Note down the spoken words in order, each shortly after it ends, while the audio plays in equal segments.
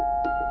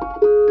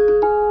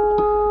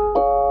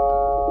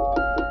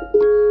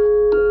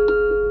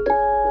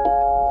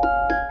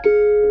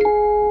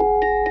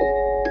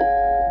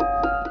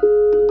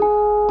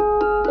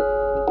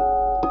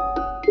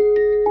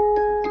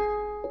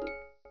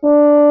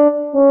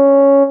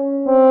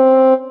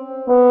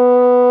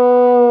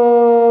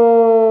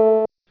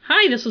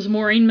this is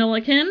Maureen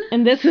Milliken.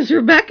 And this is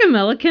Rebecca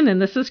Milliken,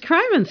 and this is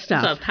Crime and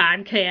Stuff. It's a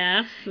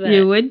podcast that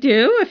you would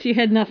do if you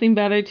had nothing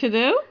better to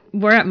do.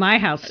 We're at my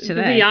house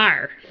today. We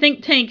are.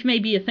 Think Tank may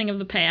be a thing of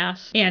the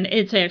past, and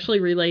it's actually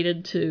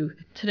related to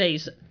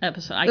today's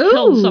episode. I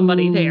killed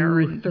somebody there,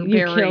 and they're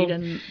buried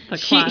in the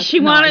closet. She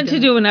wanted to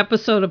do an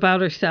episode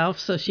about herself,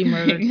 so she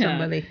murdered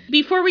somebody.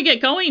 Before we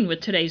get going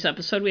with today's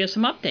episode, we have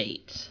some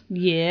updates.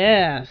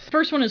 Yes.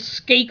 First one is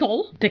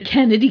Skakel. The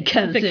Kennedy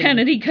cousin. The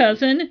Kennedy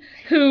cousin,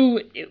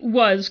 who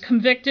was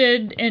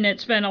convicted, and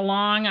it's been a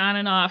long on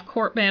and off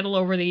court battle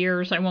over the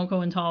years. I won't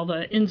go into all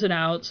the ins and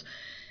outs.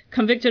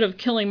 Convicted of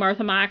killing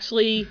Martha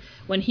Moxley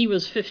when he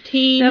was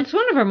 15. That's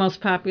one of our most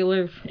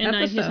popular episodes. In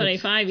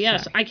 1975,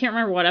 yes. So. I can't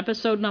remember what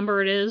episode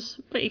number it is,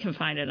 but you can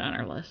find it on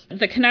our list.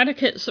 The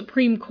Connecticut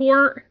Supreme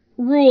Court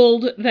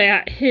ruled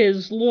that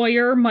his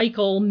lawyer,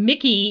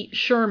 Mickey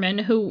Sherman,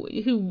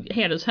 who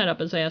had his head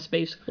up his ass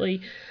basically,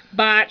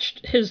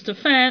 botched his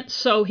defense,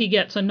 so he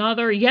gets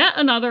yet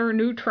another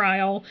new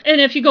trial.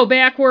 And if you go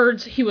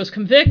backwards, he was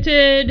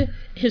convicted.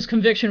 His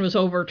conviction was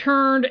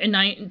overturned.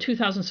 In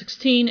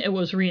 2016, it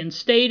was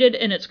reinstated,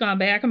 and it's gone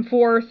back and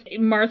forth.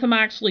 Martha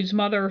Moxley's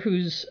mother,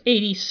 who's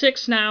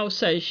 86 now,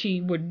 says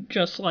she would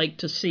just like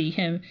to see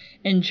him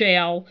in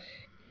jail.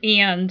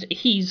 And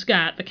he's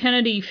got the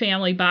Kennedy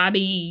family,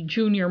 Bobby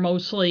Jr.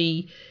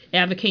 mostly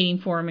advocating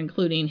for him,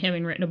 including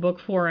having written a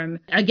book for him.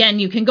 Again,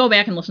 you can go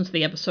back and listen to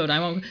the episode.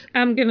 I'm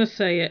going to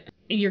say it.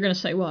 You're going to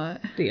say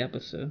what? The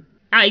episode.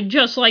 I'd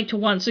just like to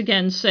once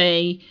again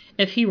say,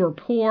 if he were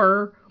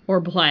poor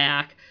or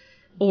black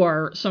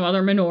or some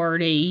other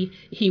minority,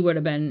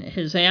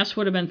 his ass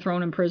would have been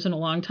thrown in prison a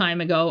long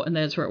time ago, and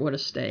that's where it would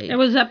have stayed. It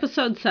was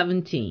episode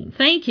 17.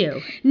 Thank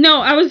you.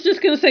 No, I was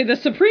just going to say the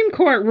Supreme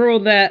Court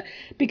ruled that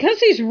because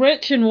he's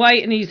rich and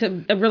white and he's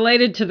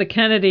related to the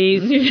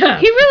Kennedys, he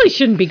really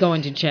shouldn't be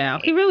going to jail.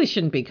 He really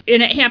shouldn't be.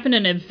 And it happened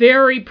in a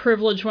very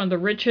privileged, one of the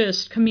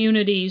richest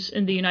communities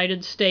in the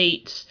United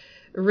States,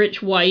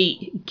 rich,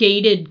 white,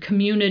 gated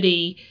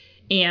community,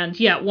 and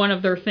yet one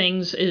of their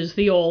things is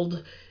the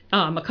old...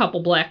 a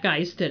couple black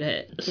guys did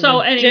it. So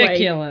anyway,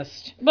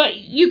 ridiculous. But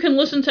you can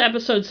listen to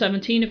episode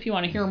 17 if you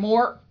want to hear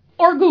more,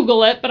 or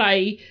Google it, but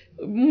I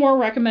more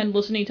recommend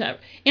listening to it.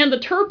 And the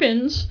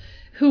Turpins,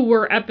 who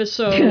were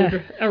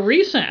a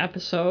recent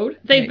episode,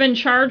 they've been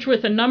charged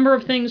with a number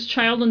of things: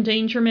 child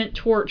endangerment,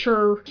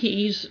 torture.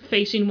 He's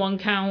facing one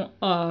count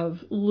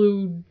of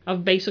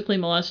basically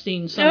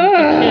molesting some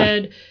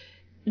kid.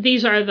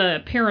 These are the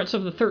parents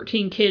of the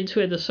 13 kids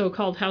who had the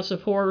so-called House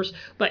of Horrors.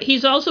 But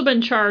he's also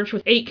been charged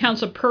with 8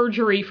 counts of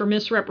perjury for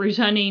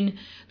misrepresenting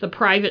the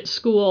private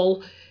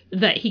school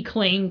that he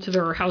claimed to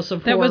their House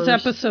of Horrors. That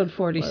was episode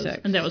 46.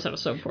 And that was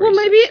episode 46. Well,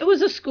 maybe it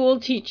was a school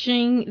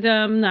teaching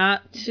them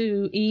not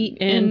to eat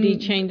and be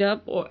chained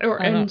up.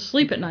 And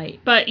sleep at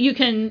night. But you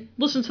can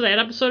listen to that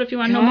episode if you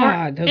want to know more.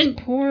 God, those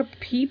poor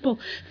people.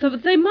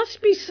 They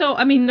must be so...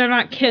 I mean, they're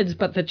not kids,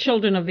 but the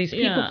children of these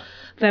people...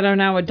 that are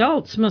now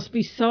adults must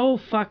be so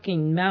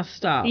fucking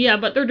messed up. Yeah,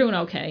 but they're doing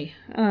okay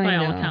by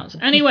all accounts.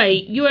 Anyway,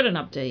 you had an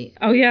update.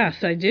 Oh,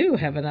 yes, I do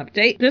have an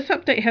update. This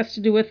update has to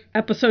do with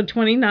episode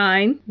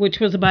 29, which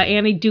was about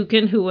Annie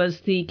Dukin, who was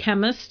the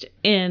chemist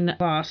in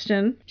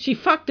Boston. She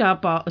fucked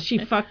up. She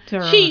fucked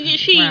her.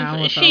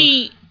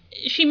 She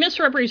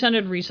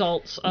misrepresented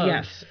results of...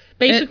 Yes.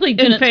 Basically,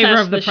 in favor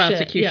of the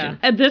prosecution. Yeah.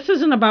 And this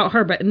isn't about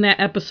her, but in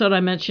that episode I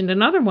mentioned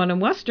another one in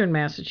Western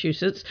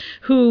Massachusetts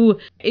who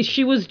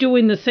she was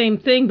doing the same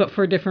thing, but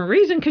for a different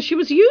reason, because she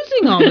was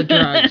using all the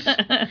drugs.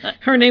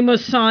 Her name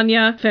was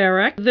Sonia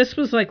Farek. This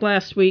was like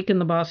last week in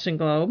the Boston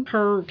Globe.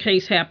 Her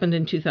case happened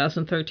in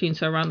 2013,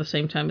 so around the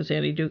same time as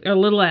Annie Dukin, a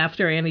little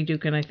after Annie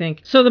Dukin, I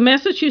think. So the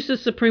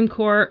Massachusetts Supreme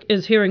Court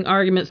is hearing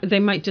arguments they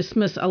might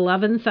dismiss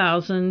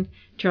 11,000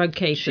 drug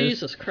cases.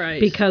 Jesus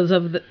Christ. Because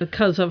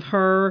of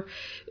her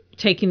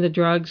taking the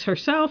drugs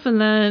herself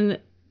and then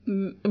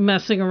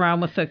messing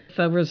around with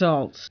the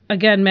results.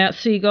 Again, Matt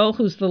Siegel,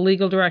 who's the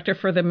legal director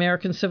for the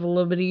American Civil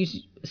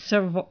Liberties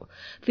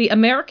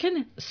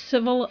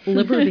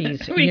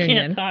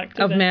Union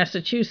of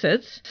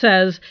Massachusetts,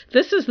 says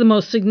this is the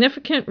most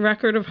significant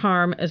record of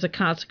harm as a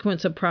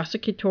consequence of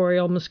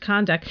prosecutorial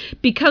misconduct,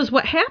 because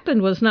what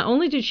happened was not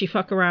only did she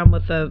fuck around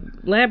with the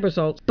lab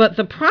results, but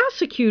the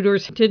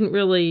prosecutors didn't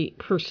really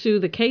pursue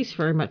the case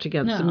very much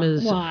against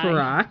Ms.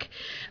 Farek.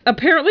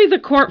 Apparently the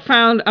court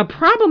found a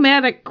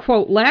problematic,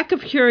 quote, lack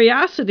of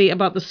curiosity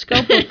about the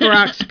scope of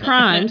Farek's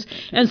crimes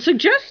and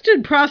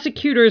suggested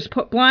prosecutors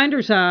put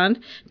blinders on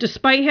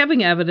despite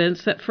having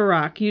evidence that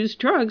Farek used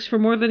drugs for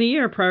more than a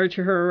year prior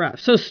to her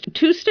arrest. So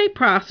 2 state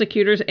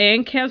prosecutors,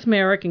 Ann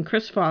Kazmarek and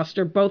Chris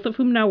Foster, both of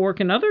whom now work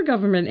in other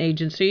government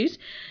agencies,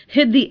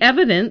 hid the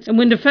evidence, and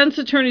when defense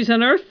attorneys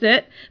unearthed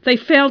it, they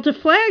failed to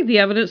flag the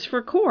evidence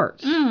for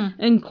courts,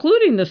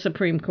 including the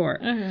Supreme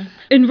Court.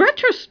 In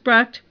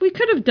retrospect, we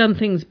could have done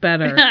things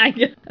better.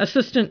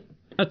 Assistant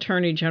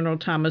Attorney General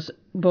Thomas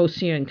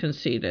Bosian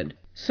conceded.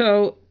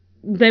 So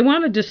they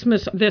want to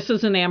dismiss, this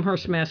is in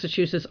Amherst,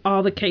 Massachusetts,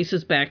 all the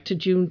cases back to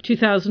June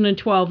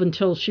 2012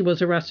 until she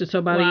was arrested, so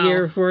about a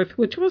year's worth,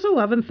 which was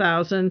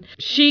 11,000.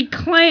 She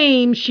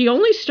claimed she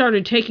only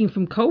started taking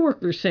from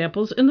coworker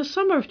samples in the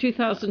summer of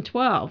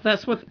 2012.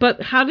 That's what,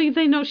 but how do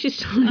they know she's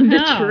telling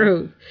the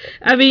truth?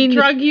 I mean,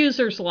 drug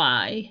users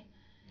lie.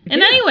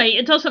 And anyway,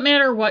 it doesn't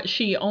matter what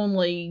she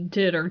only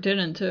did or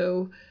didn't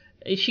do.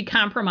 She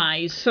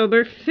compromised. So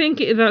they're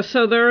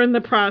so they're in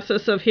the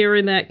process of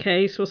hearing that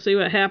case. We'll see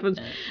what happens.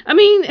 I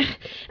mean,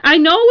 I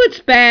know it's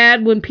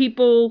bad when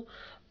people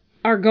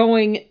are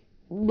going,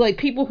 like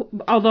people,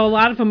 although a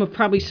lot of them have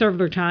probably served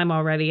their time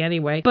already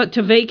anyway, but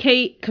to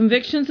vacate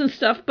convictions and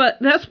stuff, but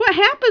that's what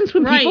happens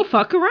when people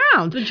fuck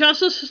around. The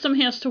justice system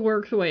has to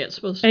work the way it's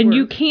supposed to and work.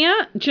 You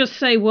can't just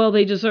say, well,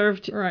 they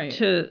deserved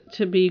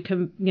to be,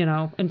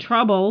 in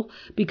trouble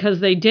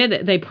because they did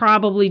it. They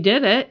probably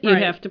did it. You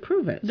have to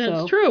prove it.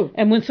 That's true.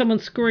 And when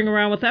someone's screwing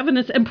around with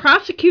evidence, and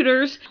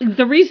prosecutors,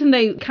 the reason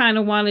they kind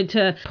of wanted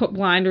to put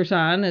blinders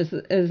on, as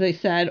they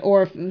said,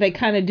 or if they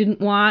kind of didn't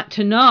want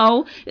to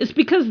know, is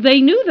because they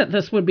knew that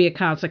this would be a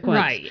consequence.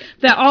 Right.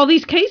 That all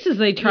these cases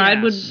they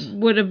tried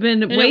would have been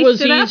wasted it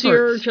was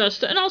easier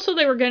efforts. and also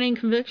they were getting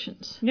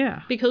convictions.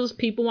 Yeah. Because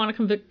people want to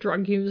convict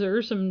drug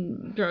users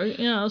and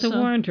the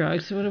war on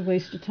drugs. What a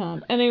waste of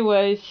time.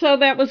 Anyway, so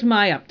that was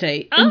my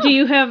update. And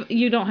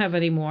you don't have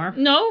any more?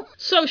 No.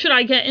 So should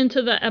I get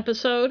into the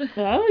episode?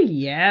 Oh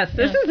yes.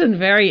 This is a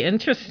very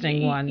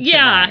interesting one.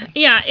 Yeah. Today.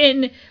 Yeah.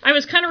 And I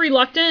was kind of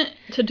reluctant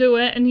to do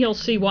it, and you'll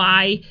see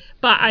why.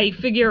 But I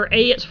figure,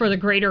 A, it's for the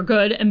greater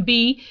good, and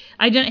B,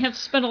 I didn't have to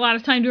spend a lot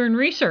of time doing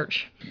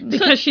research.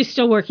 Because she's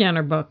still working on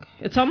her book.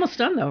 It's almost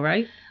done, though,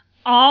 right?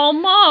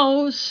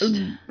 Almost.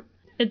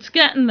 It's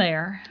getting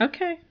there.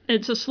 Okay.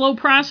 It's a slow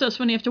process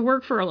when you have to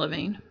work for a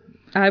living.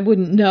 I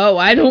wouldn't know.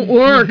 I don't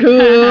work.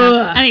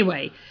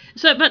 Anyway,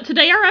 but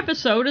today our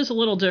episode is a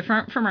little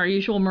different from our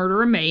usual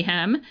murder and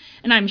mayhem,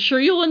 and I'm sure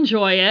you'll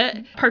enjoy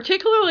it,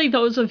 particularly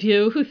those of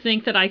you who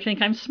think that I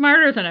think I'm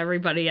smarter than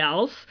everybody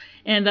else,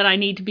 and that I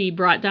need to be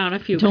brought down a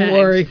few pegs. Don't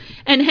worry.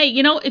 And hey,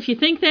 if you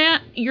think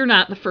that, you're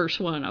not the first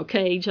one,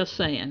 okay? Just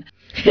saying.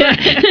 Nobody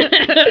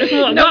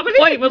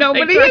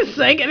is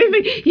saying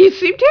anything. You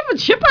seem to have a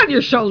chip on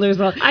your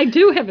shoulders. I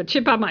do have a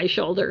chip on my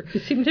shoulder. You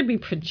seem to be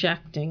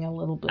projecting a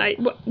little bit.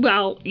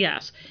 Well,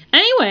 yes.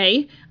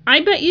 Anyway, I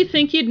bet you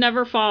think you'd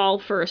never fall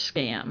for a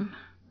scam,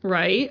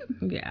 right?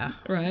 Yeah.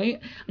 Right?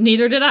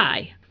 Neither did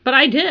I. But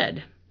I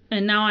did.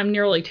 And now I'm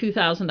nearly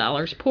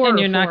 $2,000 poorer. And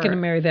you're not going to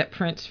marry that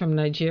prince from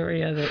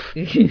Nigeria.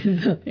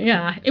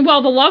 Yeah.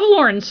 Well, the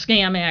Lovelorn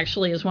scam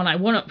actually is one I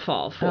wouldn't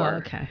fall for. Oh,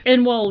 okay.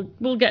 And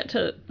we'll get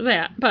to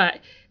that. But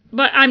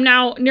I'm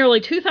now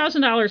nearly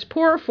 $2,000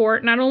 poorer for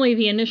it. Not only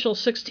the initial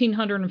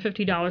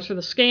 $1,650 for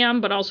the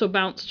scam, but also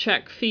bounce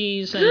check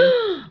fees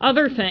and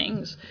other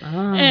things. Oh.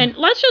 And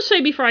let's just say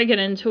before I get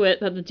into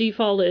it that the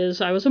default is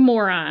I was a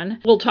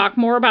moron. We'll talk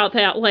more about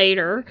that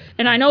later.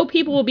 And I know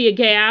people will be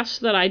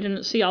aghast that I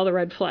didn't see all the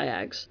red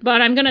flags. But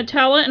I'm going to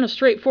tell it in a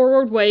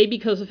straightforward way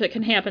because if it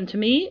can happen to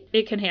me,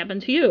 it can happen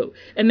to you.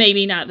 And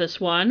maybe not this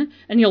one.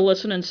 And you'll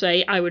listen and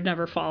say, I would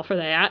never fall for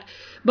that.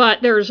 But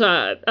there's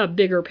a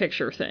bigger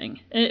picture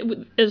thing,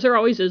 as there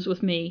always is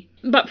with me.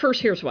 But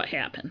first, here's what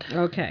happened.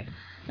 Okay.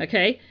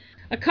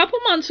 A couple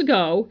months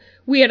ago,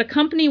 we had a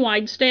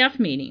company-wide staff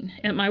meeting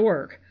at my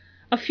work.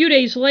 A few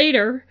days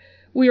later,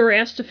 we were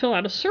asked to fill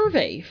out a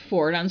survey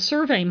for it on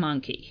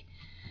SurveyMonkey.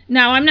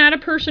 Now, I'm not a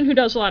person who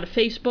does a lot of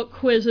Facebook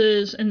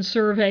quizzes and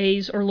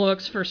surveys or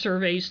looks for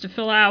surveys to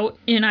fill out,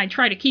 and I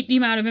try to keep the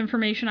amount of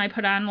information I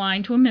put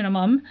online to a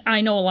minimum.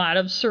 I know a lot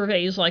of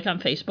surveys, like on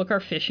Facebook,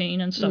 are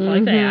phishing and stuff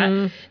like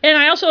that. And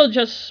I also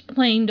just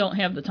plain don't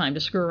have the time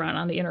to screw around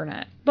on the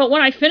internet. But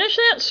when I finished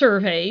that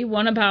survey,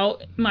 one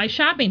about my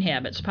shopping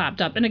habits popped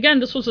up. And again,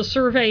 this was a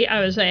survey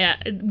I was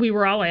at. We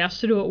were all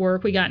asked to do at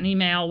work. We got an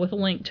email with a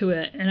link to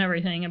it and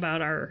everything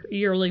about our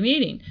yearly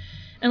meeting.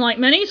 And like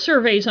many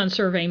surveys on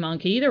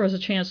SurveyMonkey, there was a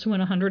chance to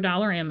win a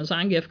 $100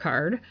 Amazon gift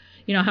card.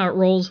 You know how it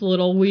rolls the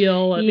little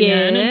wheel at the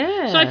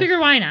end? So I figured,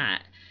 why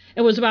not?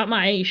 It was about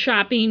my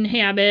shopping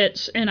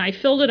habits, and I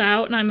filled it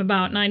out, and I'm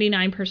about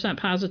 99%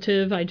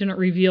 positive I didn't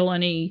reveal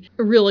any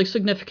really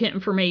significant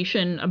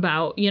information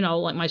about,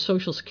 like my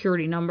social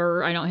security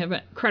number. I don't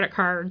have credit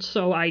cards,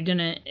 so I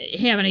didn't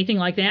have anything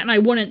like that, and I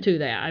wouldn't do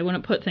that. I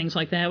wouldn't put things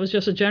like that. It was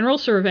just a general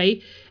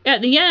survey.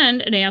 At the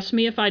end, it asked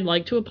me if I'd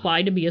like to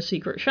apply to be a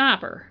secret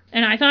shopper.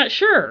 And I thought,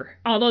 sure,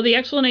 although the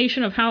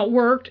explanation of how it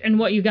worked and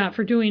what you got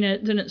for doing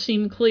it didn't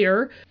seem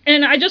clear.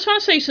 And I just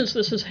want to say, since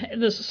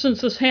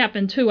this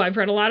happened too, I've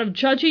read a lot of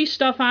judgy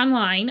stuff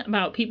online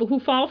about people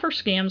who fall for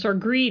scams are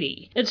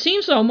greedy. It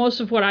seems though most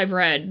of what I've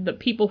read, the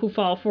people who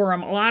fall for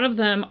them, a lot of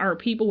them are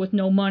people with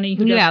no money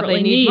who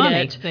desperately need money.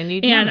 it. They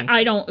need money. And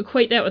I don't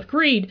equate that with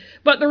greed.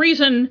 But the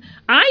reason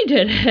I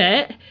did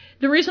it,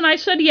 the reason I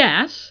said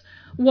yes,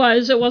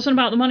 was it wasn't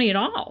about the money at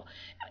all.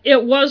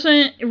 It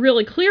wasn't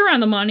really clear on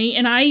the money,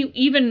 and I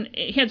even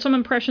had some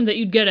impression that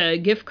you'd get a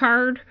gift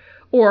card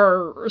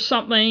or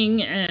something.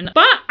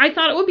 But I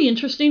thought it would be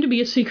interesting to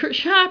be a secret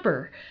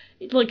shopper.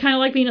 like kind of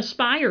like being a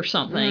spy or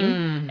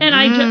something. And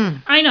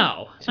I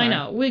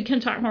know. We can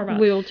talk more about it.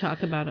 We'll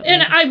talk about it.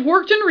 And later. I've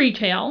worked in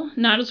retail,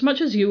 not as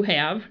much as you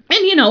have. And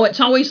it's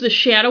always the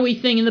shadowy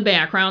thing in the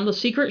background, the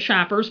secret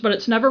shoppers, but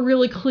it's never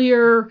really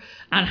clear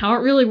on how it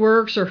really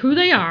works or who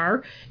they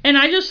are. And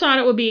I just thought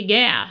it would be a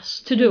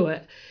gas to do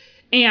it.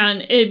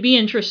 And it'd be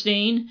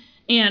interesting.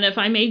 And if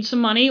I made some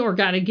money or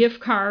got a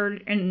gift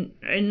card, and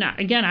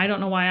again, I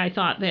don't know why I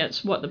thought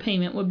that's what the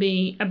payment would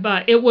be,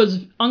 but it was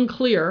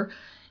unclear,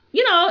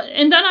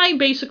 and then I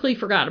basically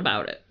forgot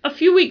about it. A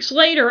few weeks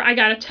later, I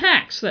got a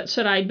text that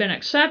said I'd been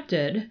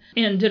accepted,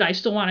 and did I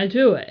still want to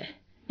do it?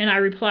 And I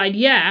replied,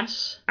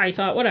 yes. I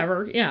thought,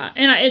 whatever, yeah.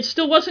 And it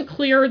still wasn't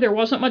clear. There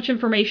wasn't much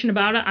information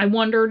about it. I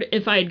wondered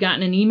if I had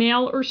gotten an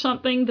email or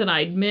something that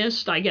I'd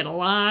missed. I get a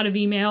lot of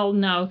email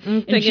now.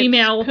 And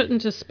Gmail put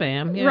into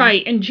spam. Yeah.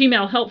 Right, and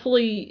Gmail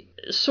helpfully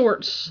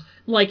sorts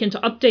like into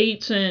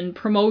updates and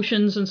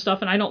promotions and stuff,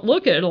 and I don't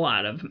look at a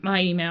lot of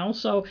my email.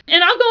 So,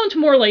 and I'll go into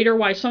more later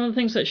why some of the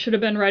things that should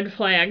have been red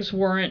flags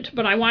weren't,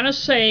 but I want to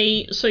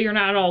say, so you're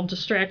not all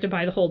distracted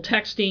by the whole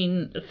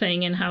texting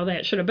thing and how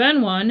that should have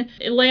been one.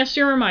 Last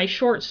year, in my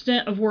short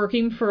stint of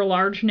working for a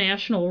large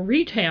national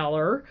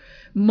retailer,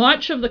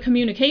 much of the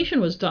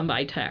communication was done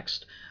by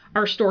text.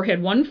 Our store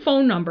had one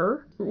phone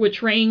number,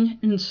 which rang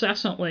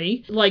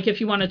incessantly. Like if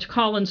you wanted to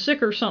call in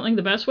sick or something,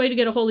 the best way to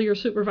get a hold of your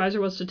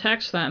supervisor was to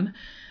text them.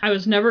 I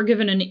was never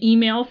given an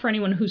email for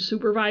anyone who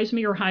supervised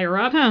me or higher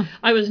up. Huh.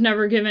 I was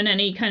never given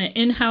any kind of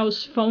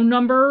in-house phone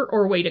number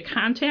or way to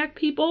contact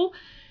people.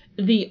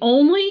 The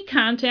only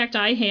contact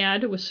I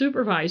had with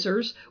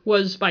supervisors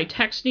was by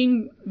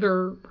texting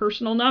their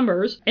personal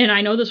numbers. And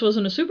I know this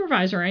wasn't a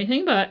supervisor or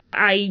anything, but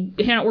I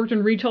hadn't worked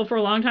in retail for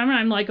a long time. And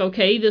I'm like,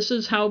 okay, this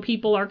is how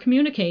people are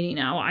communicating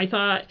now. I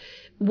thought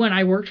when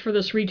I worked for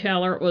this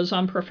retailer, it was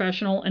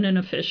unprofessional and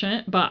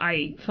inefficient. But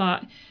I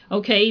thought,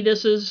 okay,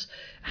 this is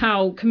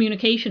how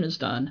communication is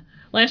done.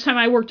 Last time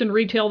I worked in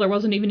retail, there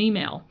wasn't even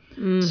email.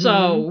 Mm-hmm.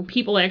 So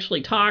people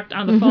actually talked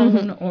on the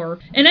phone or...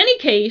 In any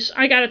case,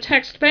 I got a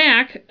text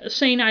back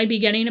saying I'd be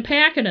getting a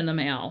packet in the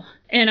mail.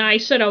 And I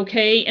said,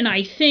 okay, and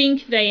I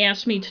think they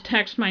asked me to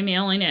text my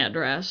mailing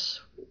address.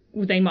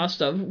 They must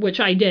have, which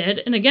I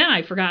did. And again,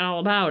 I forgot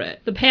all about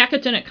it. The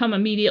packet didn't come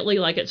immediately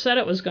like it said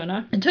it was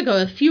gonna. It took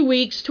a few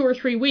weeks, 2 or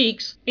 3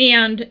 weeks,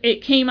 and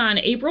it came on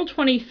April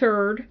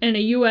 23rd in a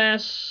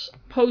U.S.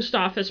 Post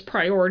Office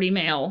priority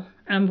mail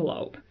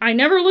envelope. I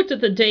never looked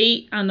at the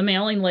date on the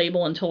mailing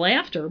label until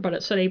after, but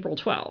it said April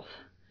 12th.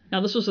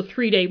 Now, this was a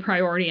 3-day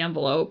priority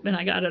envelope, and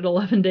I got it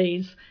 11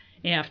 days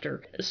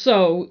after.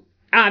 So,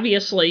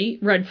 obviously,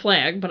 red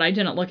flag, but I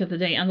didn't look at the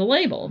date on the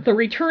label. The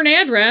return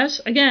address,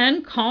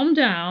 again, calm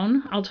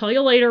down. I'll tell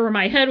you later where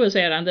my head was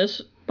at on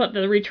this, but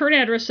the return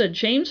address said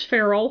James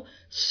Farrell,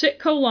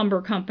 Sitco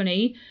Lumber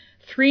Company,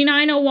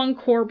 3901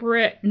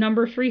 Corporate,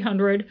 number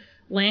 300,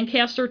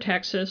 Lancaster,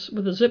 Texas,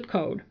 with a zip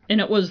code.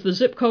 And it was the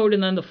zip code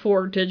and then the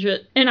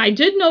 4-digit. And I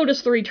did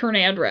notice the return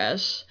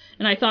address,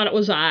 and I thought it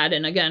was odd,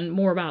 and again,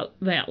 more about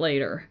that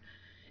later.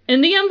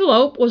 In the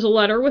envelope was a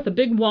letter with a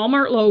big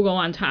Walmart logo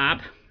on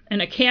top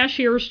and a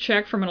cashier's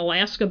check from an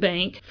Alaska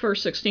bank for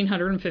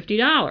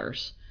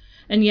 $1,650.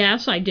 And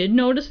yes, I did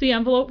notice the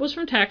envelope was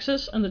from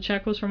Texas and the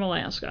check was from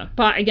Alaska.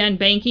 But again,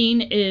 banking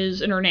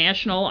is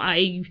international.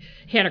 I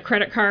had a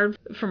credit card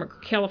from a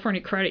California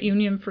credit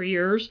union for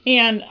years.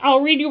 And I'll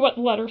read you what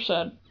the letter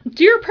said.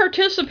 Dear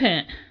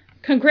participant,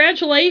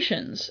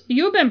 congratulations.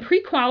 You have been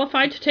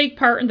pre-qualified to take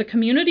part in the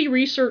Community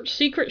Research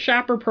Secret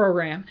Shopper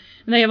Program.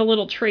 And they have a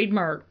little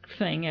trademark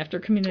thing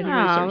after Community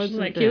Research. Isn't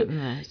that cute?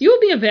 Nice. You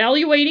will be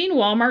evaluating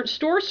Walmart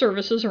store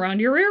services around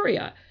your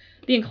area.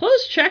 The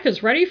enclosed check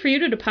is ready for you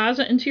to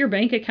deposit into your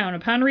bank account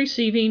upon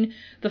receiving.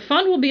 The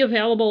fund will be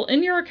available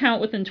in your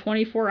account within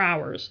 24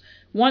 hours.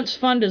 Once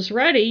fund is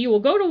ready, you will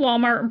go to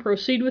Walmart and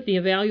proceed with the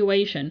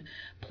evaluation.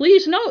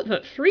 Please note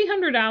that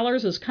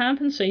 $300 is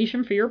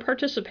compensation for your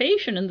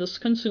participation in this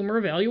consumer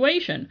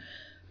evaluation.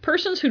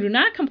 Persons who do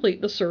not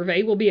complete the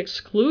survey will be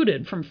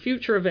excluded from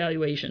future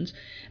evaluations.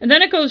 And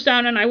then it goes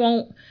down, and I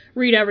won't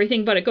read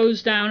everything, but it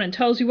goes down and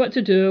tells you what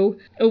to do.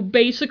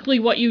 Basically,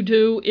 what you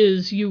do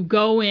is you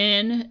go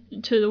in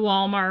to the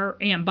Walmart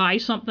and buy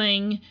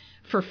something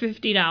for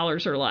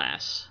 $50 or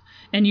less.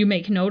 And you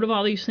make note of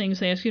all these things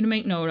they ask you to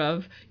make note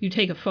of. You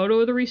take a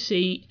photo of the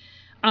receipt.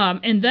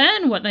 And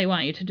then what they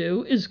want you to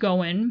do is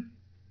go in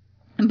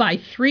and buy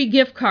 3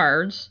 gift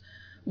cards,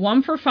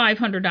 one for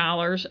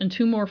 $500 and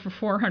 2 more for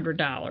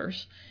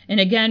 $400. And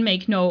again,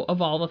 make note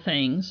of all the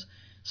things.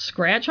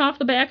 Scratch off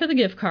the back of the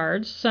gift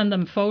cards, send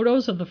them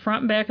photos of the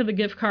front and back of the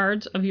gift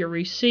cards of your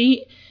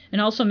receipt, and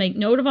also make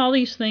note of all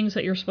these things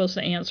that you're supposed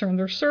to answer in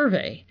their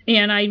survey.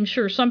 And I'm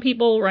sure some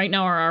people right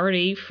now are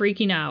already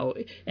freaking out,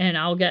 and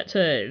I'll get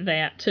to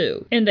that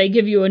too. And they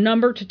give you a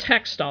number to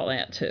text all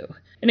that to.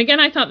 And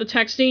again, I thought the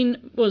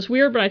texting was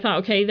weird, but I thought,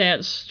 okay,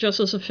 that's just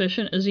as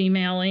efficient as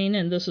emailing,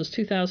 and this is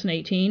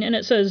 2018. And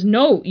it says,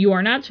 no, you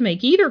are not to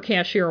make either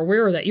cashier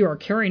aware that you are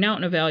carrying out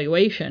an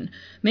evaluation.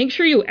 Make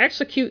sure you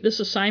execute this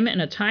assignment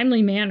in a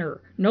timely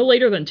manner, no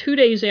later than 2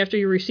 days after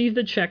you receive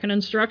the check and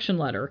instruction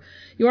letter.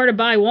 You are to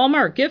buy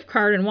Walmart gift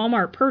card and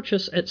Walmart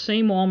purchase at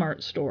same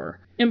Walmart store.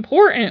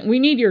 Important, we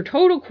need your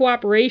total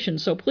cooperation,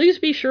 so please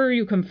be sure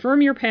you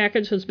confirm your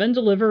package has been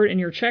delivered and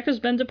your check has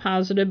been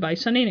deposited by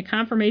sending a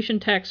confirmation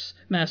text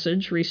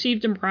message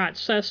received and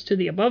processed to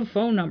the above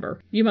phone number.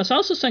 You must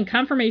also send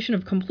confirmation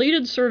of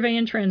completed survey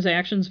and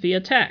transactions via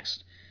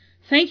text.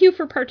 Thank you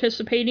for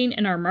participating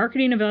in our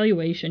marketing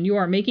evaluation. You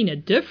are making a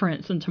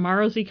difference in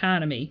tomorrow's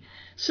economy.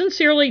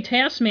 Sincerely,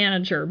 Task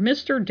Manager,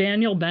 Mr.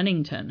 Daniel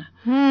Bennington.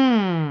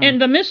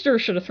 And the Mr.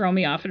 should have thrown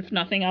me off, if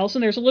nothing else.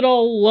 And there's a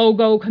little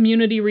logo,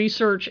 Community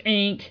Research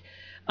Inc.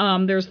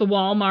 There's the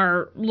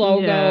Walmart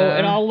logo. Yeah.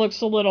 It all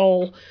looks a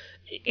little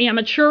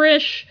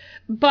amateurish.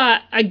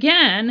 But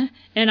again,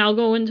 and I'll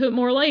go into it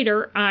more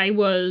later, I'm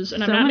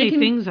not making...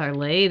 things are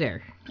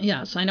later.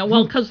 Yes, I know.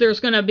 Well, because there's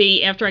going to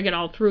be, after I get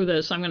all through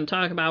this, I'm going to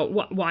talk about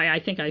why I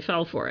think I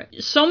fell for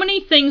it. So many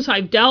things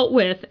I've dealt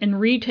with in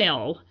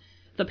retail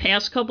the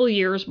past couple of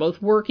years,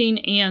 both working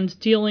and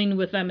dealing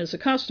with them as a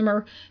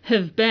customer,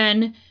 have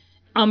been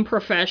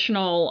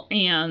unprofessional.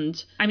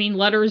 And,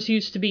 letters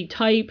used to be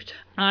typed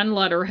on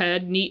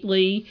letterhead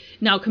neatly.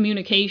 Now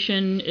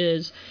communication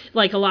is,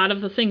 like a lot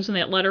of the things in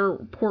that letter,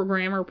 poor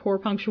grammar, poor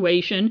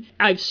punctuation.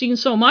 I've seen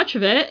so much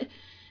of it.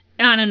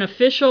 On an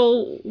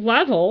official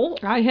level.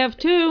 I have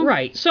too.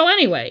 Right. So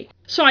anyway,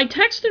 I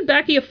texted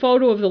Becky a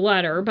photo of the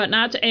letter, but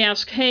not to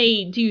ask,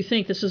 hey, do you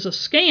think this is a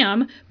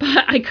scam?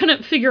 But I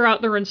couldn't figure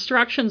out their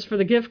instructions for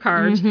the gift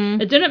cards.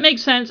 It didn't make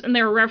sense, and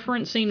they were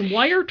referencing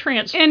wire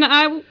transfer. And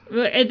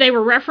they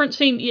were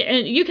referencing,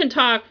 and you can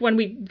talk when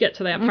we get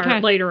to that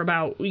part later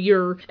about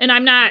and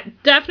I'm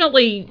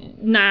definitely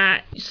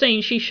not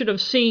saying she should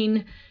have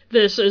seen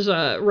this as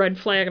a red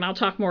flag, and I'll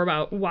talk more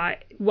about why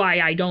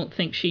I don't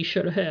think she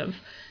should have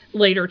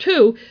later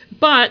too,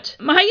 but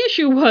my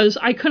issue was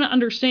I couldn't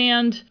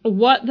understand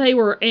what they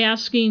were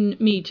asking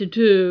me to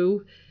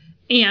do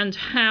and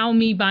how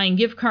me buying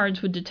gift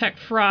cards would detect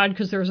fraud,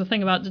 because there was a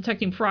thing about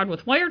detecting fraud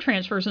with wire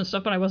transfers and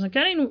stuff, but I wasn't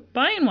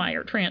buying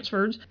wire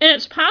transfers. And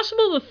it's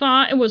possible the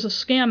thought it was a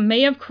scam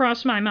may have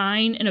crossed my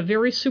mind in a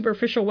very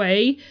superficial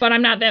way, but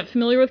I'm not that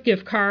familiar with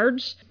gift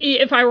cards.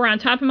 If I were on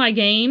top of my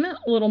game, a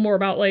little more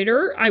about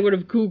later, I would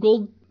have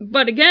Googled.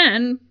 But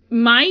again,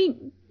 my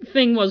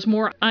thing was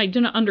more, I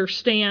didn't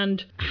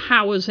understand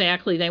how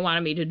exactly they wanted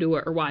me to do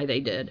it or why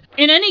they did.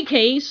 In any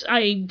case,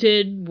 I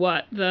did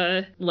what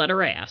the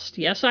letter asked.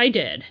 Yes, I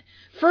did.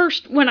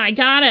 First, when I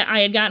got it, I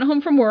had gotten home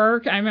from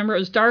work. I remember it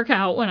was dark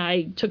out when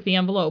I took the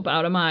envelope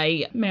out of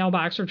my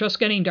mailbox, or just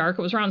getting dark.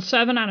 It was around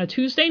 7 on a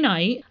Tuesday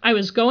night. I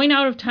was going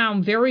out of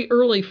town very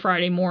early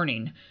Friday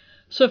morning.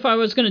 So if I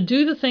was going to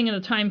do the thing in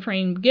the time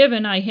frame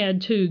given, I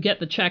had to get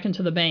the check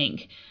into the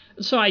bank.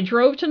 So I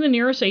drove to the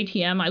nearest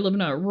ATM. I live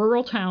in a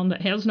rural town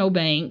that has no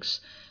banks.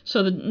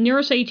 So the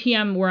nearest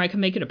ATM where I could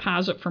make a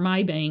deposit for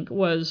my bank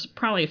was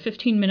probably a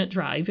 15-minute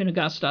drive in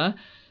Augusta.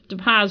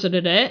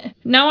 Deposited it.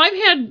 Now I've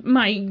had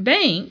my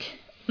bank,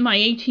 my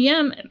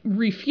ATM,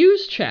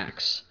 refuse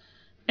checks.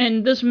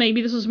 And this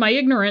is my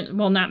ignorance.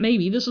 Well, not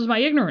maybe. This is my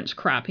ignorance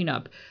cropping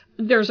up.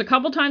 There's a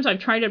couple times I've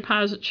tried to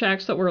deposit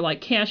checks that were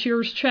like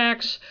cashier's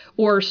checks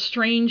or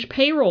strange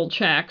payroll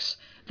checks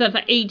that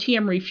the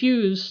ATM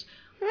refused.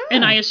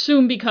 And I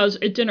assume because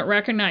it didn't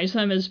recognize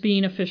them as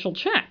being official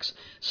checks.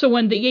 So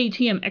when the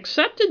ATM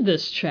accepted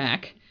this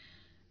check,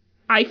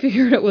 I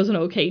figured it was an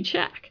okay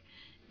check.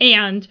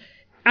 And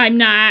I'm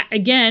not,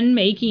 again,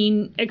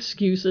 making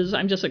excuses.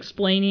 I'm just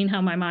explaining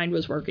how my mind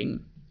was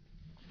working.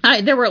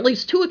 There were at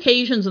least 2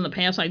 occasions in the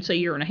past, I'd say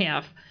year and a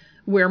half,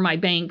 where my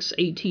bank's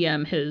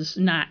ATM has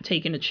not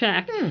taken a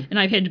check, and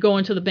I've had to go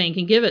into the bank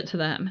and give it to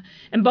them.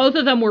 And both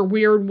of them were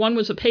weird. One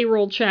was a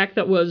payroll check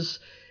that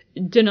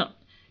didn't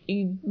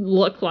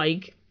look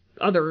like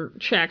other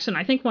checks, and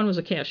I think one was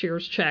a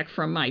cashier's check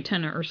from my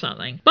tenant or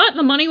something. But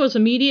the money was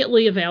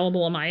immediately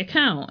available in my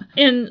account.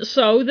 And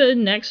so the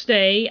next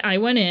day I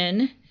went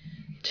in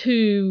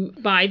to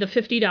buy the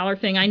 $50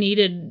 thing. I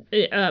needed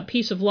a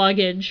piece of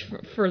luggage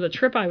for the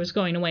trip I was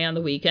going away on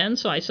the weekend.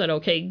 So I said,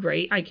 okay,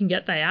 great, I can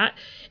get that.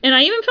 And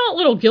I even felt a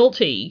little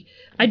guilty.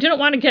 I didn't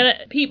want to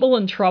get people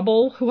in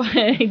trouble.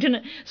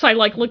 So I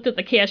looked at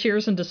the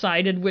cashiers and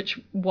decided which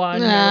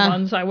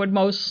ones I would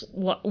most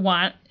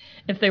want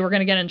if they were going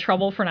to get in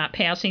trouble for not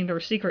passing their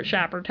secret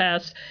shopper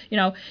test.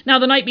 Now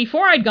the night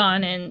before I'd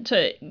gone in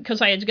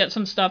because I had to get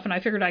some stuff, and I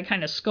figured I'd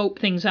kind of scope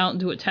things out and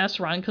do a test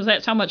run, because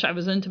that's how much I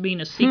was into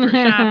being a secret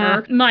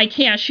shopper. My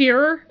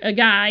cashier, a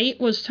guy,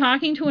 was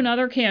talking to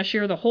another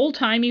cashier the whole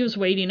time he was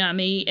waiting on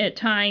me, at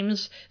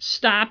times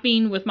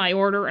stopping with my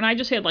order, and I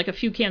just had like a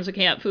few cans of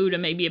cat food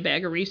and maybe a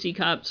bag of Reese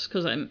cups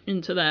because I'm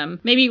into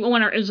them. Maybe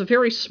when it was a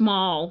very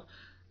small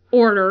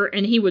order,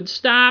 and he would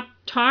stop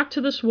talked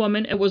to this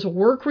woman. It was a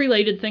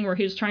work-related thing where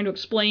he was trying to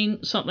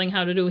explain something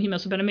how to do. He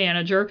must have been a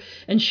manager.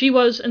 And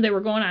they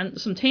were going on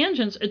some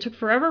tangents. It took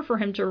forever for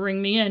him to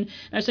ring me in. And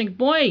I was thinking,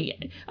 boy,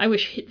 I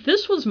wish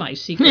this was my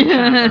secret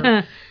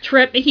shopper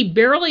trip. He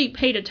barely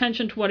paid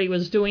attention to what he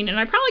was doing, and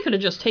I probably could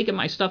have just taken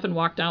my stuff and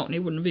walked out and he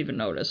wouldn't have even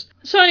noticed.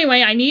 So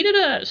anyway, I needed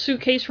a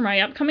suitcase for my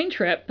upcoming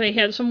trip. They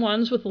had some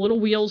ones with little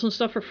wheels and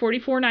stuff for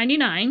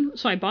 $44.99,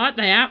 so I bought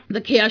that.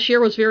 The cashier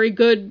was very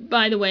good,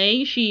 by the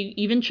way. She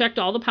even checked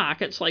all the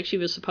pockets like she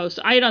was supposed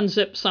to. I had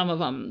unzipped some of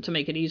them to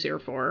make it easier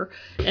for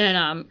her,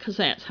 and because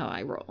that's how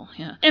I roll,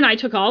 yeah. And I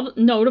took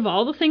note of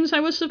all the things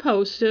I was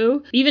supposed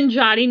to, even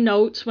jotting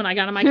notes when I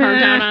got in my car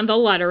down on the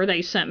letter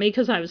they sent me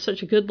because I was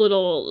such a good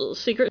little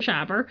secret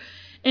shopper.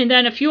 And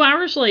then a few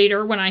hours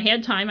later, when I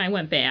had time, I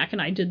went back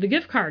and I did the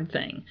gift card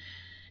thing.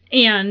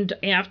 And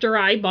after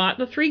I bought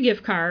the 3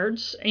 gift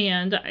cards,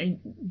 and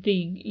the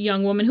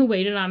young woman who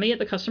waited on me at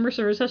the customer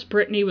service desk,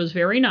 Brittany, was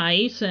very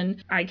nice,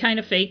 and I kind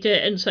of faked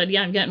it and said,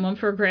 yeah, I'm getting one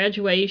for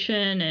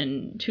graduation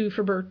and 2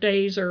 for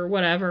birthdays or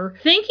whatever,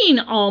 thinking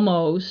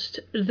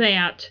almost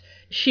that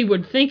she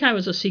would think I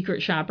was a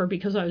secret shopper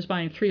because I was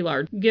buying 3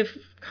 large gift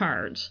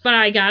cards. But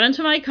I got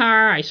into my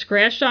car, I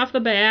scratched off the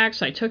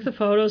backs, I took the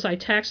photos, I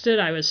texted,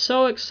 I was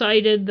so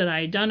excited that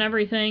I had done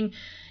everything.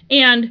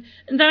 And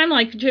then I'm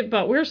like,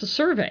 but where's the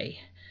survey?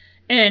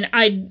 And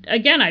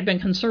I'd been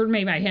concerned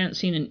maybe I hadn't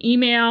seen an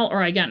email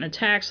or I'd gotten a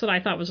text that I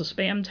thought was a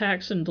spam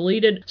text and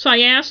deleted. So I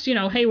asked,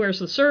 hey, where's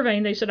the survey?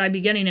 And they said I'd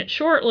be getting it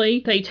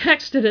shortly. They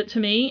texted it to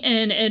me,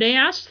 and it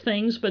asked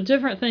things, but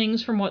different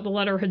things from what the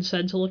letter had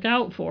said to look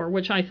out for,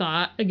 which I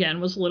thought,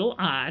 again, was a little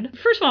odd.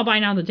 First of all, by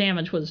now the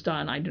damage was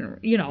done. I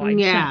didn't,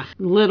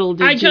 little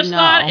did you know. I just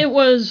thought it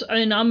was,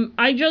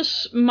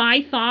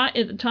 my thought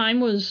at the time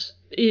was,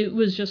 it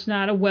was just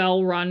not a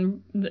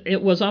well-run,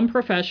 it was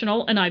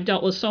unprofessional, and I've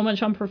dealt with so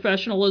much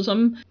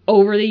unprofessionalism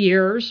over the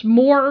years,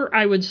 more,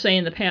 I would say,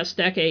 in the past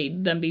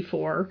decade than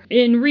before,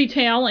 in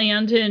retail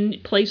and in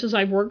places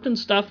I've worked and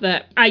stuff,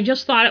 that I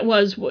just thought it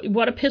was,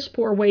 what a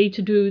piss-poor way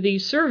to do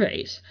these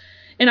surveys.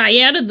 And I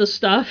added the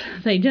stuff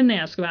they didn't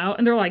ask about,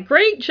 and they're like,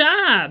 great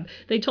job.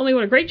 They told me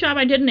what a great job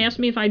I did and asked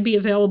me if I'd be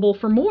available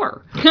for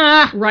more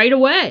right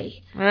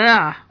away.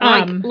 Yeah,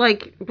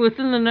 like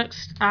within the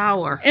next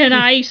hour. And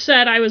I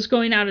said I was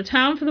going out of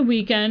town for the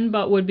weekend,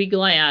 but would be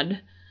glad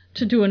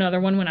to do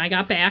another one when I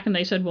got back, and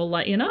they said, we'll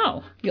let you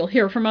know. You'll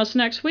hear from us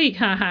next week,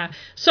 haha.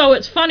 So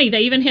it's funny, they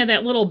even had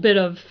that little bit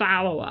of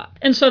follow-up.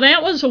 And so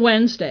that was a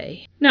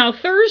Wednesday. Now,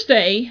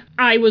 Thursday,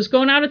 I was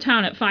going out of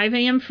town at 5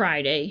 a.m.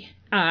 Friday.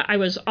 I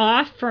was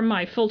off from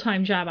my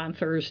full-time job on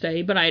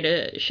Thursday, but I had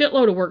a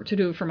shitload of work to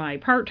do for my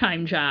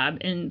part-time job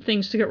and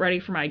things to get ready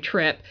for my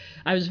trip.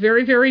 I was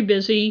very, very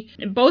busy.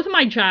 Both of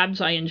my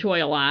jobs I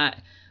enjoy a lot.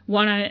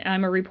 One,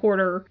 I'm a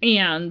reporter,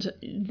 and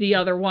the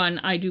other one,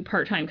 I do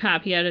part-time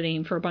copy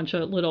editing for a bunch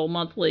of little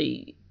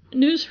monthly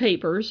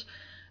newspapers.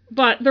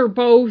 But they're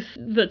both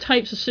the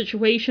types of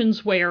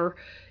situations where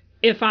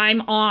if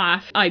I'm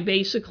off, I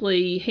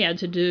basically had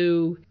to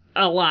do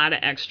a lot of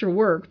extra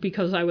work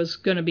because I was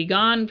going to be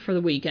gone for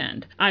the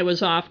weekend. I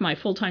was off my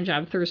full-time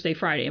job Thursday,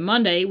 Friday, and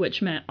Monday,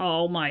 which meant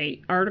all my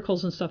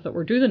articles and stuff that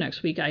were due the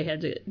next week I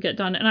had to get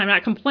done. And I'm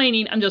not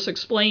complaining, I'm just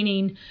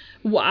explaining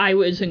why I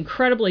was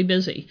incredibly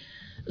busy.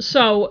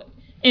 So,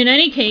 in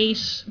any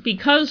case,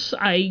 because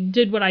I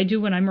did what I do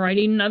when I'm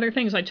writing and other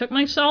things, I took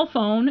my cell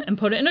phone and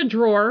put it in a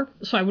drawer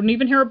so I wouldn't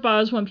even hear a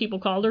buzz when people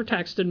called or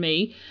texted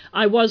me.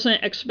 I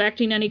wasn't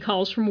expecting any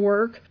calls from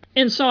work.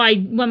 And so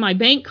when my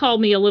bank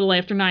called me a little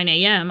after 9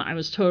 a.m., I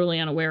was totally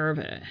unaware of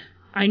it.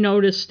 I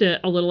noticed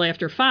it a little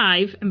after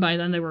 5, and by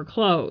then they were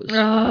closed.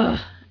 Ugh.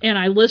 And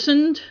I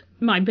listened.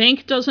 My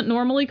bank doesn't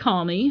normally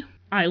call me.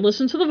 I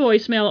listened to the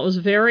voicemail. It was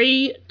a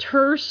very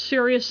terse,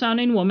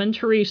 serious-sounding woman,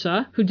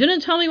 Teresa, who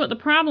didn't tell me what the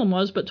problem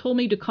was, but told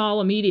me to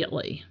call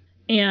immediately.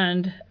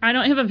 And I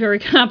don't have a very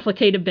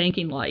complicated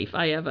banking life.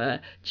 I have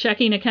a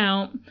checking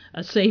account,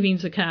 a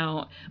savings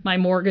account, my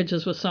mortgage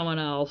is with someone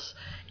else.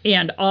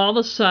 And all of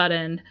a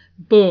sudden,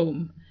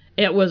 boom,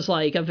 it was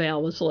like a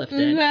veil was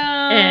lifted. No.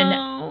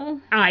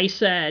 And I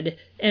said,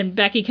 and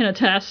Becky can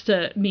attest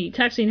to me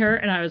texting her,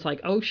 and I was like,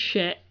 oh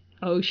shit,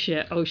 oh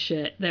shit, oh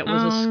shit, that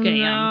was a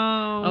scam.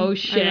 No. Oh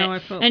shit. I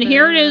felt and bad.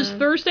 here it is,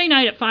 Thursday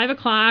night at 5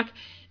 o'clock,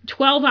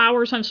 12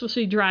 hours I'm supposed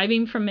to be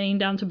driving from Maine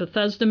down to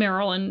Bethesda,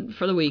 Maryland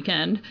for the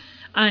weekend.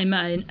 I'm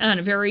on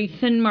a very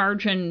thin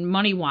margin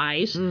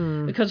money-wise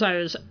because I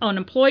was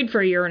unemployed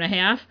for a year and a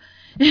half.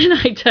 And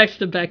I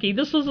texted Becky,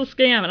 this was a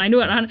scam, and I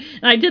knew it. And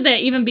I did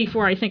that even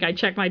before I think I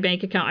checked my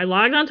bank account. I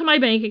logged onto my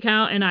bank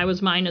account, and I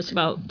was minus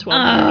about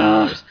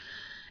 $1,200.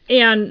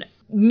 And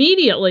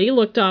immediately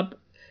looked up,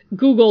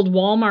 Googled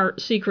Walmart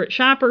secret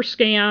shopper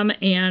scam,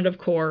 and of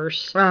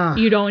course,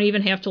 you don't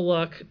even have to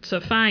look to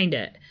find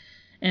it.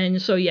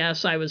 And so,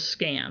 yes, I was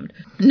scammed.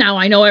 Now,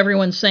 I know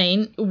everyone's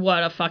saying,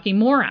 what a fucking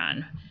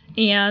moron.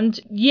 And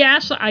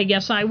yes, I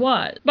guess I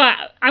was. But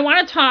I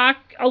want to talk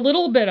a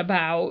little bit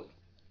about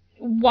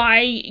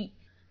why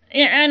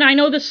And I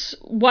know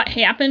what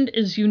happened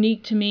is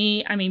unique to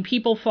me. I mean,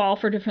 people fall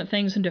for different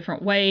things in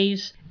different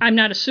ways. I'm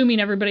not assuming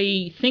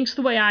everybody thinks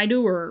the way I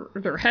do, or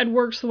their head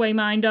works the way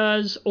mine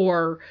does,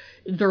 or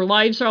their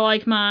lives are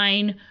like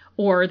mine,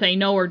 or they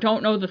know or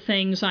don't know the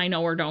things I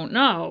know or don't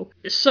know.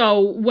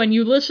 So when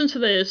you listen to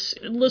this,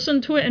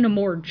 listen to it in a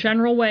more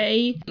general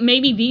way.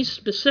 Maybe these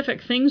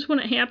specific things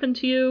wouldn't happen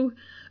to you,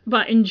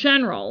 but in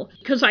general,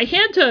 because I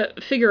had to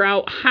figure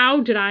out,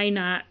 how did I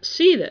not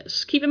see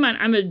this? Keep in mind,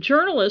 I'm a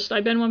journalist.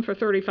 I've been one for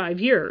 35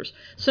 years.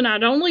 So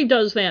not only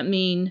does that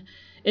mean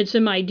it's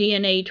in my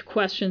DNA to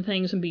question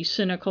things and be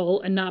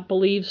cynical and not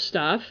believe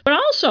stuff, but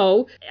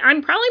also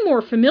I'm probably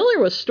more familiar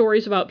with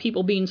stories about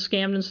people being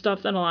scammed and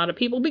stuff than a lot of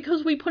people,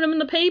 because we put them in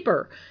the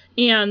paper.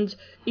 And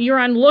you're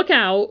on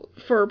lookout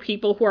for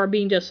people who are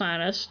being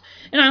dishonest.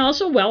 And I'm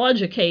also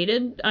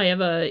well-educated. I have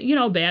a,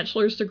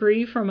 bachelor's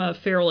degree from a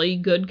fairly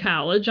good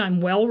college.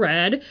 I'm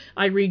well-read.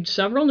 I read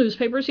several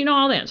newspapers,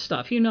 all that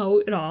stuff. You know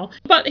it all.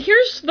 But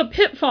here's the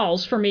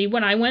pitfalls for me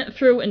when I went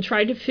through and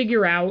tried to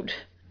figure out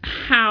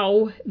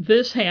how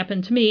this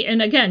happened to me.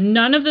 And again,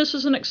 none of this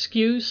is an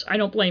excuse. I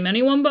don't blame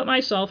anyone but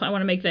myself. I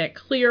want to make that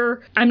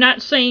clear. I'm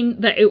not saying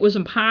that it was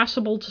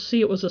impossible to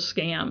see it was a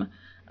scam.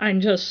 I'm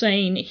just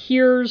saying,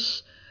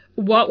 here's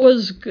what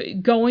was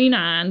going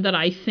on that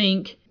I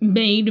think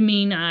made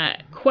me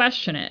not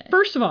question it.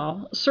 First of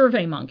all,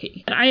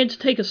 SurveyMonkey. I had to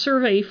take a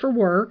survey for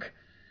work.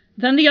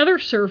 Then the other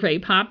survey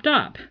popped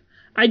up.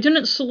 I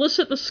didn't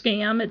solicit the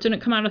scam. It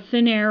didn't come out of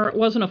thin air. It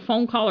wasn't a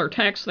phone call or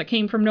text that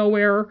came from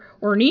nowhere,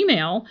 or an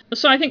email.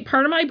 So I think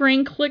part of my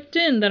brain clicked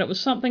in that it was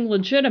something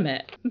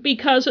legitimate,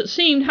 because it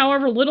seemed,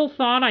 however little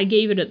thought I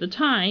gave it at the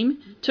time,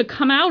 to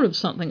come out of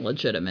something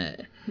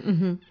legitimate.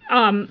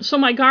 Mm-hmm. So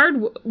my guard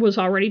was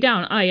already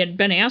down. I had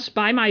been asked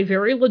by my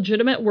very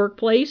legitimate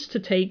workplace to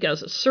take a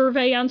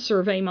survey on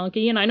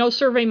SurveyMonkey, and I know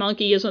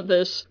SurveyMonkey isn't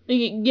this,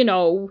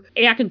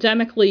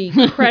 academically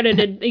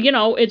credited.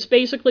 It's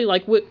basically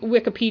like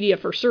Wikipedia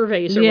for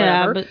surveys or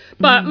whatever.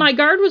 But my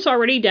guard was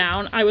already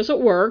down. I was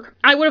at work.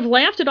 I would have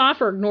laughed it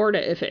off or ignored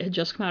it if it had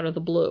just come out of the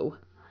blue.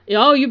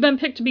 Oh, you've been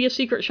picked to be a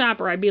secret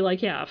shopper. I'd be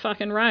like, yeah,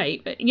 fucking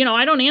right.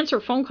 I don't answer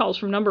phone calls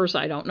from numbers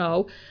I don't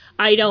know.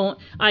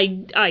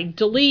 I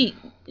delete,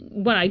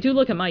 when I do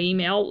look at my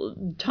email,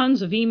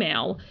 tons of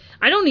email.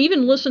 I don't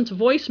even listen to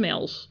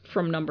voicemails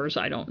from numbers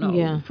I don't know.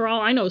 Yeah. For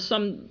all I know,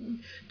 some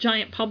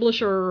giant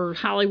publisher or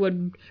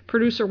Hollywood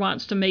producer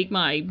wants to make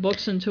my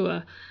books into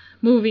a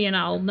movie, and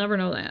I'll never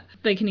know that.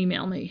 They can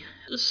email me.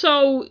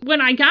 So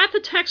when I got the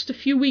text a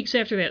few weeks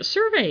after that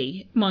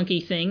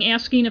SurveyMonkey thing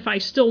asking if I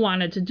still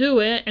wanted to do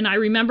it, and I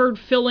remembered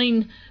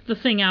filling the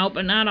thing out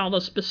but not all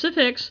the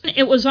specifics,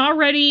 it was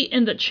already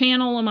in the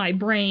channel in my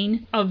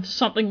brain of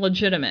something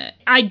legitimate.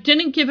 I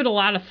didn't give it a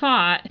lot of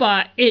thought,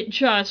 but it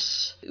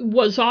just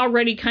was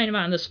already kind of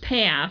on this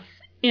path.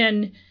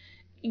 And,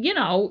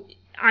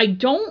 I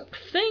don't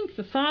think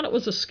the thought it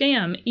was a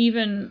scam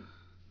even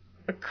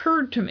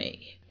occurred to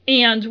me.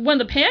 And when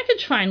the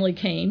package finally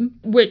came,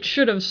 which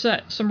should have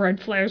set some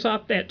red flares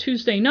up that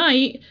Tuesday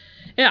night,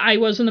 I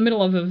was in the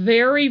middle of a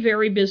very,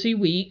 very busy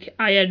week.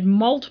 I had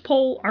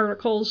multiple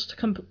articles to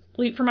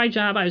complete for my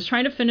job. I was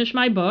trying to finish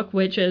my book,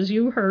 which, as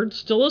you heard,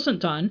 still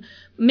isn't done.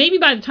 Maybe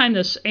by the time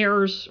this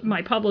airs,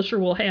 my publisher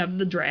will have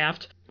the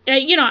draft. I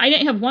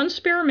didn't have one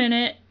spare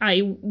minute.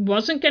 I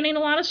wasn't getting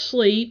a lot of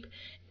sleep.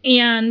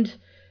 And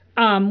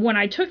when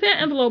I took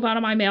that envelope out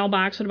of my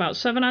mailbox at about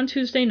 7 on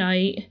Tuesday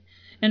night,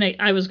 and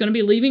I was going to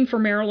be leaving for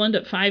Maryland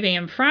at 5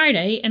 a.m.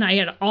 Friday, and I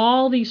had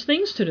all these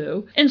things to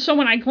do. And so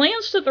when I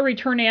glanced at the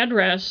return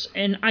address,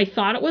 and I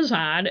thought it was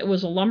odd, it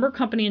was a lumber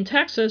company in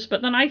Texas,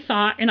 but then I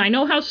thought, and I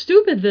know how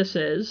stupid this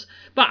is,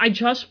 but I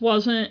just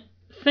wasn't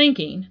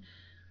thinking.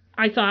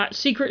 I thought,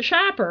 secret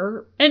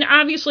shopper, and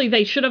obviously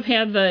they should have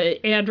had the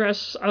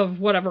address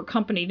of whatever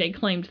company they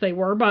claimed they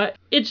were, but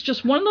it's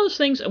just one of those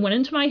things that went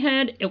into my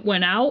head, it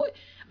went out.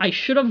 I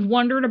should have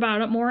wondered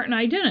about it more, and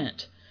I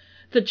didn't.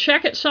 The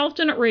check itself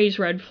didn't raise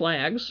red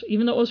flags,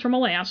 even though it was from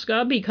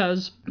Alaska,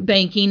 because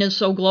banking is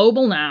so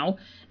global now,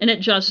 and it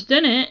just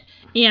didn't,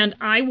 and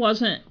I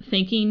wasn't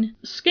thinking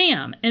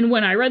scam. And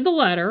when I read the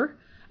letter,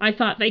 I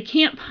thought, they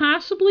can't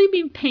possibly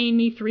be paying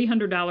me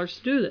 $300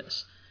 to do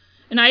this.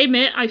 And I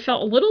admit, I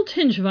felt a little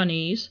tinge of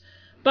unease,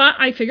 but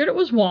I figured it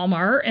was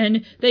Walmart,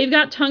 and they've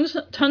got tons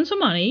of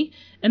money,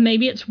 and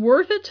maybe it's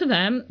worth it to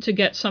them to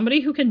get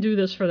somebody who can do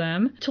this for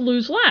them to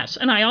lose less.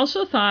 And I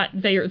also thought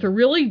they're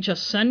really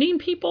just sending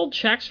people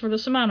checks for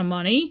this amount of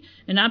money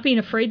and not being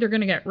afraid they're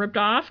going to get ripped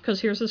off,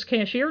 because here's this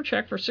cashier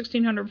check for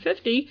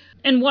 $1,650.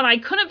 And what I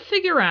couldn't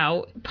figure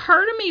out,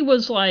 part of me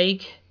was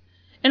like,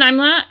 and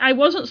I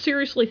wasn't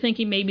seriously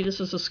thinking maybe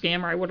this is a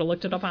scam, or I would have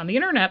looked it up on the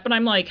internet, but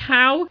I'm like,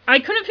 I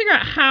couldn't figure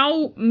out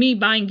how me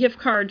buying gift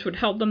cards would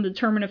help them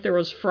determine if there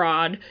was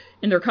fraud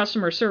in their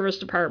customer service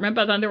department,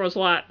 but then there was a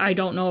lot I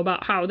don't know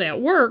about how that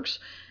works.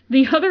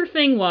 The other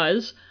thing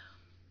was,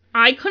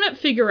 I couldn't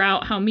figure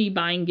out how me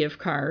buying gift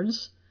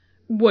cards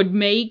would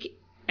make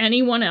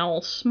anyone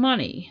else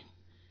money.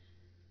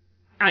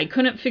 I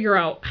couldn't figure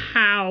out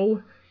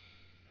how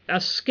a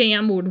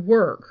scam would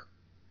work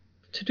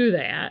to do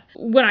that.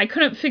 When I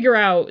couldn't figure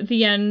out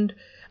the end,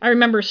 I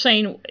remember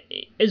saying,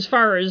 as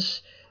far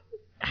as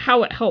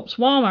how it helps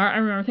Walmart, I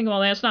remember thinking,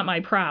 well, that's not my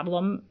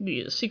problem.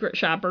 The secret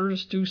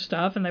shoppers do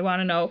stuff and they want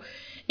to know.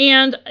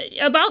 And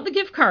about the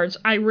gift cards,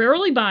 I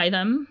rarely buy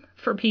them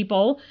for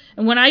people.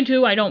 And when I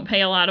do, I don't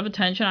pay a lot of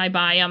attention. I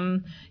buy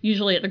them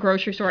usually at the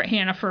grocery store at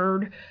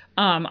Hannaford.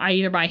 I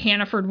either buy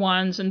Hannaford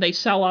ones and they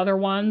sell other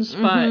ones,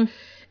 but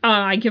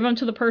I give them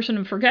to the person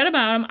and forget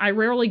about them. I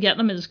rarely get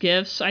them as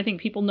gifts. I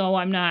think people know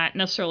I'm not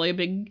necessarily a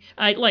big...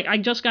 I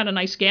just got a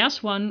nice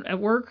gas one at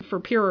work for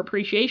pure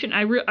appreciation.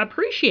 I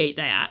appreciate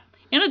that.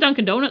 And a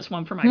Dunkin' Donuts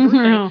one for my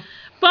birthday.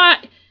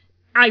 But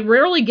I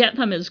rarely get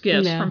them as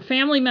gifts from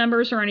family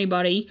members or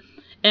anybody.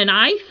 And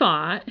I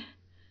thought...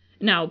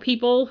 Now,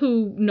 people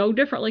who know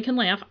differently can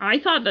laugh. I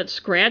thought that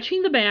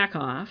scratching the back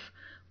off,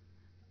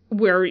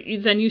 where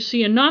then you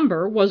see a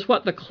number, was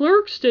what the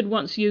clerks did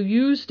once you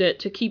used it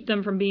to keep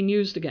them from being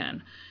used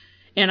again.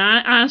 And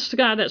I, honest to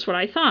God, that's what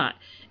I thought.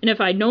 And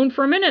if I'd known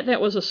for a minute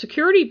that was a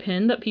security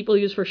pin that people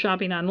use for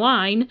shopping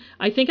online,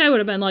 I think I would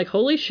have been like,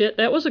 holy shit,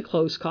 that was a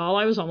close call.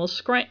 I was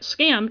almost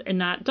scammed and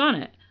not done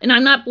it. And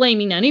I'm not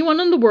blaming anyone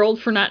in the world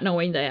for not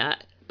knowing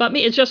that. But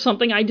me, it's just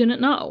something I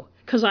didn't know,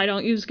 because I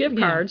don't use gift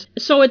cards.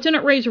 So it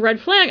didn't raise a red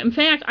flag. In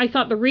fact, I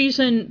thought the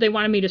reason they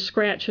wanted me to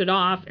scratch it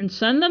off and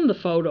send them the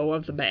photo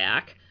of the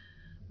back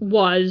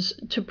was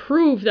to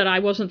prove that I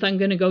wasn't then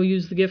going to go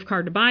use the gift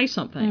card to buy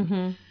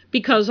something.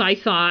 Because I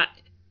thought,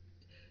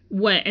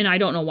 and I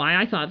don't know why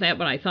I thought that,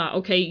 but I thought,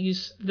 okay,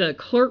 the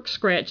clerk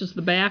scratches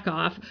the back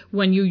off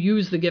when you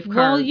use the gift card.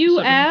 Well, you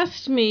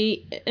asked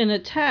me in a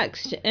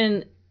text,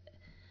 and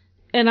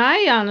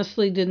I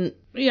honestly didn't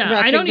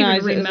recognize I don't even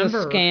it remember.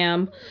 as a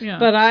scam.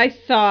 But I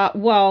thought,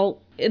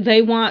 well,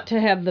 they want to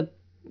have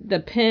the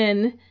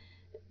pin,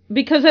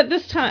 because at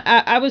this time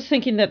I was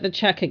thinking that the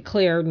check had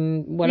cleared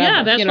and whatever.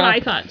 Yeah, that's what I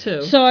thought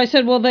too. So I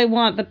said, well, they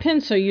want the pin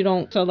so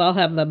they'll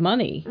have the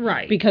money,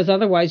 right? Because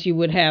otherwise you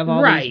would have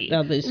all these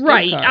gift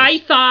cards. I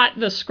thought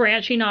the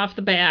scratching off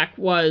the back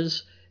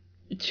was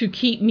to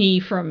keep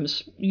me from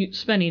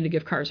spending the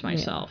gift cards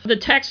myself. The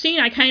texting,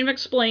 I kind of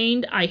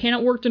explained. I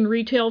hadn't worked in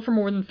retail for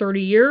more than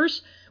 30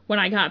 years. When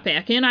I got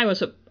back in, I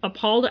was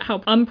appalled at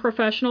how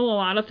unprofessional a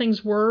lot of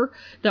things were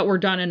that were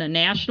done in a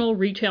national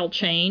retail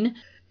chain.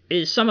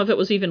 Some of it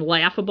was even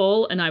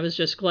laughable, and I was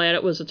just glad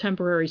it was a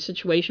temporary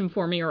situation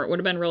for me, or it would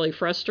have been really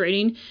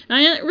frustrating. And I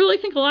didn't really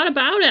think a lot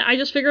about it. I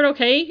just figured,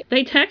 okay,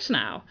 they text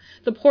now.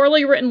 The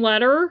poorly written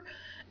letter,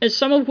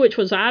 some of which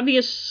was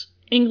obvious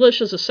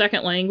English as a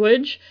second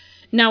language.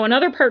 Now,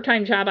 another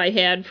part-time job I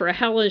had for a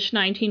hellish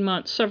 19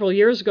 months several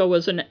years ago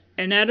was an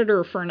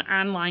editor for an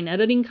online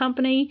editing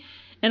company.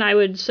 And I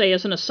would say,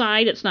 as an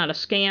aside, it's not a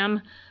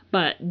scam,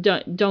 but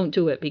don't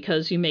do it,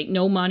 because you make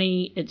no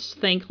money, it's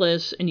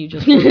thankless, and you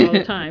just work all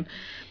the time.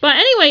 But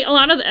anyway, a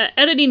lot of the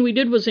editing we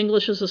did was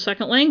English as a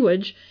second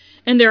language,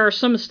 and there are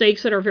some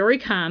mistakes that are very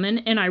common,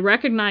 and I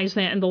recognize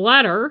that in the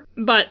letter.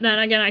 But then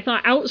again, I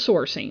thought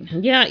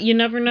outsourcing. Yeah, you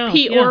never know.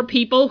 Or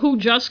people who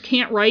just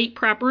can't write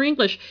proper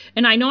English.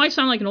 And I know I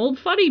sound like an old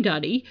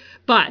fuddy-duddy,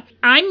 but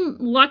I'm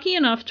lucky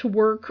enough to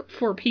work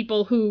for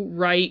people who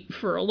write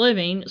for a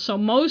living. So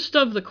most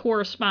of the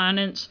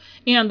correspondence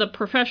and the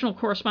professional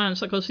correspondence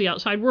that goes to the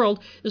outside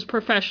world is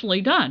professionally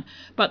done.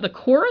 But the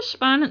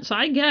correspondence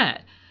I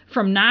get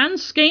from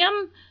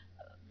non-scam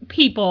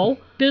people,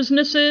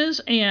 businesses,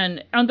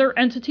 and other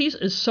entities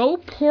is so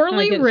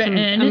poorly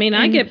written.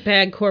 I get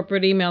bad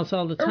corporate emails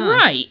all the time.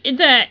 Right.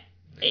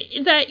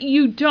 That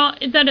you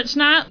don't, that it's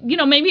not,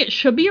 maybe it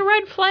should be a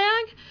red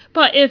flag,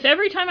 but if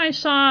every time I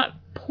saw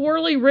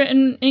poorly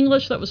written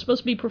English that was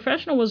supposed to be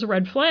professional was a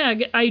red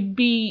flag, there'd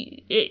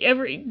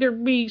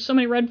be so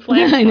many red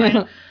flags. I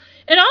know.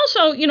 And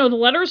also, the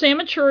letter's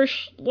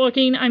amateurish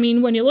looking. I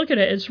mean, when you look at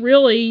it, it's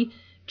really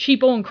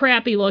cheapo and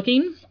crappy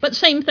looking, but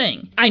same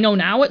thing. I know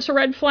now it's a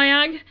red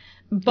flag,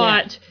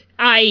 but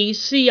I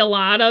see a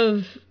lot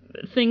of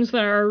things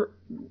that are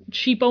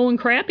cheapo and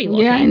crappy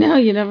looking. Yeah, I know.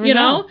 You never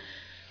know.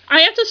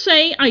 I have to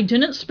say, I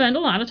didn't spend a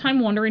lot of time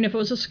wondering if it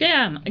was a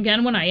scam.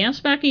 Again, when I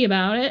asked Becky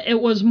about it,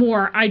 it was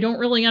more, I don't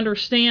really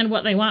understand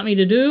what they want me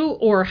to do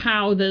or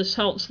how this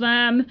helps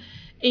them.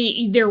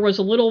 There was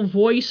a little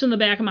voice in the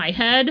back of my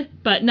head,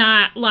 but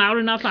not loud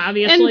enough,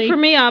 obviously. And for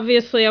me,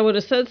 obviously, I would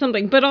have said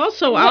something. But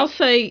also, I'll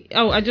say,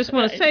 I just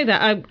want to say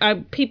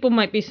that people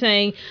might be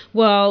saying,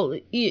 well,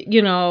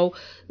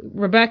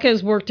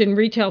 Rebecca's worked in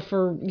retail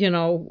for,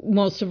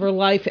 most of her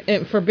life,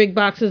 and for big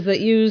boxes that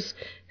use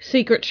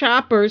secret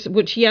shoppers,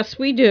 which, yes,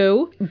 we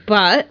do,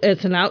 but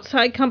it's an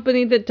outside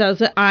company that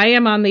does it. I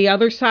am on the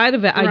other side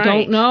of it. I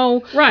don't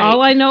know. Right.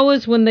 All I know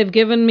is when they've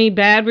given me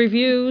bad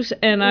reviews,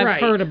 and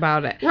I've heard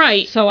about it.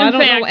 Right. So I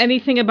don't know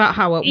anything about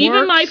how it works.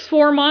 Even my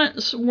 4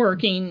 months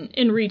working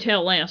in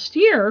retail last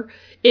year,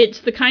 it's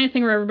the kind of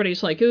thing where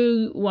everybody's like,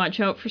 ooh, watch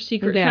out for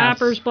secret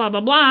shoppers, blah,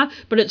 blah, blah.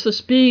 But it's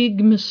this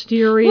big,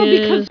 mysterious... Well,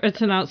 because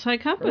it's an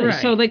outside company.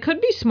 Right. So they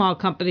could be small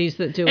companies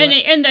that do and,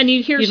 it. And then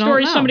you'd hear You don't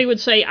stories, know. somebody would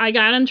say, I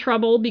got in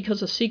trouble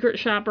because a secret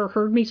shopper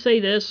heard me say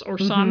this or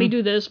saw me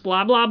do this,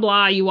 blah, blah,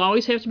 blah. You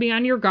always have to be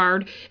on your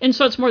guard. And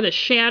so it's more the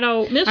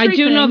shadow mystery I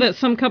do thing. know that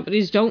some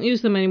companies don't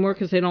use them anymore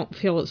because they don't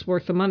feel it's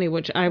worth the money,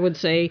 which I would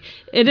say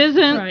it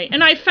isn't. Right.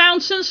 And I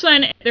found since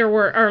then there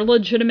are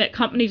legitimate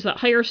companies that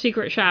hire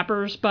secret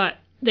shoppers, but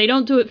they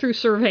don't do it through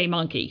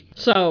SurveyMonkey.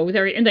 So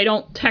they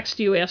don't text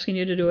you asking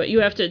you to do it.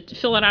 You have to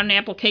fill it out an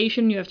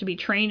application. You have to be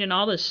trained in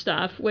all this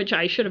stuff, which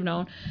I should have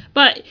known.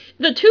 But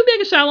the two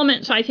biggest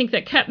elements I think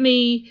that kept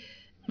me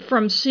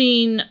from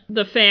seeing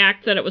the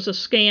fact that it was a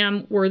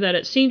scam were that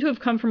it seemed to have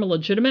come from a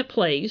legitimate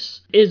place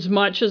as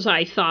much as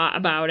I thought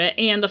about it,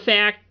 and the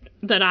fact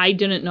that I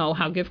didn't know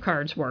how gift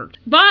cards worked.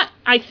 But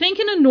I think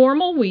in a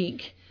normal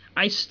week,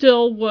 I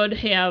still would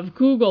have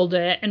Googled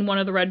it and one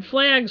of the red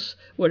flags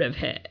would have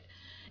hit.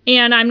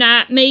 And I'm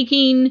not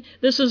making,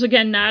 this is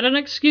again not an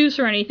excuse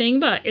or anything,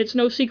 but it's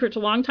no secret to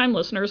longtime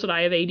listeners that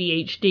I have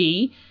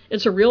ADHD.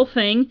 It's a real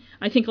thing.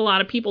 I think a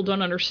lot of people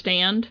don't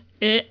understand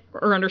it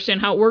or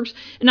understand how it works.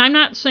 And I'm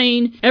not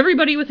saying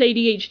everybody with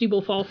ADHD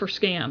will fall for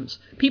scams.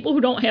 People who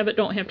don't have it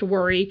don't have to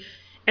worry.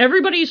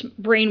 Everybody's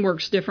brain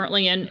works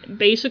differently, and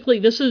basically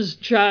this is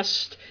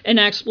just an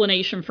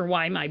explanation for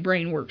why my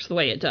brain works the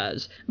way it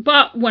does.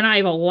 But when I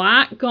have a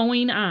lot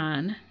going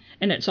on,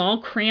 and it's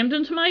all crammed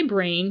into my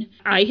brain,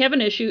 I have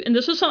an issue, and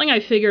this is something I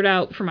figured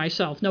out for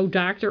myself. No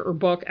doctor or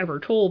book ever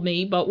told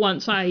me, but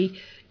once I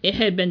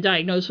had been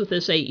diagnosed with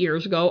this 8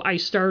 years ago, I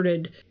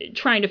started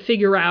trying to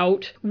figure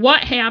out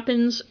what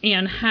happens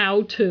and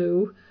how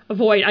to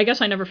avoid, I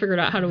guess I never figured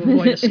out how to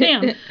avoid a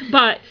scam,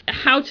 but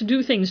how to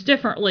do things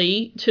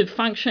differently to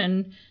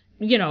function,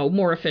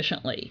 more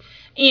efficiently.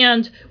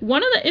 And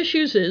one of the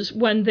issues is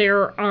when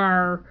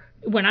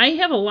I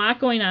have a lot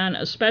going on,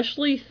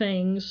 especially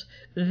things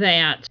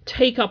that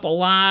take up a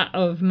lot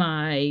of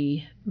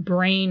my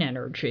brain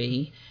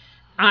energy,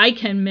 I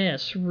can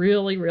miss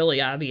really,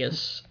 really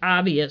obvious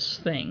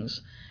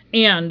things.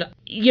 And,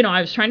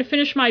 I was trying to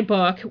finish my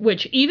book,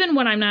 which even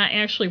when I'm not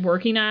actually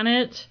working on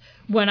it,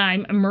 when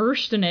I'm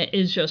immersed in it,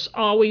 is just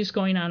always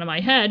going on in my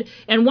head.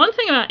 And one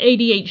thing about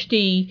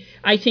ADHD,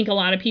 I think a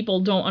lot of people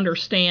don't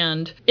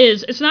understand,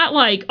 is it's not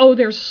like, oh,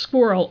 there's a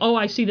squirrel, oh,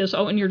 I see this,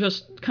 oh, and you're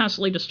just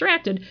constantly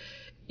distracted.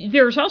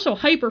 There's also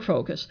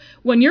hyperfocus.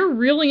 When you're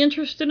really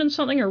interested in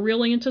something or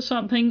really into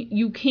something,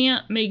 you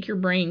can't make your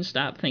brain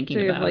stop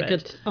thinking about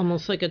it.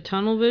 Almost like a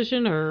tunnel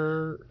vision,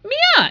 or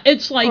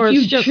it's like it's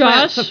you just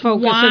just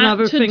focus want and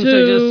other to things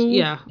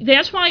do. are just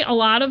That's why a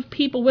lot of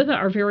people with it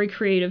are very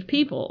creative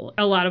people.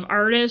 A lot of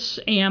artists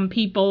and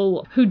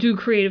people who do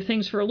creative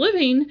things for a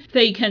living,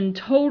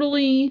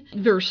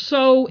 they're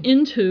so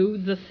into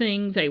the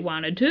thing they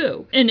want to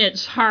do, and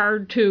it's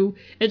hard to.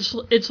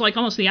 It's like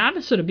almost the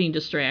opposite of being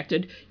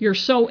distracted. You're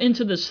so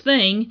into this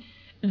thing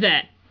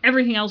that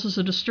everything else is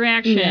a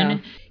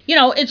distraction.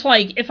 Yeah. It's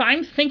like if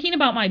I'm thinking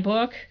about my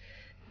book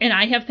and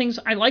I have things,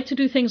 I like to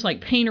do things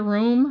like paint a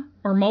room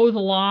or mow the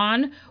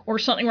lawn or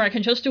something where I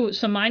can just do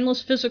some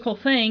mindless physical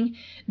thing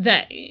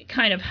that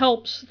kind of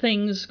helps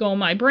things go in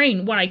my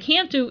brain. What I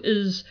can't do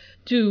is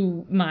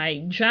do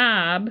my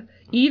job,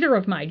 either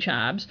of my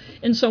jobs.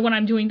 And so when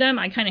I'm doing them,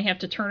 I kind of have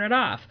to turn it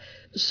off.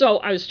 So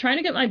I was trying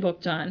to get my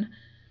book done.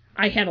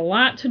 I had a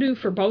lot to do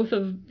for both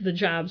of the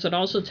jobs that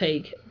also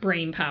take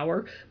brain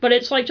power, but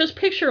it's like, just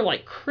picture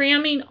like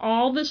cramming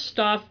all this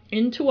stuff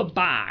into a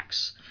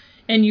box,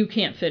 and you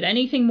can't fit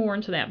anything more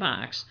into that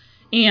box.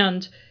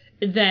 And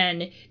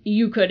then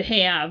you could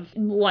have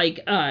like,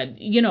 a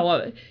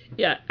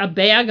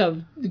bag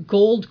of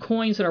gold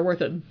coins that are worth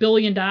 $1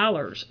 billion,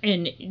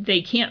 and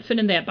they can't fit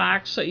in that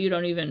box, so you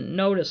don't even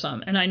notice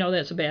them. And I know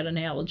that's a bad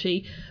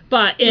analogy,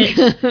 but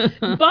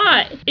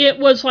it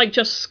was like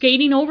just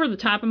skating over the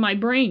top of my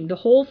brain. The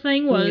whole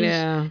thing was,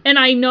 and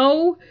I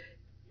know,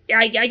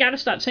 I got to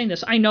stop saying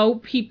this. I know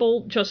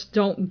people just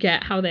don't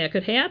get how that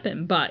could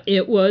happen, but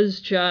it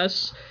was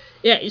just,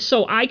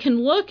 so I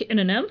can look in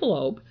an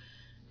envelope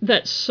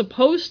that's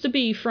supposed to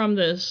be from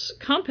this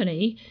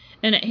company,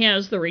 and it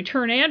has the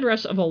return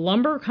address of a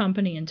lumber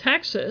company in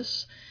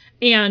Texas.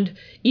 And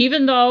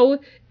even though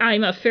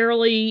I'm a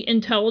fairly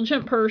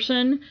intelligent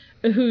person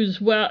who's,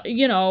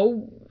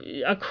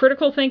 a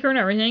critical thinker and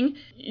everything,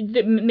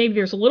 maybe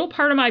there's a little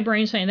part of my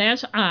brain saying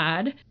that's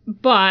odd,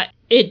 but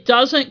it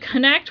doesn't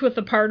connect with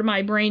the part of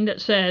my brain that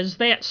says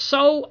that's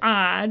so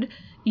odd,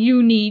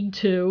 you need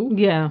to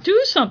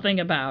do something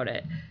about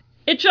it.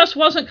 It just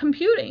wasn't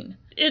computing.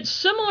 It's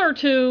similar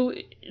to,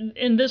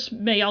 and this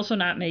may also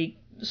not make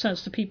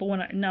sense to people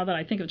now that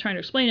I think of trying to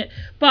explain it,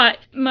 but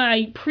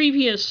my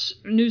previous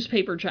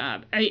newspaper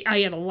job,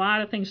 I had a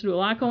lot of things to do, a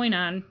lot going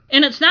on,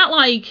 and it's not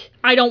like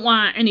I don't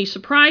want any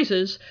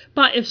surprises,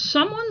 but if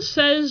someone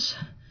says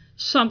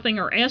something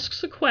or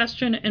asks a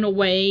question in a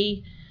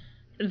way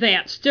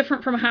that's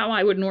different from how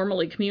I would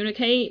normally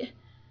communicate,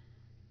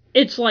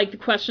 it's like the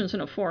question's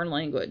in a foreign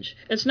language.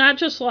 It's not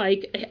just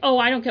like, oh,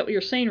 I don't get what you're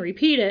saying,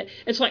 repeat it.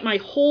 It's like my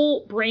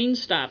whole brain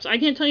stops. I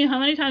can't tell you how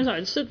many times I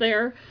would sit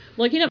there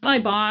looking at my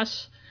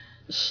boss,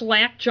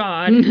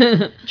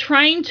 slack-jawed,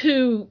 trying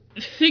to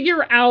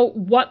figure out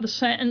what the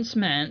sentence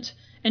meant,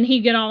 and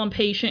he'd get all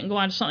impatient and go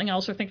on to something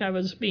else or think I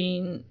was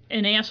being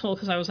an asshole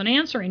because I wasn't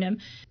answering him.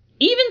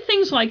 Even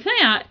things like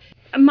that,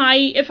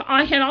 if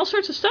I had all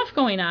sorts of stuff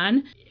going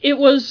on, it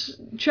was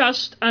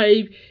just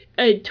a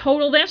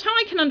total, that's how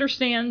I can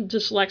understand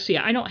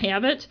dyslexia. I don't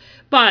have it,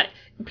 but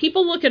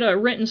people look at a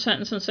written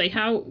sentence and say,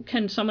 how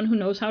can someone who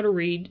knows how to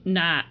read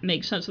not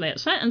make sense of that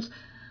sentence?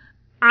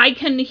 I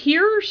can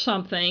hear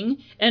something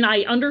and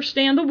I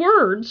understand the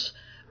words,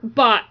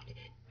 but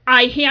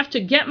I have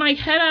to get my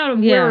head out of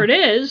where it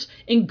is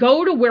and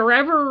go to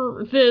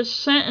wherever this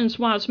sentence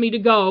wants me to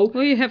go.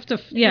 Well, you have to,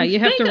 you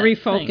have to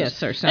refocus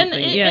things. Or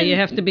something. And you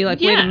have to be like,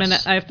 wait a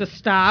minute, I have to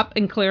stop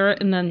and clear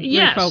it and then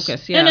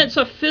refocus. Yeah. And it's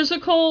a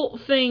physical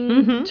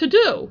thing to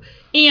do.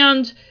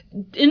 And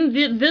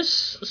in this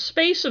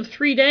space of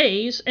 3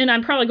 days, and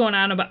I'm probably going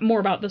on more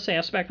about this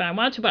aspect than I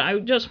want to, but I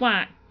just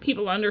want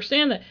people to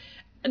understand that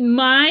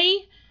my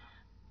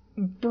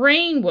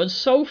brain was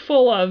so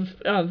full of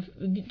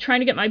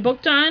trying to get my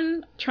book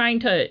done, trying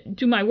to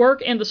do my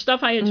work, and the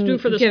stuff I had to do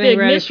for this big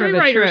mystery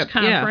writers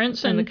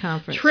conference and the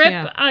conference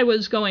I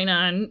was going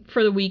on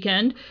for the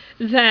weekend,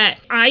 that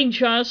I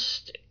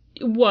just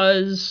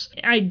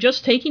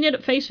taking it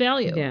at face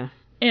value. Yeah.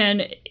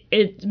 And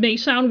it may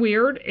sound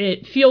weird.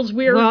 It feels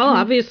weird. Well,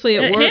 obviously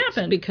it works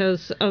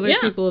because other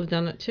people have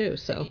done it too.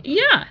 So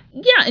yeah,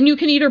 and you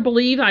can either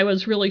believe I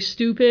was really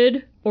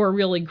stupid or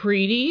really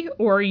greedy,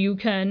 or you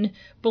can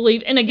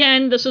believe. And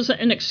again, this isn't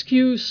an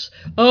excuse.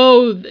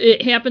 Oh,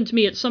 it happened to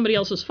me. It's somebody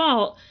else's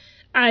fault.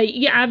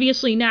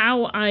 Obviously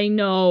now I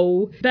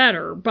know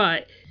better.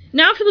 But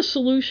now for the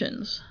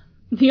solutions.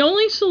 The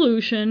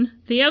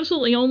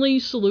absolutely only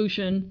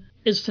solution,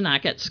 is to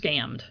not get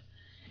scammed.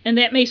 And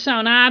that may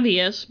sound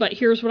obvious, but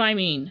here's what I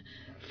mean.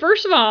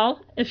 First of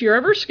all, if you're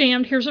ever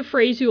scammed, here's a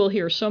phrase you will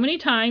hear so many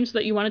times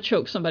that you want to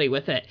choke somebody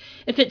with it.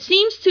 If it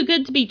seems too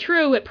good to be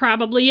true, it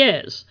probably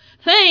is.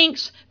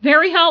 Thanks.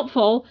 Very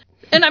helpful.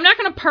 And I'm not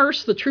going to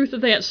parse the truth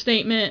of that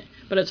statement,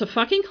 but it's a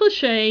fucking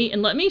cliche,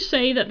 and let me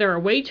say that there are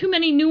way too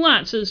many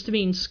nuances to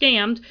being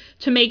scammed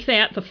to make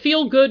that the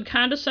feel-good,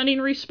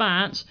 condescending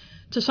response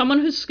to someone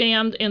who's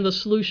scammed and the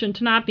solution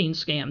to not being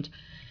scammed.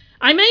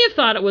 I may have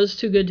thought it was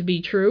too good to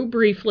be true,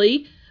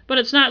 briefly, but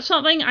it's not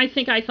something I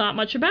think I thought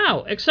much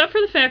about, except for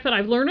the fact that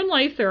I've learned in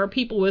life there are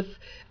people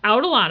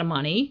without a lot of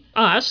money,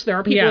 there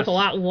are people with a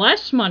lot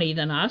less money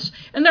than us,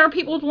 and there are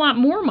people with a lot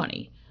more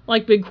money,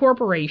 like big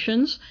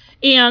corporations,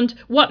 and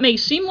what may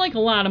seem like a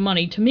lot of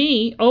money to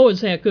me,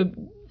 is that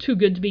too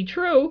good to be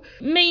true,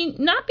 may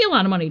not be a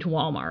lot of money to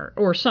Walmart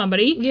or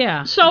somebody.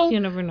 Yeah, so you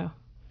never know.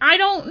 I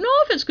don't know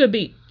if it's good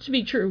to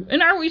be true.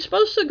 And are we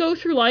supposed to go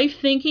through life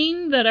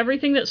thinking that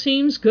everything that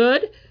seems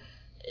good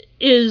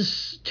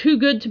is too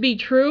good to be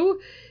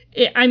true?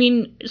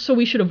 So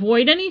we should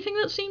avoid anything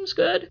that seems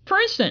good? For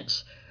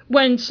instance,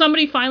 when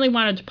somebody finally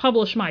wanted to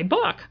publish my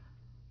book,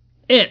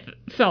 it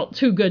felt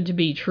too good to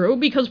be true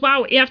because,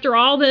 wow, after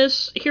all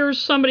this, here's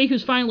somebody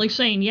who's finally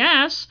saying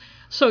yes.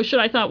 So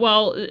I thought,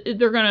 well, it's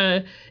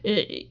going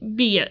to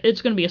be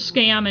a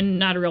scam and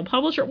not a real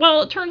publisher.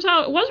 Well, it turns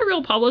out it was a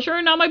real publisher,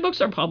 and now my books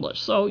are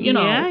published. So,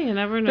 Yeah, you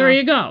never know. There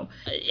you go.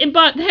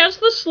 But it has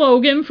the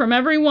slogan from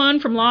everyone,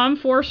 from law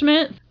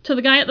enforcement to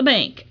the guy at the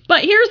bank.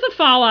 But here's the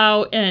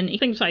fallout and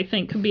things I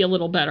think could be a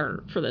little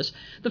better for this.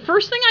 The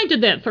first thing I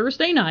did that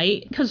Thursday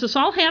night, because this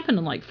all happened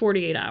in like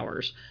 48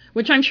 hours,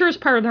 which I'm sure is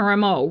part of their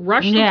MO.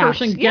 Rush the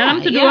person, get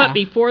them to do it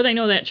before they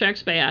know that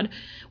check's bad.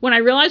 When I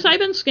realized I'd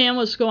been scammed,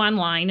 was go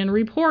online and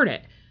report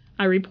it.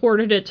 I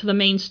reported it to the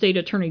Maine State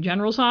Attorney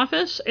General's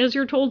office, as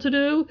you're told to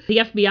do, the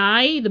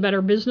FBI, the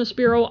Better Business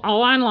Bureau,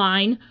 all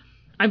online.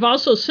 I've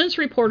also since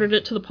reported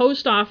it to the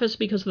post office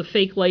because of the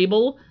fake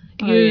label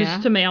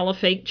used to mail a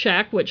fake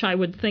check, which I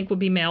would think would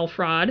be mail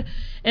fraud.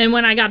 And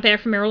when I got back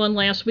from Maryland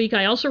last week,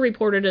 I also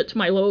reported it to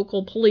my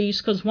local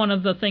police because one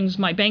of the things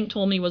my bank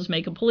told me was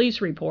make a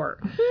police report.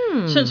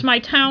 Since my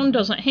town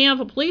doesn't have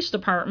a police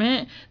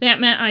department, that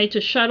meant I had to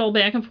shuttle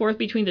back and forth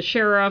between the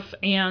sheriff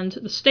and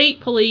the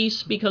state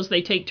police because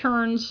they take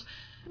turns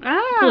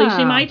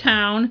policing my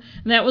town.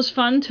 And that was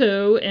fun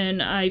too.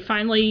 And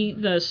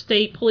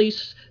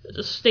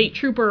the state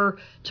trooper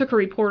took a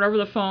report over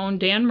the phone,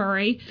 Dan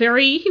Murray.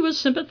 He was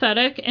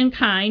sympathetic and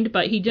kind,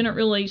 but he didn't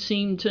really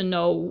seem to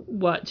know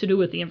what to do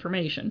with the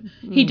information.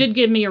 He did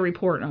give me a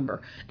report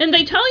number. And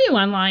they tell you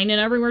online and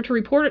everywhere to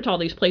report it to all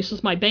these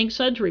places. My bank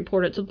said to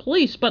report it to the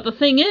police. But the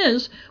thing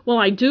is,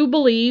 I do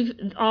believe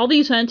all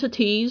these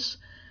entities,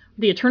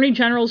 the Attorney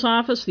General's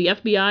office, the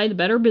FBI, the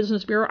Better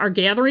Business Bureau, are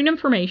gathering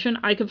information.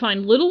 I could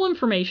find little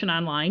information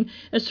online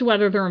as to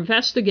whether they're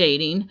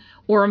investigating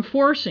or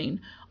enforcing.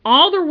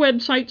 All their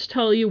websites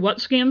tell you what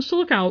scams to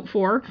look out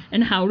for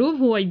and how to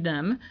avoid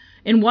them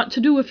and what to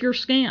do if you're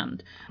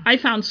scammed. I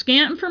found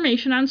scant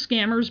information on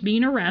scammers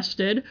being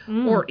arrested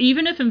or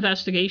even if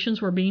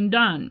investigations were being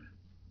done.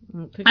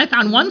 I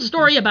found one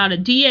story about a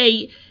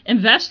DA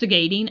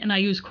investigating, and I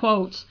use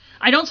quotes.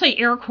 I don't say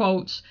air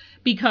quotes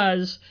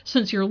because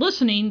since you're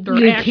listening, there are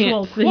You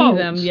actual can't see quotes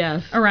them,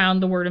 yes.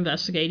 around the word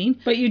investigating.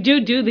 But you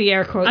do the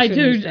air quotes. I when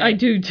you do, say I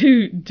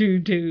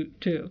it.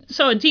 do.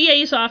 So a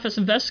DA's office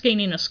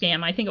investigating a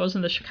scam, I think it was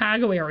in the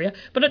Chicago area,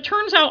 but it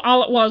turns out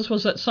all it was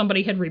that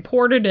somebody had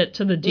reported it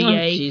to the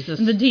DA. Jesus.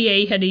 And the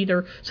DA had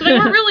so they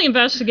weren't really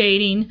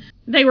investigating,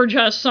 they were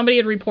just, somebody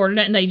had reported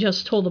it and they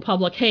just told the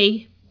public,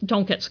 hey,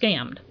 don't get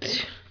scammed.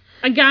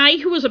 A guy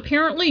who was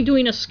apparently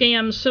doing a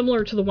scam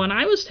similar to the one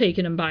I was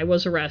taking him by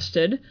was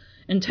arrested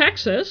in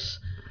Texas.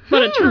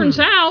 But it turns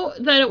out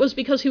that it was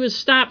because he was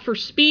stopped for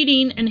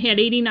speeding and had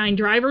 89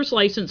 driver's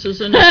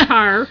licenses in his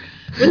car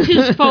with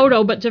his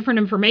photo but different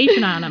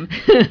information on him.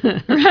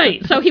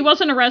 Right. So he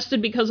wasn't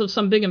arrested because of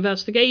some big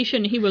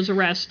investigation. He was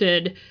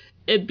arrested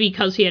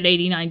because he had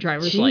 89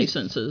 driver's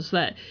licenses.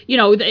 That,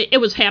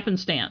 it was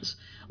happenstance.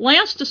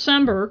 Last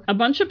December, a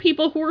bunch of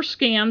people who were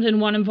scammed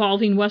in one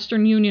involving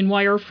Western Union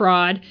wire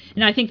fraud,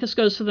 and I think this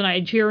goes to the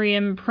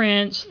Nigerian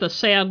prince, the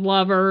sad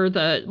lover,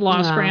 the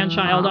lost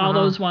grandchild, all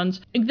those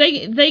ones,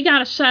 they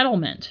got a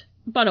settlement.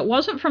 But it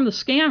wasn't from the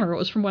scammer, it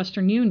was from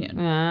Western Union.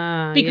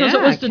 Because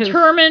it was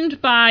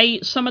determined by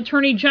some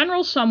attorney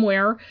general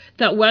somewhere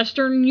that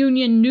Western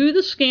Union knew the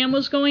scam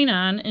was going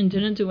on and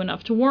didn't do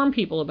enough to warn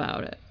people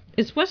about it.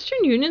 Is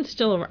Western Union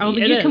still around? Oh,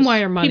 It you is. can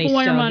wire money. People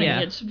wire still, money.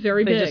 Yeah. It's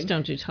very They big. just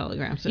don't do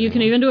telegrams anymore. You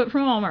can even do it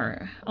from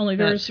Walmart. Only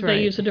That's right.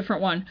 they use a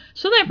different one.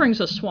 So that brings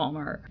us to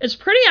Walmart. It's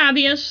pretty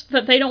obvious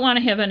that they don't want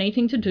to have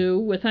anything to do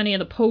with any of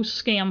the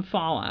post-scam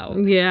fallout.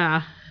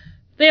 Yeah.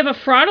 They have a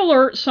fraud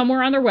alert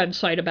somewhere on their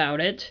website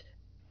about it.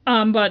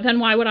 But then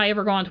why would I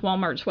ever go onto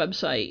Walmart's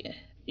website?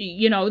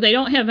 They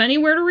don't have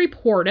anywhere to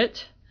report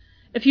it.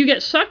 If you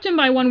get sucked in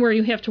by one where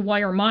you have to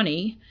wire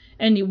money,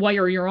 and you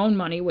wire your own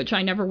money, which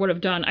I never would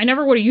have done. I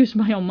never would have used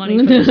my own money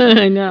for this.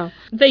 I know.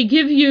 They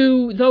give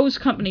you those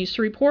companies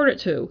to report it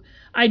to.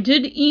 I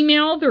did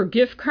email their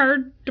gift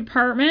card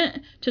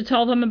department to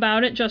tell them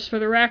about it, just for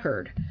the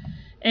record.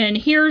 And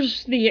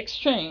here's the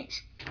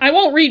exchange. I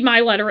won't read my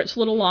letter. It's a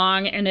little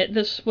long, and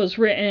this was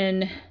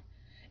written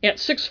at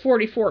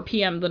 6:44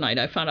 p.m. the night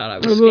I found out I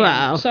was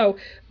scammed. Wow.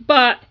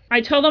 But I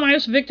told them I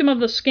was a victim of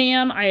the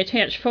scam. I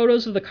attached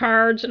photos of the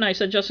cards, and I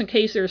said just in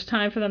case there's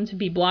time for them to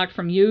be blocked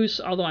from use,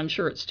 although I'm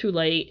sure it's too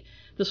late.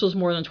 This was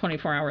more than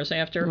 24 hours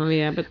after. Oh,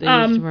 yeah, but they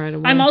used them right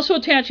away. I'm also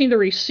attaching the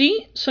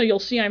receipt, so you'll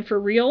see I'm for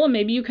real, and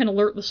maybe you can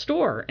alert the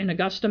store in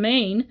Augusta,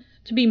 Maine,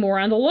 to be more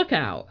on the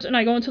lookout. And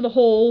I go into the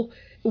whole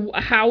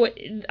how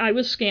I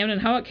was scammed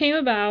and how it came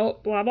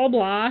about, blah, blah,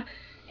 blah.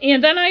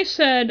 And then I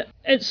said,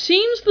 it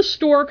seems the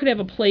store could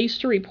have a place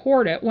to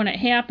report it when it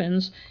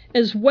happens,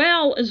 as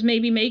well as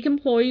maybe make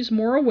employees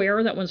more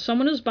aware that when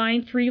someone is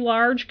buying 3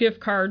 large gift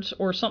cards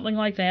or something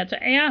like that,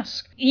 to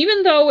ask.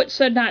 Even though it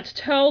said not to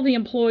tell the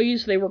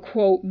employees they were,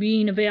 quote,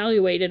 being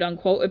evaluated,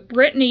 unquote, if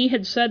Brittany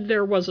had said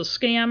there was a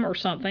scam or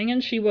something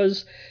and she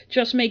was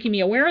just making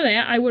me aware of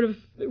that, I would have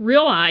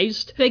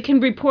realized. They can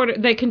report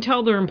it. They can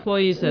tell their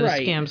employees that a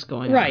scam's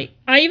going on. Right.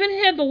 I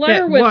even had the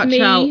letter with watch me.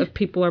 out if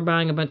people are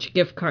buying a bunch of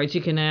gift cards.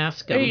 You can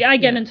ask them. I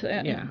get into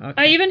that. Yeah. Okay.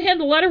 I even had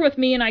the letter with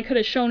me, and I could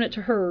have shown it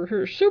to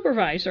her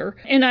supervisor.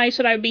 And I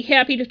said I would be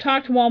happy to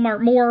talk to Walmart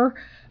more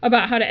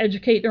about how to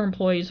educate their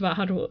employees about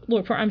how to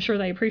look for. I'm sure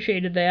they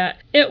appreciated that.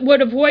 It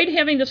would avoid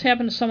having this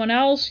happen to someone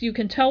else. You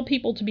can tell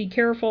people to be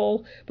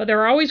careful, but there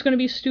are always going to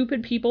be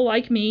stupid people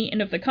like me,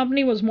 and if the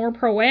company was more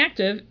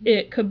proactive,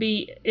 it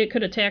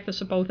could attack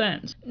this at both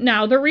ends.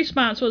 Now, their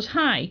response was,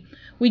 hi,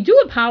 we do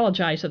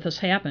apologize that this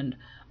happened.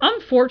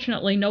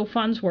 Unfortunately, no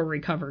funds were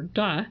recovered.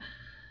 Duh.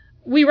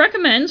 We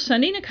recommend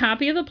sending a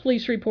copy of the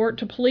police report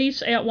to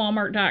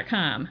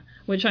police@walmart.com,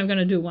 which I'm going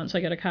to do once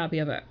I get a copy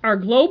of it. Our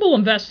global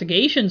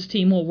investigations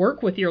team will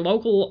work with your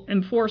local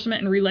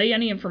enforcement and relay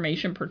any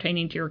information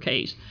pertaining to your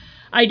case.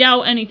 I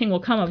doubt anything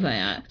will come of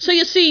that. So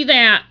you see,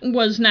 that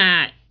was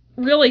not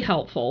really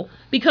helpful,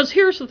 because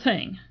here's the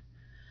thing.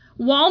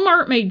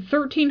 Walmart made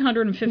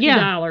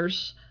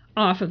 $1,350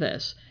 off of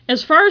this.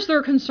 As far as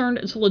they're concerned,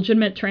 it's a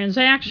legitimate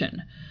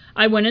transaction.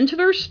 I went into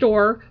their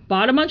store,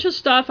 bought a bunch of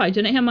stuff I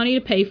didn't have money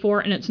to pay for,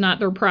 and it's not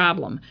their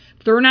problem.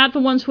 They're not the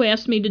ones who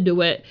asked me to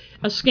do it.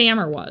 A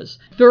scammer was.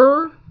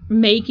 They're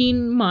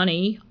making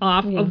money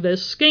off of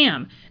this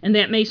scam. And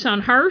that may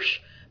sound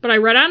harsh, but I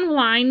read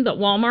online that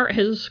Walmart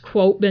has,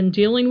 quote, been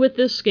dealing with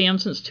this scam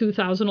since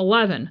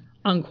 2011,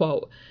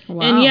 unquote.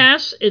 Wow. And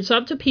yes, it's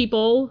up to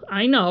people,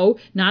 I know,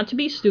 not to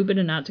be stupid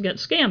and not to get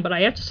scammed. But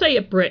I have to say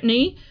it,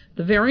 Brittany,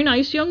 the very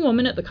nice young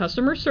woman at the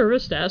customer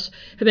service desk,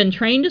 have been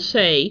trained to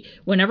say,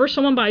 whenever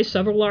someone buys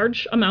several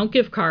large amount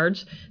gift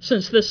cards,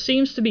 since this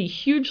seems to be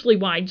hugely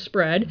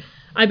widespread,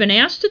 I've been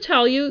asked to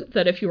tell you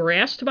that if you were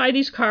asked to buy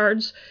these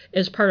cards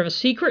as part of a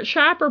secret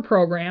shopper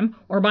program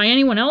or by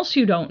anyone else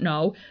you don't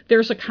know,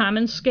 there's a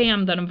common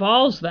scam that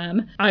involves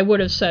them. I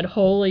would have said,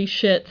 holy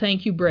shit,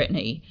 thank you,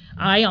 Brittany.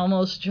 I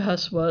almost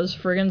just was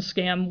friggin'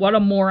 scammed. What a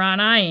moron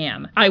I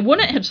am. I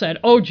wouldn't have said,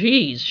 oh,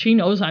 geez, she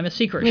knows I'm a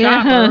secret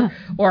shopper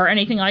or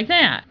anything like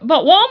that.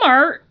 But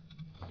Walmart,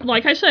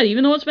 like I said,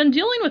 even though it's been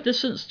dealing with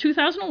this since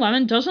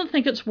 2011, doesn't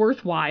think it's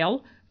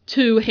worthwhile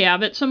to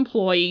have its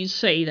employees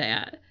say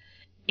that.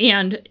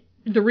 And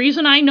The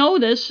reason I know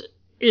this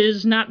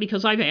is not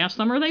because I've asked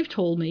them or they've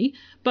told me,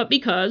 but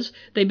because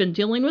they've been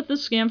dealing with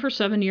this scam for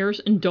 7 years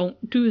and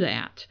don't do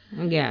that.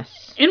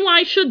 Yes. And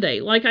why should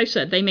they? Like I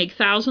said, they make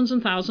thousands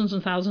and thousands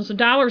and thousands of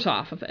dollars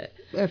off of it.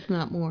 If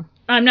not more.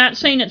 I'm not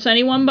saying it's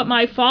anyone but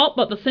my fault,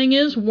 but the thing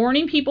is,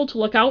 warning people to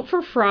look out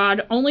for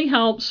fraud only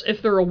helps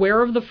if they're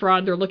aware of the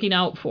fraud they're looking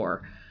out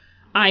for.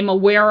 I'm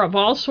aware of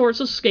all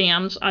sorts of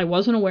scams. I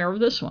wasn't aware of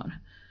this one.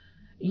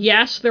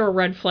 Yes, there are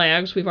red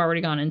flags. We've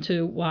already gone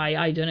into why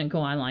I didn't go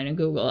online and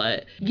Google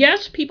it.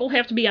 Yes, people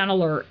have to be on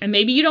alert. And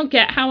maybe you don't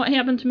get how it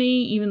happened to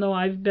me, even though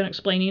I've been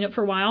explaining it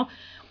for a while.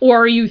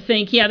 Or you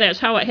think, yeah, that's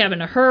how it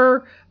happened to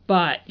her,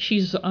 but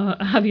she's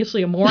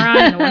obviously a moron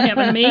and what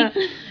happened to me.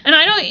 And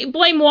I don't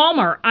blame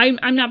Walmart.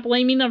 I'm not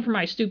blaming them for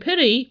my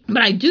stupidity,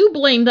 but I do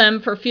blame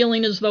them for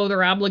feeling as though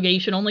their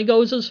obligation only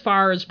goes as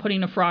far as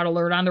putting a fraud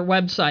alert on their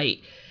website.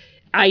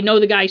 I know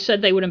the guy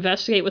said they would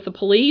investigate with the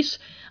police.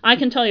 I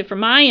can tell you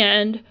from my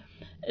end,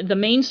 the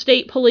Maine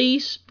State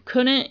Police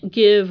couldn't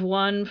give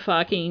one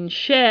fucking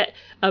shit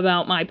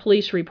about my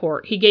police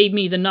report. He gave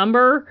me the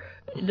number,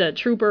 the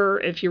trooper,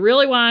 if you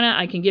really want it,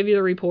 I can give you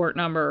the report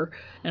number.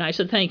 And I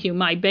said, thank you.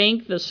 My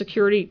bank,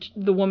 the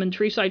woman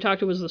Teresa I talked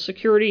to was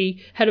the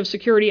head of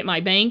security at my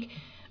bank,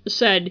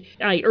 said,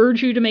 I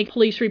urge you to make a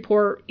police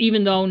report,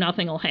 even though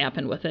nothing will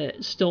happen with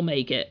it. Still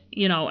make it.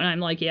 And I'm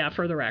like, yeah,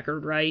 for the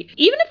record, right?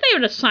 Even if they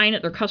had a sign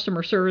at their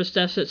customer service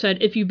desk that said,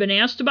 if you've been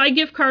asked to buy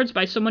gift cards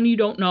by someone you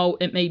don't know,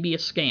 it may be a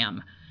scam.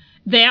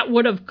 That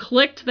would have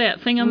clicked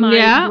that thing in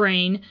my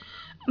brain.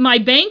 My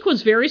bank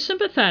was very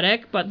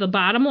sympathetic, but the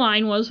bottom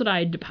line was that I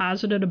had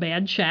deposited a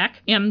bad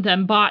check and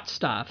then bought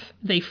stuff.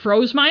 They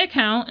froze my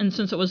account, and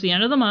since it was the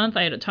end of the month,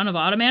 I had a ton of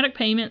automatic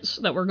payments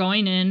that were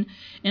going in,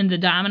 and the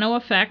domino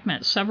effect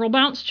meant several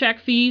bounce check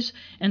fees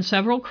and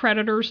several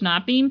creditors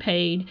not being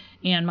paid,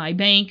 and my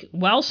bank,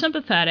 well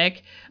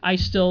sympathetic, I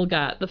still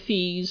got the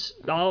fees.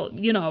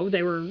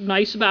 They were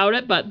nice about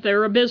it, but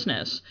they're a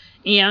business.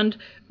 And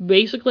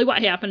basically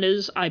what happened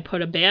is I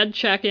put a bad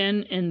check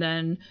in and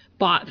then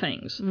bought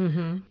things.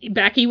 Mm-hmm.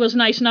 Becky was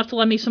nice enough to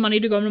lend me some money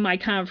to go to my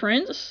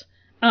conference,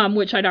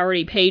 which I'd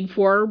already paid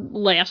for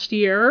last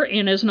year.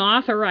 And as an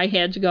author, I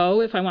had to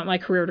go if I want my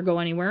career to go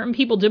anywhere. And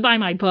people did buy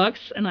my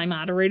books, and I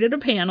moderated a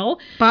panel.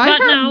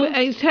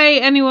 Hey,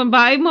 anyone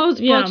buy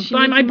Mo's books? Yeah,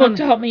 buy my book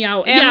to help me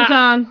out.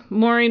 Amazon,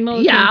 Maureen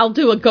Mo's. Yeah, I'll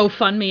do a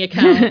GoFundMe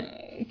account.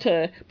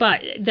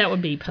 But that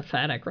would be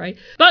pathetic, right?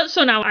 But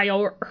so now I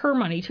owe her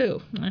money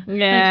too.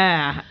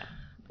 Yeah.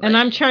 And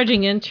I'm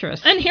charging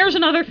interest. And here's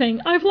another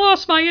thing. I've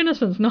lost my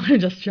innocence. No, I'm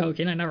just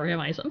joking. I never have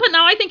my innocence. But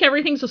now I think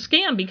everything's a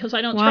scam because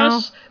I don't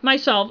trust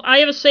myself. I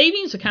have a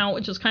savings account,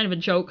 which is kind of a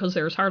joke because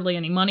there's hardly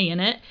any money in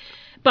it.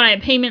 But I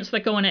have payments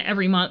that go in it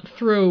every month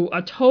through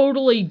a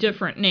totally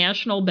different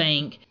national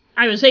bank.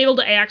 I was able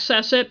to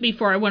access it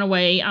before I went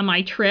away on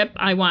my trip.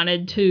 I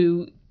wanted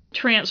to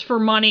transfer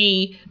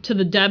money to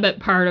the debit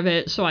part of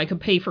it so I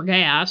could pay for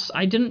gas.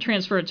 I didn't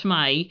transfer it to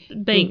my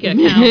bank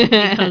account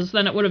because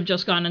then it would have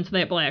just gone into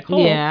that black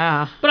hole.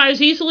 Yeah. But I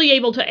was easily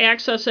able to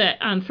access it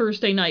on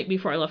Thursday night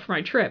before I left for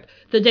my trip.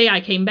 The day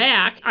I came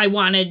back, I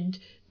wanted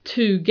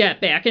to get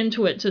back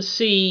into it to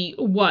see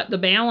what the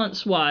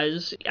balance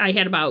was. I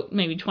had about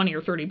maybe 20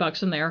 or 30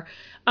 bucks in there.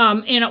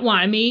 And it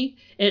wanted me.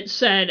 It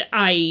said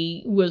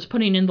I was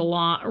putting in the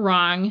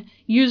wrong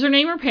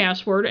username or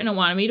password, and it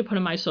wanted me to put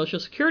in my social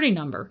security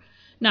number.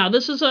 Now,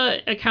 this is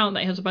an account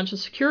that has a bunch of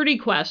security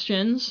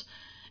questions,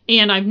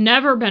 and I've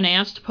never been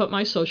asked to put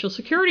my social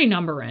security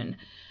number in.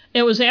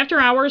 It was after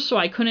hours, so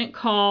I couldn't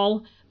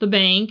call the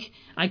bank.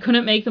 I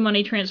couldn't make the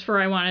money transfer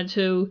I wanted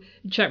to,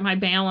 check my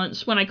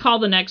balance. When I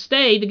called the next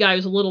day, the guy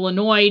was a little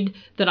annoyed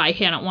that I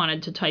hadn't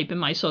wanted to type in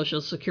my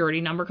social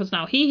security number because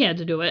now he had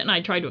to do it. And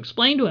I tried to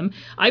explain to him,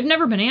 I've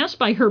never been asked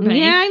by her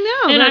bank. Yeah, I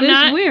know. And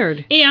that is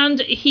weird. And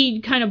he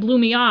kind of blew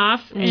me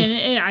off.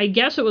 And I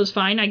guess it was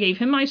fine. I gave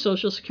him my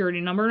social security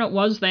number, and it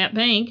was that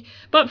bank.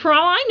 But for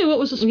all I knew, it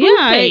was a spoof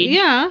page.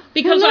 Yeah.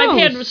 Because I've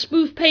had a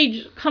spoof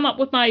page come up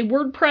with my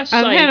WordPress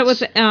site. I've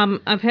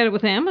had it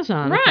with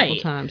Amazon a couple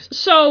times.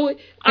 So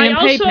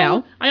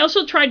PayPal. I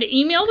also tried to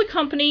email the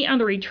company on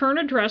the return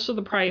address of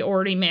the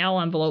priority mail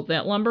envelope,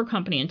 that lumber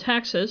company in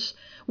Texas,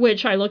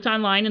 which I looked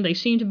online and they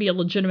seem to be a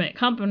legitimate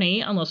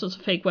company, unless it's a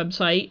fake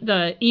website.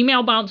 The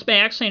email bounced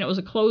back saying it was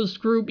a closed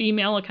group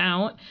email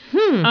account,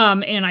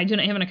 and I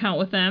didn't have an account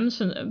with them,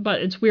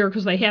 but it's weird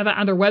because they have it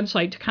on their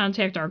website to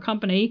contact our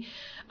company.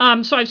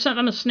 So I've sent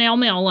them a snail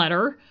mail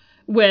letter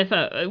with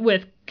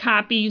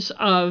copies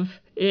of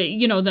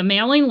the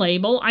mailing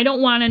label. I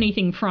don't want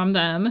anything from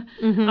them.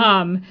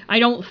 Mm-hmm. I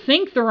don't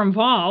think they're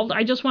involved.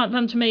 I just want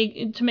them to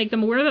make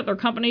them aware that their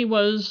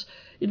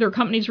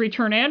company's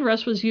return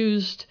address was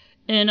used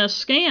in a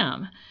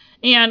scam.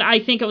 And I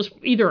think it was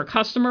either a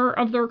customer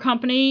of their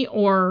company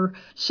or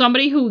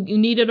somebody who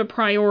needed a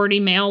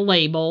priority mail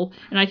label.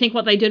 And I think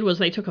what they did was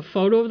they took a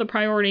photo of the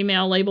priority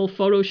mail label,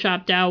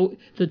 photoshopped out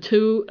the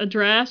to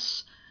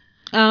address,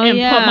 and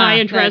put my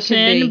address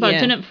in, but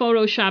didn't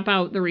Photoshop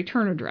out the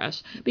return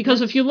address.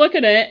 Because if you look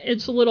at it,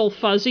 it's a little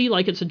fuzzy,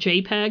 like it's a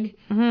JPEG.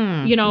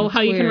 You know,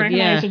 how you can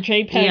recognize a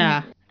JPEG.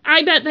 Yeah.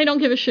 I bet they don't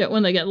give a shit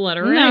when they get the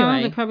letter No,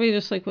 anyway. they're probably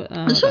just like...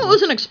 So it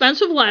was an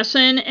expensive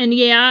lesson, and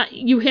yeah,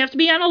 you have to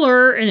be on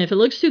alert, and if it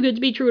looks too good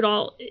to be true at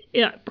all,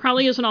 it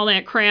probably isn't all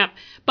that crap.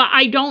 But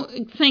I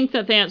don't think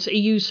that that's a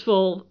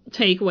useful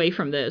takeaway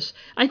from this.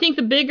 I think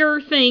the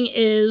bigger thing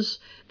is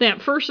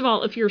that, first of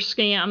all, if you're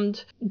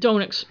scammed,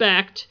 don't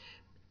expect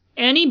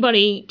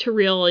anybody to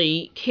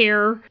really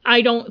care.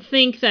 I don't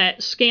think that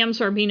scams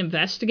are being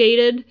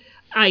investigated.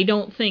 I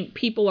don't think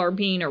people are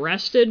being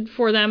arrested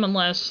for them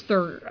unless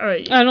they're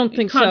I don't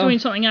think caught so. doing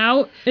something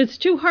out. It's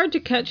too hard to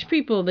catch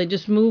people. They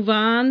just move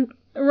on.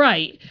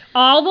 Right.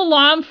 All the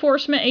law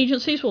enforcement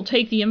agencies will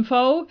take the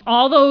info.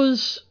 All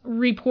those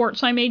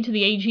reports I made to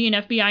the AG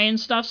and FBI and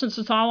stuff, since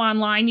it's all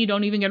online, you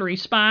don't even get a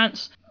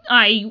response.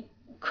 I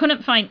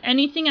couldn't find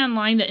anything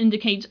online that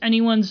indicates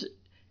anyone's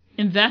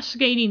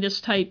investigating this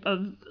type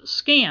of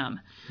scam.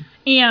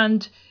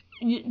 And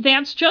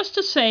that's just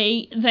to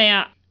say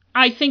that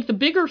I think the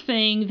bigger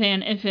thing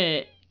than if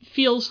it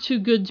feels too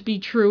good to be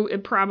true,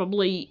 it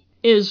probably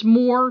is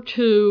more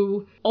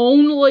to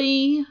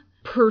only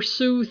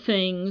pursue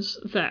things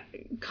that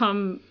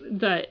come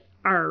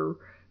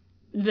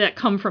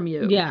from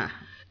you. Yeah.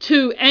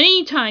 To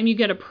any time you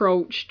get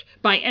approached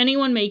by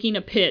anyone making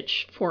a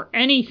pitch for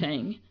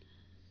anything,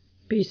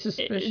 Be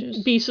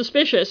suspicious. be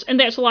suspicious. And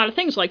that's a lot of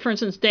things. Like, for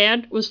instance,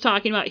 Dad was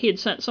talking about he had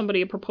sent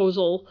somebody a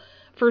proposal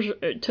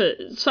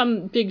to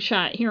some big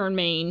shot here in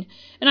Maine.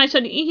 And I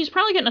said, he's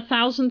probably getting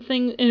 1,000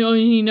 things, and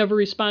he never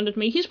responded to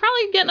me. He's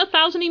probably getting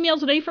 1,000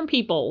 emails a day from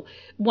people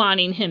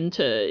wanting him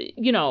to,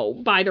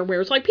 buy their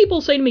wares. Like,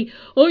 people say to me,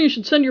 oh, you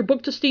should send your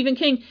book to Stephen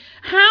King.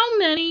 How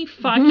many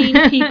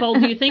fucking people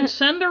do you think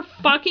send their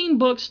fucking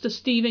books to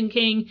Stephen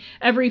King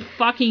every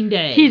fucking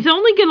day? He's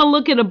only going to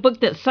look at a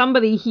book that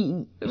somebody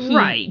he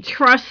right.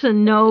 trusts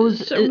and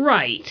knows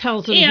right.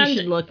 tells him and, he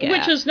should look at.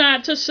 Which is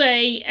not to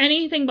say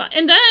anything but...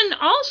 And then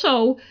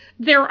also,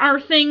 there are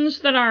things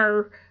that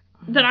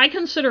I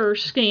consider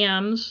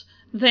scams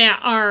that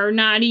are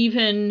not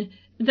even...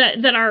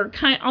 That are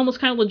almost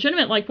kind of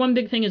legitimate. Like, one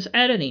big thing is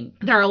editing.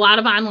 There are a lot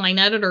of online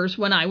editors.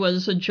 When I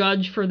was a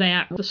judge for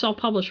the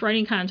self-published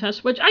writing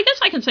contest, which I guess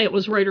I can say it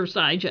was Writer's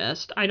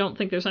Digest. I don't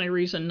think there's any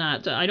reason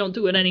not to. I don't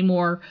do it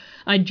anymore.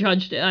 I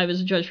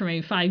was a judge for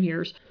maybe 5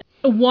 years.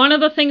 One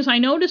of the things I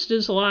noticed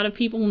is a lot of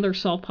people in their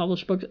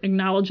self-published books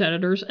acknowledge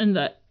editors, and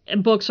the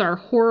books are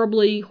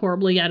horribly,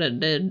 horribly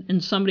edited,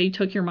 and somebody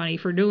took your money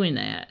for doing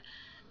that.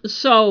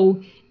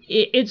 So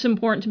it's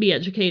important to be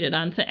educated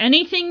on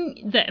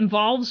anything that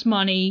involves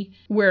money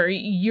where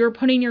you're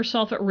putting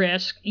yourself at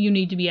risk. You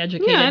need to be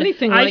educated. Yeah,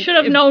 anything. I should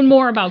have known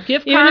more about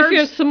gift cards. Even if you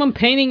have someone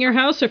painting your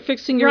house or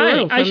fixing your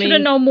roof. I should have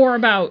known more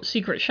about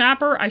Secret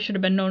Shopper. I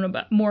should have known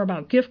more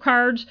about gift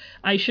cards.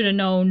 I should have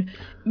known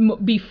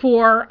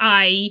before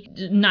I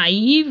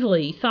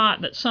naively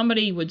thought that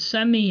somebody would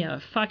send me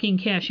a fucking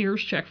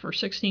cashier's check for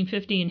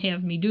 $16.50 and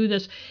have me do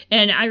this.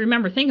 And I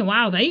remember thinking,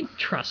 wow, they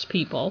trust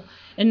people.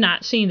 And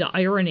not seeing the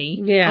irony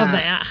of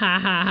that. Ha,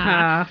 ha,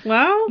 ha.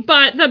 Well.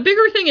 But the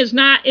bigger thing is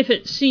not if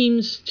it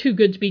seems too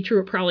good to be true.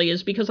 It probably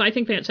is, because I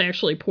think that's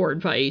actually poor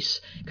advice.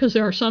 Because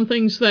there are some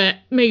things that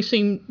may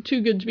seem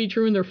too good to be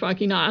true and they're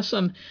fucking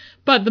awesome.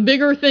 But the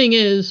bigger thing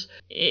is,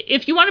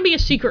 if you want to be a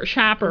secret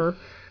shopper,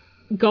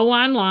 go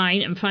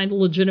online and find the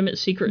legitimate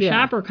secret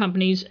shopper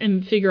companies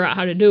and figure out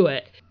how to do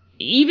it.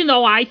 Even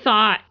though I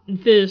thought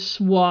this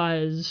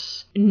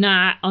was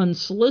not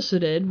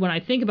unsolicited, when I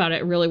think about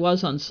it, it really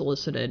was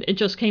unsolicited. It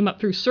just came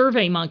up through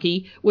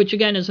SurveyMonkey, which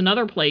again is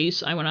another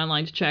place I went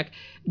online to check.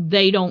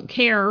 They don't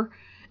care.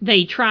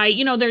 They try,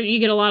 you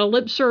get a lot of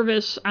lip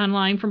service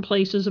online from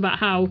places about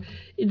how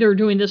they're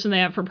doing this and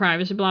that for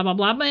privacy, blah, blah,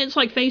 blah. But it's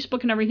like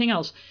Facebook and everything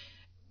else.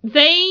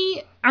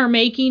 They are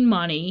making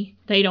money.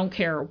 They don't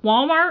care.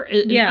 Walmart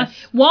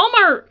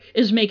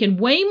is making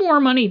way more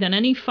money than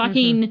any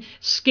fucking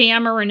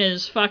scammer in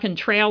his fucking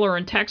trailer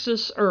in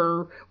Texas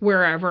or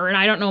wherever. And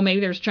I don't know, maybe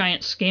there's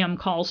giant scam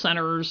call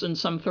centers in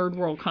some third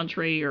world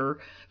country or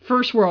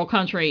first world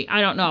country.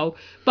 I don't know.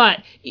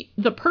 But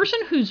the person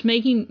who's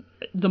making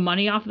the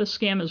money off the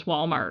scam is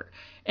Walmart.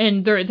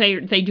 And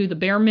they do the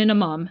bare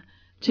minimum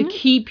to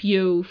keep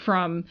you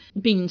from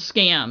being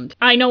scammed.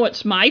 I know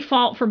it's my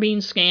fault for being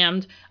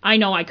scammed. I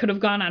know I could have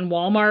gone on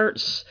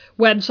Walmart's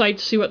website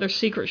to see what their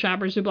secret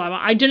shoppers do, blah, blah.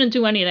 I didn't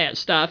do any of that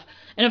stuff.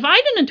 And if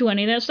I didn't do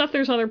any of that stuff,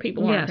 there's other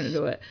people who aren't going to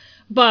do it.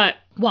 But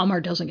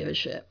Walmart doesn't give a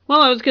shit.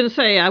 Well, I was going to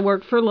say, I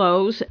work for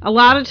Lowe's. A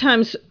lot of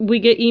times we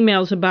get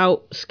emails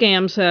about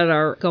scams that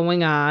are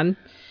going on,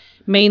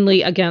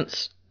 mainly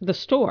against the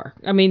store.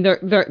 I mean, they're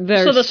so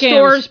the scams.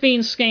 Store's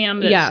being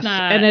scammed. Yes,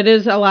 and it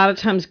is a lot of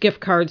times gift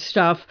card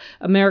stuff,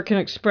 American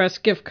Express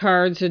gift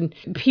cards, and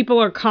people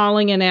are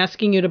calling and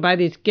asking you to buy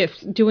these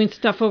gifts, doing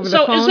stuff over the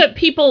phone. So is it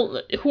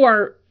people who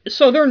are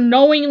So they're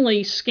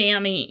knowingly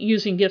scamming,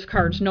 using gift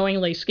cards,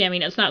 knowingly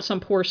scamming. It's not some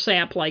poor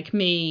sap like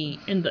me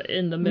in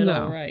the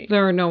middle, right?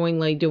 They're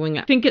knowingly doing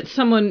it. I think it's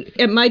someone,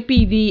 it might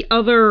be the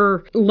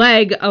other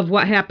leg of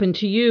what happened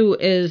to you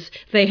is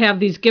they have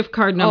these gift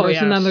card numbers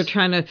and then they're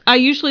trying to, I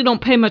usually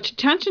don't pay much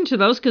attention to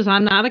those because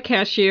I'm not a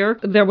cashier.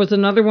 There was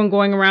another one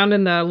going around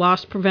and the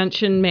loss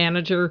prevention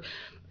manager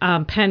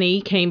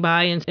Penny came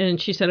by and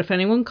she said, if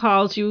anyone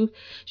calls you,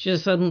 she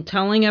says, I'm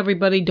telling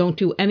everybody, don't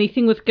do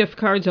anything with gift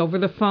cards over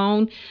the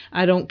phone.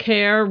 I don't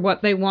care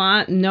what they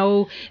want.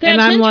 No. That's and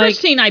I'm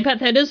interesting. I bet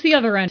that is the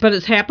other end. But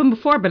it's happened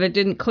before, but it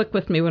didn't click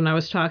with me when I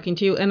was talking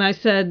to you. And I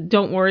said,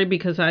 don't worry,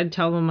 because I'd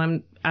tell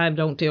them I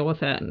don't deal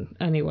with it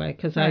anyway,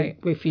 because I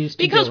refuse to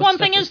because deal with one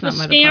stuff thing is the that's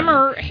not my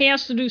scammer department.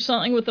 has to do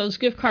something with those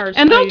gift cards.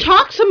 And they'll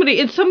talk somebody.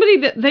 It's somebody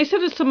that they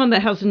said is someone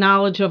that has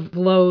knowledge of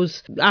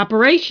Lowe's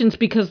operations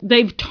because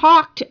they've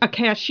talked a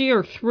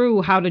cashier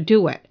through how to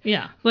do it.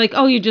 Yeah. Like,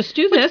 oh, you just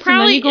do this,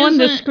 and then you go on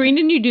this screen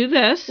and you do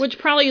this. Which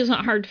probably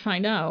isn't hard to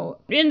find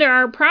out. And there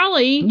are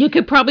probably... You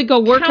could probably go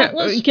work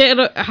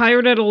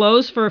hired at a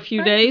Lowe's for a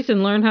few days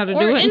and learn how to do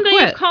it and they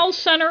quit. have call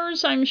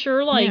centers, I'm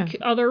sure, like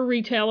other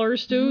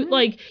retailers do. Mm-hmm.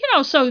 Like,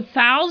 so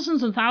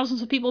thousands and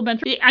thousands of people have been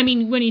through. I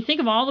mean, when you think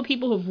of all the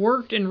people who've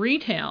worked in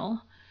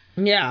retail,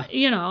 yeah,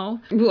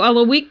 Well,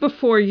 a week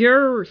before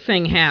your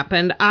thing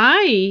happened,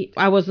 I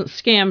wasn't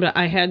scammed.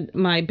 I had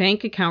my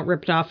bank account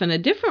ripped off in a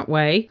different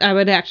way. I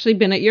had actually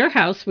been at your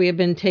house. We had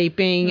been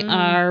taping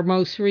our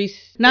most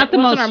recent,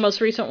 our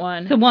most recent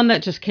one, the one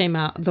that just came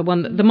out, the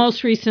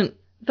most recent.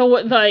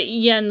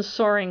 The Jens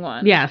Soaring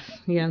one. Yes,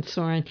 Jens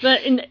Soaring.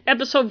 In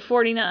episode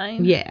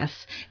 49.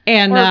 Yes,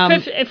 and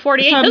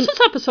 48. This is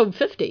episode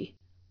 50.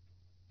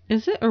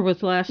 Is it, or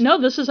was last?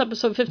 No, this is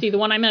episode 50. The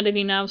one I'm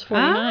editing now is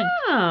 49.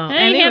 Oh, hey,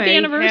 anyway, happy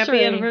anniversary.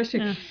 Happy anniversary.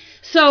 Yeah.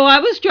 So I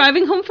was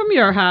driving home from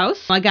your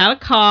house. I got a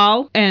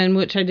call, and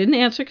which I didn't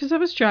answer because I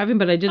was driving,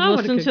 but I did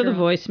listen to the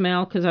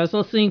voicemail because I was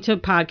listening to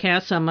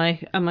podcasts on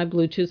my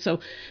Bluetooth. So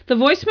the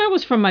voicemail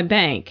was from my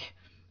bank.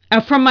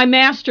 From my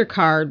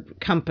MasterCard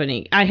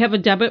company. I have a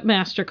debit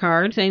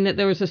MasterCard saying that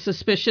there was a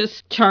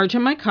suspicious charge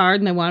on my card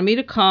and they wanted me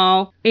to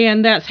call.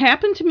 And that's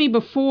happened to me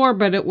before,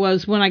 but it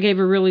was when I gave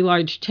a really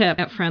large tip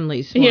at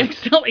Friendly's. You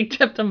accidentally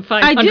tipped them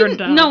 $500.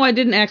 I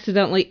didn't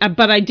accidentally,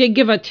 but I did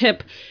give a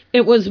tip.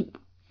 It was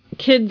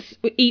kids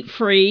eat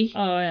free.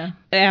 Oh, yeah.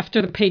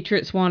 After the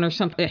Patriots won or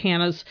something,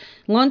 Hannah's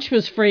lunch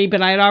was free, but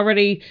I had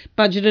already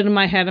budgeted in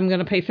my head, I'm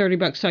going to pay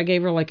 $30. So I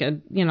gave her it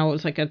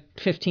was like a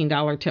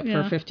 $15 tip for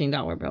a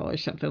 $15 bill or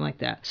something like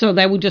that. So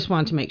they would just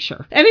want to make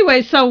sure.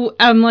 Anyway, so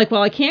I'm like,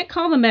 well, I can't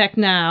call them back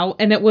now.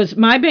 And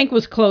my bank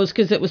was closed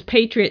because it was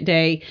Patriot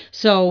Day.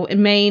 So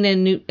in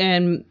Maine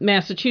and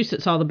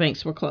Massachusetts, all the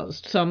banks were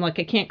closed. So I'm like,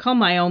 I can't call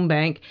my own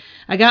bank.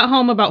 I got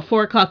home about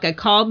 4 o'clock. I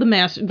called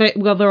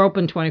the they're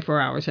open 24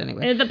 hours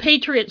anyway. The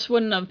Patriots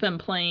wouldn't have been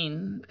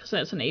playing because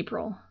that's in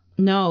April.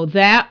 No,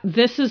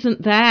 this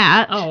isn't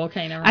that. Oh,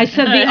 okay, never mind. I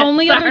said the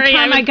only other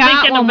time I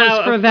got one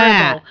was for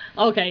that.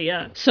 Okay,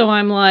 yeah. So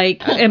I'm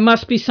like, it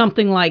must be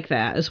something like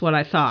that, is what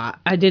I thought.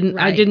 I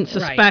didn't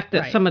suspect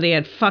that somebody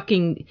had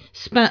fucking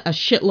spent a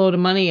shitload of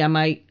money on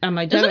my debit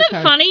card. Isn't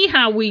it funny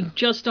how we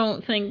just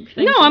don't think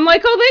things... No, I'm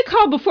like, oh, they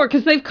called before,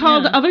 because they've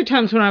called other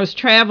times when I was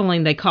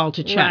traveling, they called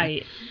to check.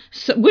 Right.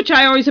 So, which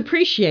I always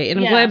appreciate, and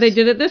I'm glad they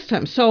did it this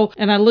time. So,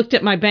 and I looked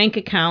at my bank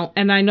account,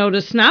 and I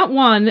noticed not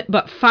one,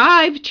 but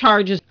 5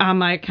 charges on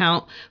my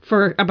account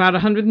for about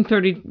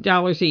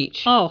 $130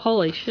 each. Oh,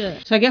 holy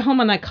shit. So I get home,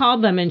 and I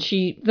called them, and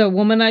the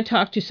woman I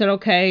talked to said,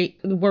 okay,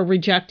 we're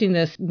rejecting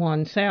this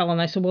one sale.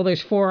 And I said, well,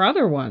 there's 4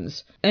 other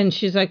ones. And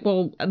she's like,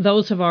 well,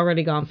 those have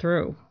already gone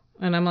through.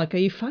 And I'm like, are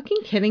you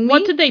fucking kidding me?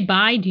 What did they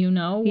buy? Do you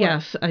know?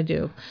 Yes, I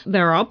do.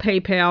 They're all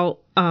PayPal.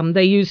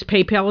 They use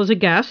PayPal as a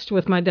guest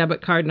with my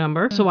debit card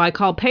number. So I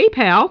called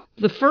PayPal.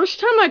 The first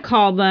time I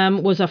called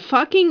them was a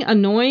fucking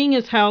annoying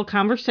as hell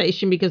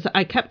conversation because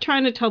I kept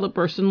trying to tell the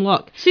person,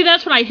 look. See,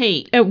 that's what I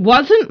hate. It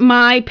wasn't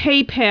my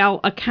PayPal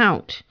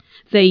account.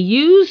 They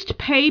used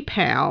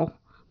PayPal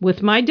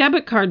with my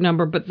debit card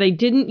number, but they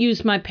didn't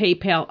use my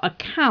PayPal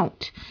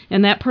account.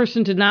 And that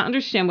person did not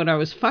understand what I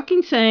was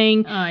fucking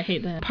saying. Oh, I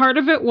hate that. Part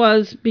of it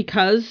was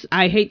because,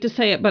 I hate to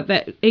say it, but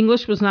that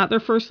English was not their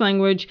first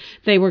language.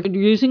 They were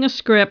using a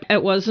script.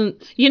 It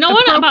wasn't You know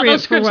what about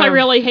those scripts I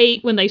really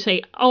hate? When they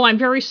say, oh, I'm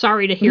very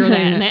sorry to hear that.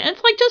 And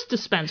it's like, just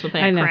dispense with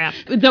that crap.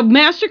 The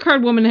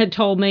MasterCard woman had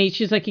told me,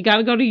 she's like, you got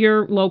to go to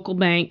your local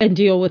bank and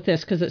deal with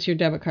this because it's your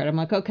debit card. I'm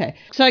like, okay.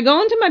 So I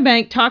go into my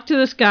bank, talk to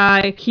this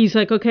guy. He's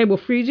like, okay, we'll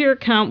freeze your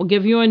account. We'll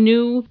give you a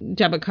new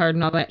debit card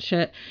and all that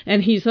shit.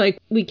 And he's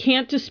like, we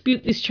can't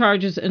dispute these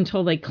charges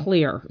until they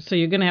clear. So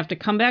you're going to have to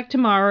come back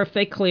tomorrow if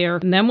they clear,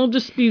 and then we'll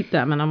dispute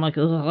them. And I'm like,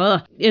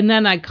 ugh. And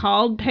then I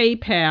called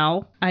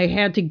PayPal. I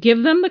had to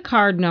give them the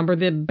card number,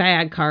 the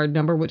bad card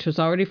number, which was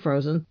already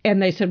frozen.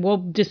 And they said,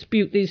 we'll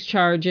dispute these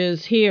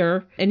charges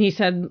here. And he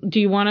said, do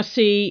you want to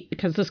see,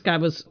 because this guy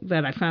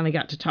that I finally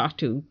got to talk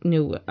to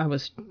knew I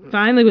was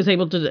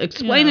able to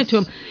explain it to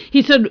him.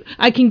 He said,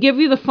 I can give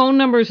you the phone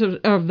numbers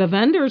of the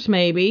vendors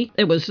maybe. maybe.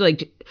 It was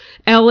like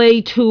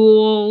LA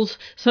Tools,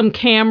 some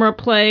camera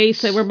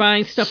place. They were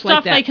buying stuff like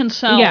that. Stuff they can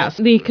sell. Yes.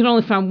 They could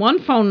only find one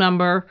phone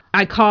number.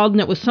 I called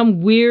and it was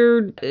some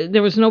weird,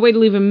 there was no way to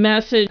leave a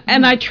message.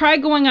 And I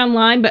tried going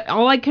online, but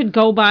all I could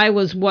go by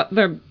was what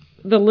the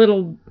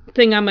little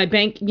thing on my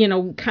bank,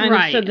 kind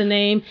of said the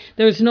name.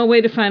 There's no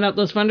way to find out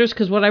those vendors,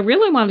 because what I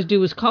really wanted to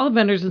do was call the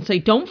vendors and say,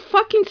 don't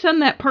fucking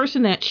send that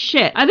person that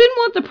shit. I didn't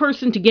want the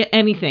person to get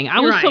anything. I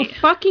was so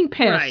fucking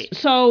pissed. Right.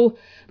 So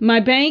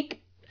my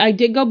bank, I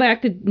did go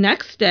back the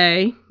next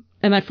day,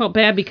 and I felt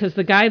bad because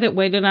the guy that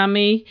waited on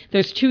me,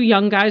 there's 2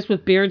 young guys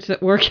with beards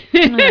that work.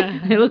 They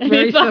look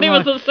very You thought similar. he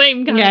was the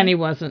same guy. Yeah, and he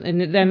wasn't.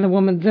 And then the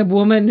woman,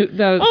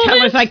 the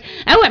teller's like,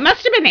 oh, it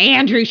must have been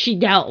Andrew she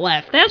dealt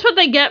with. That's what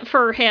they get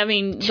for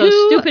having those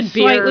 2 stupid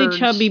slightly beards.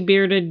 chubby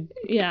bearded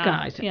Yeah,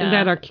 guys yeah.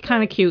 that are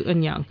kind of cute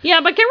and young. Yeah,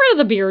 but get rid of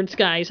the beards,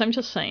 guys. I'm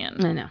just saying.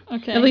 I know.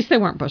 Okay. At least they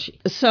weren't bushy.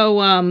 So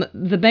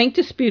the bank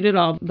disputed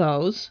all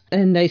those,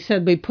 and they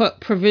said we put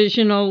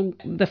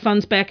the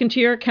funds back into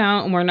your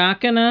account, and we're not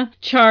going to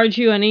charge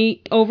you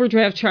any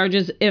overdraft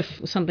charges if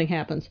something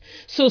happens.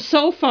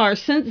 So far,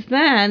 since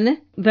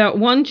then, that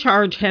one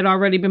charge had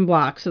already been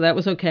blocked, so that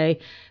was okay.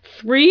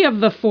 3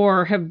 of the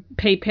 4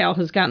 PayPal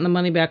has gotten the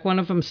money back. One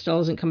of them still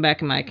hasn't come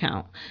back in my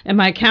account. And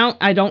my account,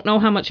 I don't know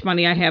how much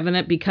money I have in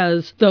it,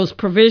 because those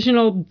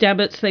provisional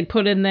debits they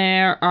put in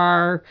there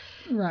are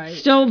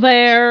still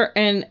there,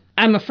 and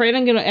I'm afraid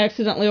I'm going to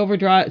accidentally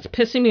overdraw it. It's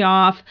pissing me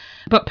off.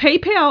 But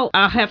PayPal,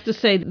 I have to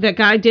say, the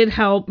guy did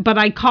help, but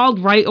I called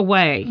right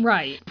away.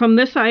 Right. From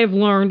this, I have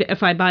learned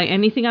if I buy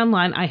anything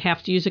online, I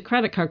have to use a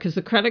credit card, because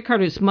the credit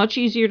card is much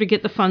easier to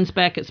get the funds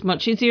back. It's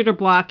much easier to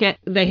block it.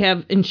 They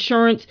have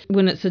insurance.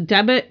 When it's a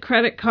debit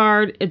credit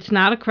card, it's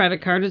not a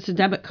credit card, it's a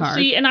debit card.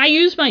 See, and I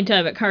use my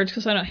debit cards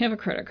because I don't have a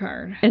credit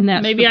card. And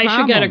that's Maybe the I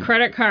should get a problem.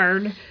 credit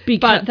card,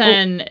 but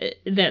then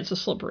that's a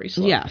slippery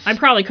slope. Yes. I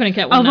probably couldn't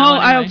get one. Although now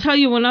anyway. I'll tell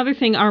you one other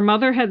thing. Our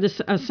mother had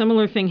a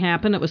similar thing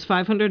happen. It was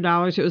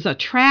 $500. It was a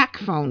track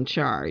phone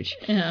charge.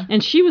 Yeah.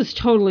 And she was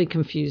totally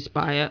confused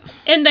by it.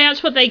 And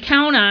that's what they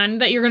count on,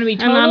 that you're going to be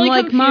And I'm totally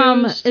like, confused.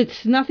 Mom,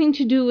 it's nothing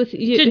to do with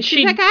you.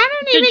 She's like, I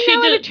don't even know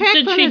what a track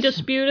Did phone she is.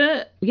 dispute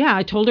it? Yeah,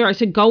 I told her. I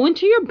said, go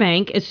into your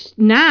bank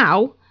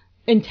now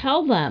and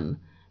tell them.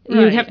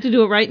 You Right. have to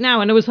do it right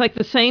now. And it was like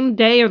the same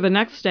day or the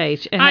next day.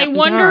 It I happened to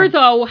wonder, her.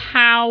 though,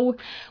 how...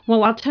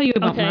 Well, I'll tell you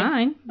about Okay.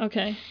 mine.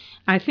 Okay.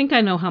 I think I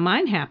know how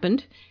mine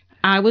happened.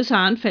 I was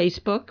on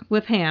Facebook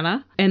with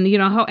Hannah, and you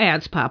know how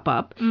ads pop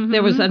up. Mm-hmm.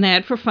 There was an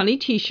ad for funny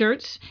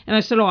T-shirts, and I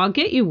said, oh, I'll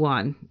get you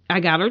one.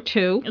 I got her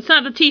 2. It's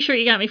not the T-shirt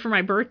you got me for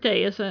my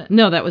birthday, is it?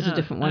 No, that was a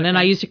different one, and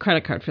I okay. used a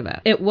credit card for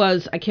that. It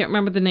was, I can't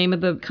remember the name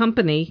of the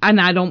company, and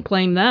I don't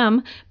blame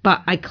them,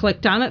 but I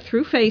clicked on it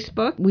through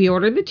Facebook. We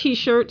ordered the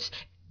T-shirts,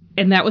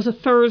 and that was a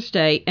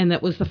Thursday, and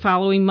that was the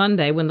following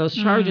Monday when those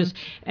charges.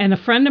 And a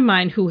friend of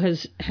mine who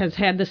has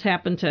had this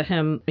happen to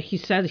him, he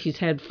said he's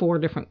had 4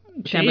 different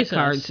debit Jesus.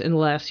 cards in the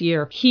last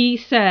year. He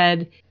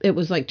said it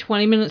was like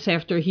 20 minutes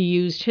after he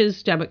used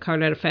his debit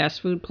card at a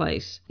fast food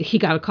place, he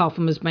got a call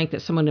from his bank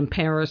that someone in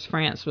Paris,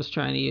 France was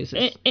trying to use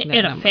it.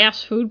 At a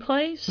fast food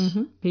place?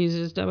 Mm-hmm. He used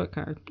his debit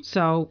card.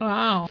 So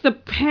Wow. the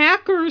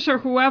Packers or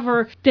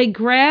whoever, they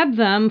grab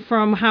them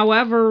from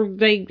however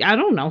I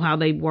don't know how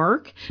they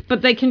work,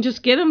 but they can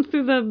just get them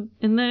through the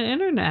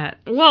internet.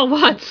 Well,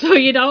 what? So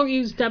you don't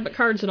use debit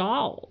cards at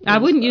all? I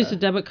wouldn't use a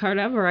debit card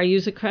ever. I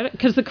use a credit,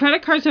 because the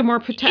credit cards are more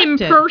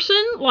protected. In person?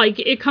 Like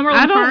at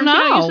Cumberland I don't Farms, you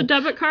don't know. use a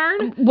debit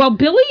card? Well,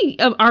 Billy,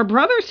 our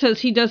brother, says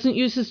he doesn't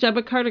use his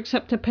debit card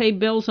except to pay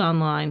bills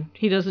online.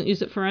 He doesn't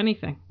use it for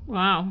anything,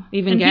 Wow.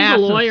 even and gas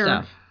he's a lawyer.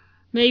 and stuff.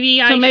 Maybe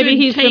So I maybe should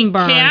he's been take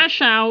burned.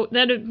 cash out.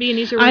 That'd be an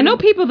easier way I know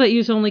to- people that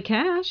use only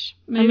cash.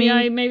 Maybe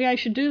I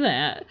should do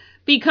that.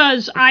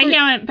 Because I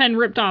haven't been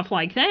ripped off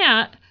like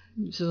that.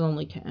 This is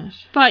only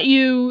cash. But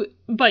you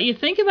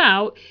think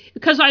about,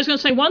 because I was going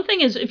to say, one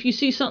thing is if you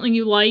see something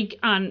you like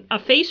on a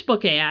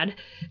Facebook ad,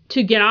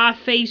 to get off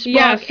Facebook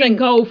Yes, and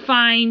go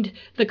find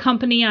the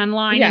company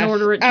online and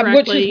order it directly.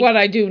 which is what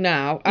I do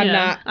now.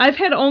 I've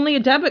had only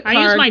a debit card.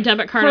 I use my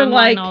debit card for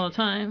online all the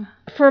time.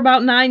 For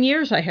about 9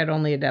 years, I had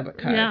only a debit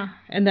card. Yeah.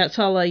 And that's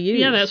all I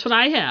used. Yeah, that's what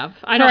I have.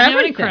 I For don't have any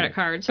everything. credit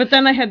cards. But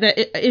then I had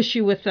the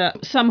issue with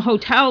some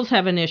hotels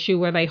have an issue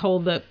where they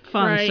hold the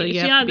funds, Right. so you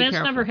Yeah, have to be that's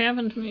careful. never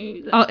happened to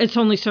me. Oh, it's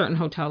only certain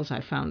hotels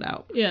I found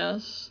out.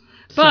 Yes.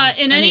 So, But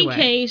in anyway.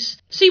 any case,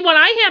 see, what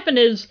happened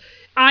is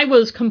I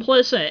was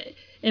complicit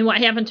in what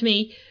happened to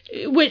me.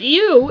 With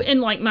you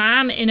and like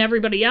Mom and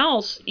everybody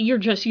else, you're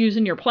just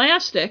using your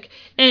plastic,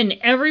 and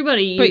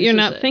everybody uses But you're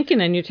not it. thinking,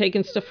 and you're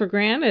taking stuff for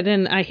granted,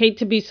 and I hate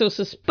to be so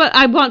but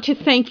I want to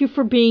thank you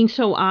for being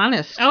so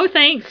honest. Oh,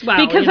 thanks.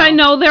 Well, because I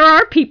know there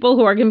are people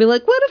who are going to be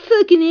like, what a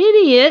fucking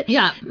idiot.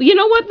 Yeah. You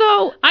know what,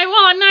 though?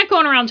 I'm not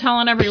going around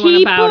telling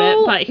everyone about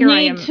it, but here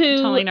I am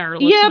telling our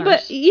listeners. Yeah,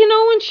 but,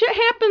 when shit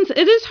happens,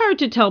 it is hard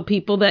to tell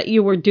people that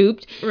you were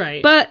duped.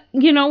 Right. But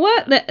you know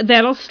what?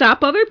 That'll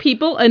stop other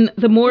people, and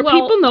the more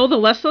people know, the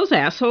less those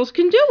assholes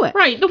can do it.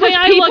 Right. The way 'Cause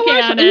I people look are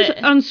at it,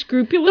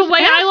 unscrupulous the way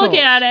assholes. I look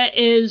at it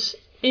is,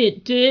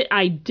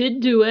 I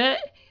did do it.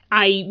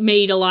 I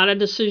made a lot of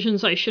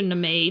decisions I shouldn't have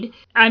made.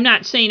 I'm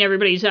not saying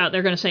everybody's out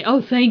there going to say,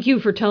 oh, thank you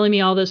for telling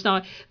me all this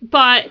now.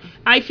 But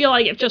I feel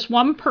like if just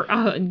one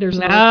there's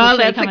no,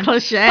 that's a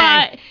cliche.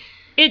 But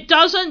it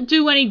doesn't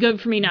do any good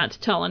for me not to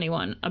tell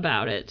anyone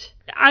about it.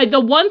 The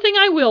one thing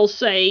I will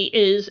say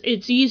is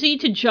it's easy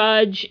to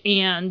judge,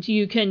 and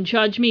you can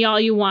judge me all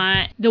you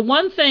want. The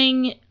one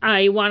thing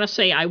I want to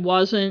say I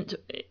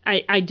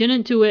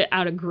didn't do it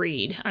out of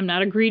greed. I'm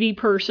not a greedy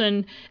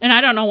person, and I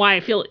don't know why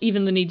I feel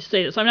even the need to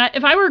say this.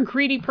 If I were a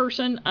greedy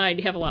person, I'd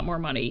have a lot more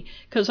money,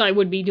 because I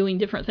would be doing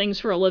different things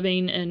for a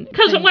living. And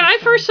because when I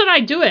first said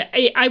I'd do it,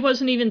 I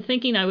wasn't even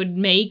thinking I would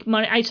make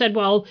money. I said,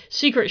 well,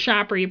 secret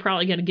shopper, you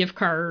probably get a gift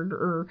card,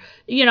 or,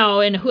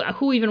 and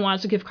who even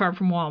wants a gift card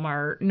from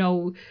Walmart?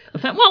 No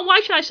offense. Well, why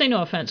should I say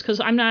no offense? Because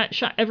I'm not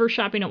ever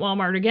shopping at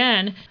Walmart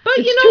again. But,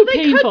 it's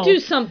they could do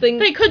something.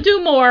 They could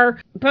do more.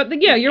 But,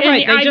 yeah, you're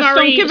right. They just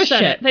don't give a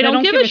shit. They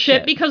don't give a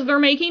shit because they're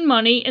making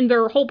money, and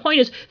their whole point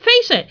is,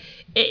 face it,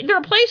 they're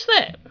a place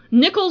that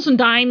nickels and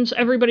dimes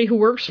everybody who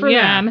works for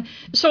them.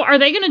 So are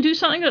they going to do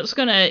something that's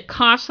going to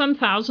cost them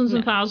thousands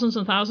and thousands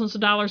and thousands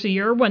of dollars a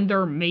year when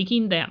they're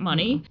making that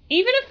money?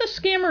 Even if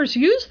the scammers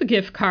use the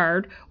gift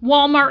card,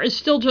 Walmart is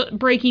still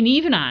breaking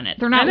even on it.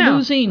 They're not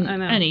losing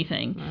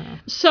anything.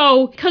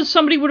 So, because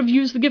somebody would have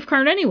used the gift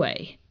card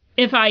anyway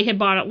if I had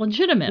bought it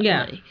legitimately.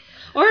 Yeah.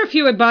 Or if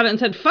you had bought it and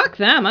said, fuck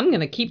them, I'm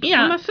going to keep it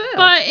for myself.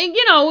 But,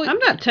 I'm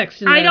not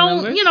texting I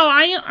don't, numbers.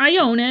 I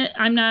own it.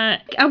 I'm not.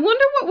 I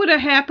wonder what would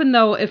have happened,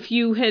 though, if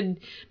you had,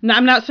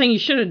 I'm not saying you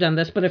should have done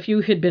this, but if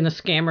you had been a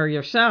scammer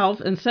yourself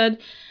and said,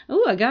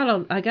 oh, I got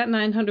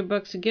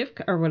 $900 a gift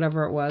card, or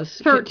whatever it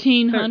was.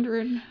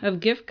 $1,300. Of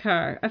gift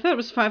card. I thought it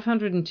was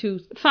 500 and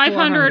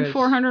 500,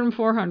 400, and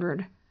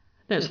 400.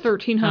 That's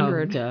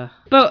 $1,300. Oh,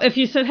 but if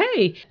you said,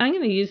 hey, I'm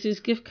going to use these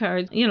gift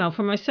cards,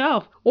 for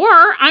myself. Or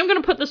I'm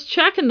going to put this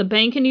check in the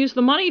bank and use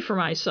the money for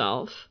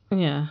myself.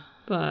 Yeah.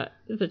 But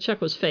the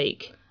check was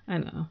fake. I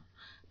know.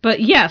 But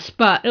yes,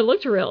 but it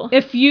looked real.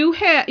 If you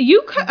had,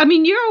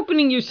 you're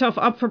opening yourself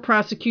up for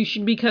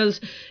prosecution,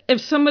 because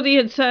if somebody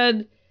had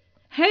said,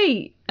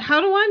 hey, how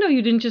do I know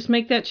you didn't just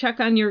make that check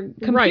on your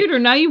computer?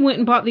 Right. Now you went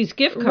and bought these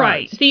gift cards.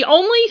 Right. The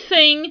only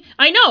thing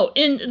I know,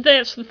 and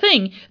that's the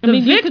thing,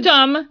 the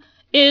victim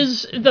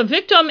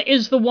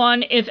is the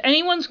one, if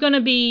anyone's going to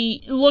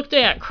be looked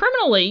at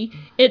criminally,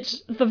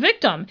 it's the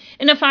victim.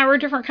 And if I were a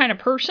different kind of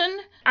person,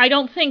 I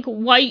don't think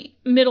white,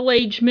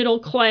 middle-aged,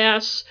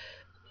 middle-class,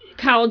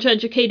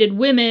 college-educated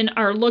women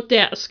are looked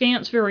at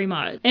askance very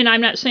much. And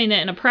I'm not saying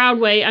that in a proud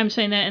way. I'm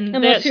saying that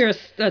unless you're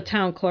a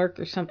town clerk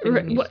or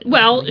something.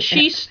 Well,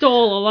 she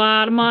stole a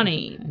lot of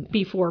money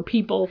before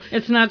people.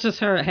 It's not just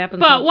her. It happens.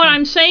 But what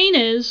I'm saying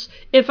is,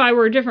 if I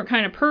were a different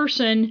kind of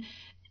person,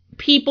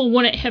 people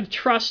wouldn't have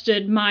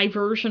trusted my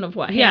version of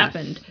what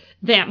happened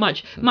that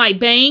much. My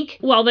bank,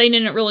 well, they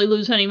didn't really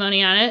lose any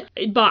money on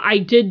it, but I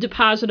did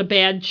deposit a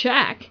bad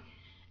check.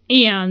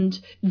 And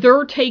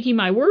they're taking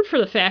my word for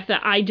the fact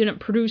that I didn't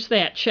produce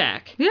that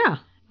check. Yeah.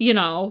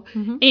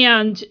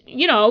 And,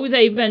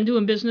 they've been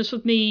doing business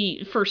with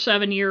me for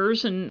 7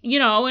 years, and,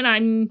 and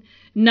I'm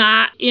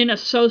not in a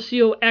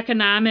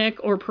socioeconomic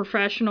or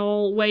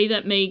professional way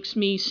that makes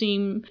me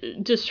seem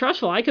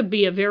distrustful. I could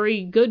be a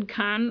very good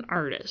con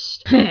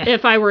artist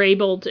if I were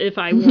able to, if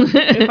I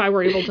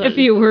were able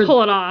to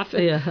pull it off.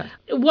 Yeah.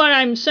 What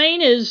I'm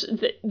saying is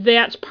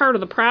that's part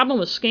of the problem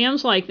with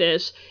scams like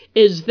this,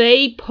 is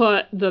they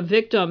put the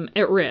victim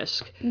at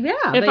risk. Yeah.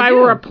 If I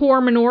were a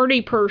poor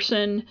minority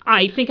person,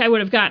 I think I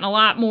would have gotten a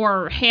lot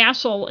more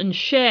hassle and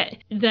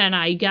shit than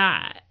I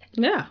got.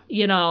 Yeah.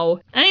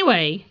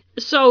 Anyway,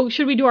 so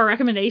should we do our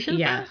recommendations?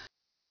 Yes.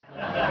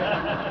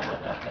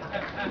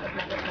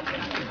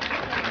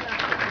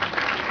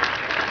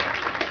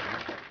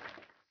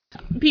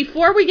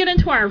 Before we get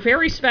into our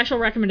very special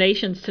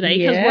recommendations today,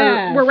 because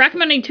we're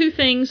recommending two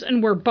things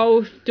and we're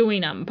both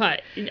doing them,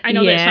 but I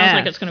know that sounds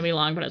like it's going to be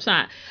long, but it's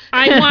not.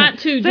 I want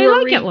to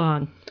do it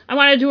long. I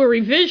want to do a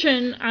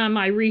revision on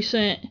my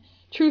recent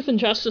Truth and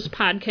Justice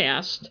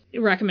podcast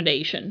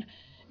recommendation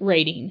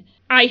rating.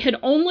 I had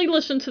only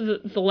listened to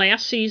the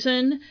last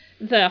season.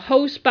 The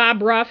host,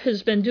 Bob Ruff,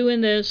 has been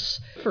doing this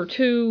for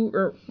 2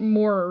 or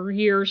more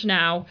years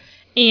now,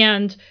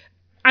 and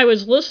I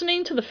was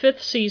listening to the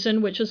 5th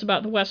season, which is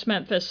about the West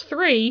Memphis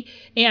 3,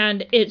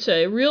 and it's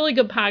a really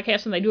good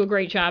podcast, and they do a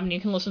great job, and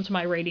you can listen to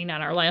my rating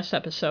on our last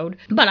episode.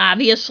 But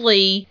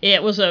obviously,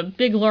 it was a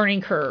big learning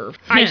curve.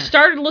 I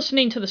started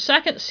listening to the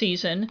 2nd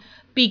season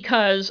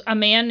because a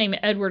man named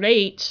Edward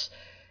Yates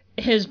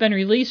has been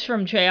released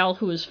from jail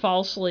who was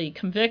falsely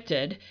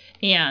convicted,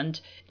 and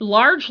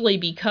largely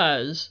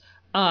because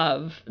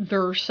of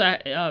their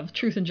of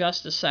Truth and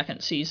Justice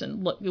 2nd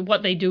season.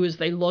 What they do is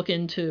they look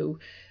into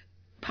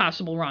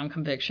possible wrong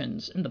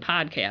convictions in the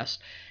podcast,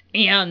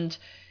 and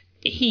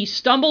he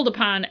stumbled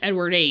upon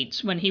Edward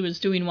Yates when he was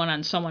doing one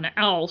on someone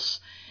else.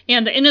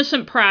 And the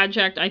Innocent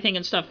Project, I think,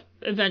 and stuff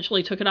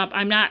eventually took it up.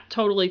 I'm not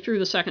totally through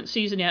the second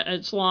season yet.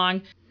 It's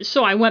long.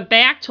 So I went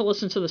back to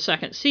listen to the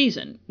second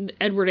season.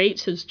 Edward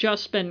Yates has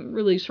just been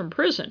released from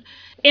prison.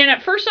 And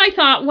at first I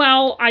thought,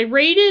 well, I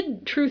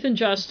rated Truth and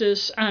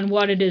Justice on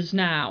what it is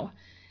now.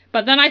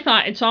 But then I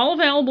thought, it's all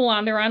available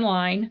on there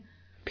online.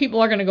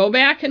 People are going to go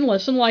back and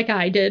listen like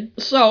I did.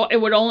 So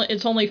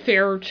it's only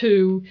fair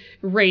to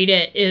rate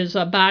it as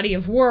a body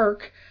of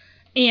work.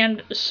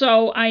 And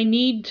so I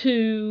need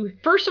to,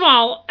 first of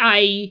all,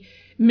 I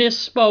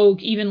misspoke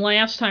even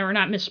last time, or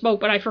not misspoke,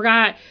 but I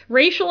forgot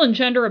racial and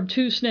gender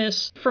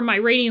obtuseness. From my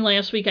rating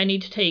last week, I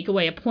need to take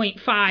away a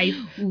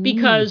 0.5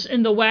 because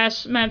in the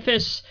West,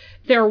 Memphis,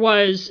 there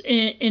was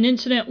an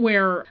incident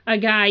where a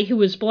guy who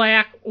was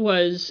black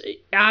was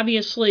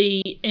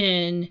obviously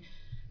in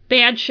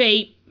bad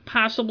shape,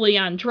 possibly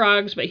on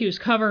drugs, but he was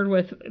covered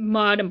with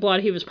mud and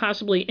blood. He was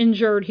possibly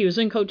injured. He was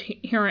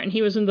incoherent, and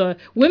he was in the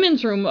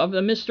women's room of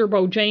the Mr.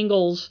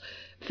 Bojangles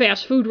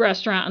fast food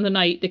restaurant on the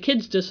night the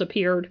kids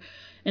disappeared.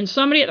 And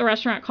somebody at the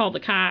restaurant called the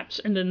cops,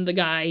 and then the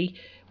guy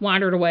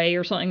wandered away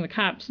or something. The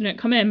cops didn't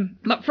come in.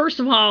 But first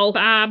of all,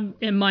 Bob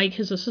and Mike,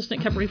 his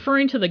assistant, kept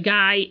referring to the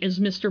guy as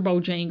Mr.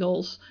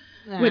 Bojangles,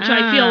 which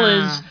I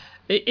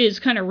feel is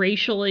kind of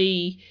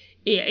racially...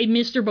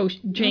 Mr.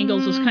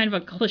 Bojangles is kind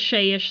of a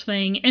cliche-ish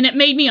thing, and it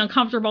made me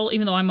uncomfortable,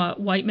 even though I'm a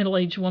white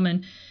middle-aged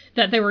woman,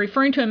 that they were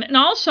referring to him. And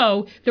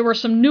also, there were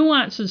some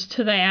nuances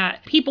to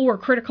that. People were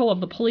critical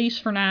of the police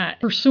for not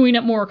pursuing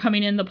it more,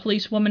 coming in, the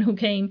policewoman who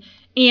came.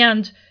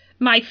 And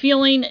my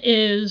feeling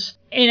is,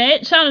 and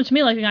it sounded to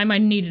me like the guy might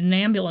have needed an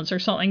ambulance or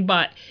something,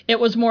 but it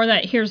was more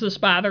that here's this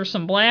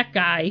bothersome black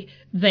guy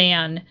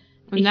than...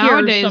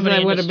 Nowadays,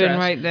 I would have been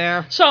right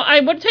there. So I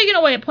would have taken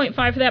away a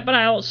 0.5 for that, but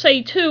I'll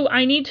say, too,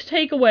 I need to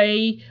take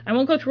away, I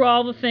won't go through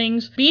all the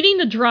things, beating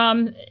the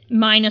drum,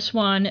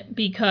 -1,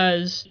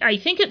 because I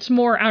think it's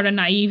more out of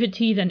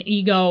naivety than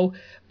ego,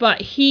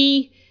 but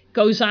he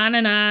goes on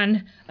and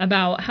on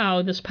about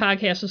how this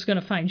podcast is going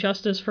to find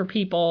justice for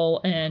people,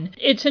 and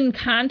it's in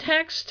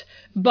context,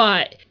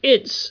 but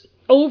it's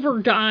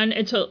overdone.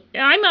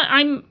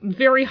 I'm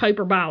very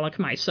hyperbolic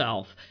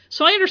myself.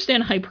 So I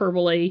understand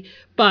hyperbole,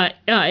 but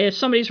if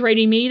somebody's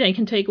rating me, they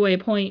can take away a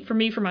point for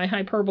me for my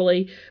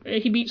hyperbole.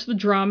 He beats the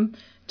drum,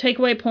 take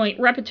away a point.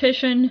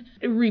 Repetition,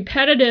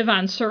 repetitive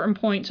on certain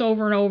points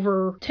over and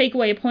over, take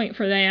away a point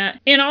for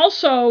that. And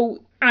also,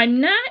 I'm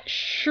not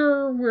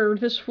sure where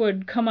this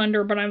would come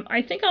under, but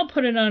I think I'll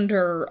put it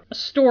under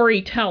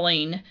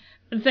storytelling,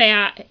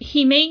 that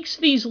he makes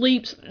these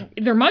leaps.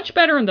 They're much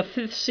better in the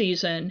 5th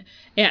season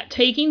at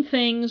taking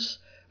things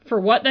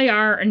for what they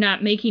are and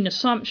not making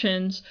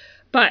assumptions.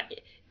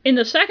 But in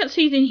the 2nd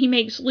season, he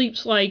makes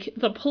leaps like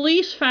the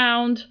police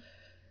found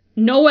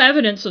no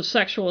evidence of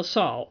sexual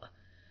assault.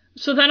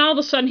 So then all of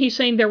a sudden he's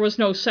saying there was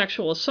no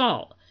sexual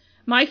assault.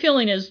 My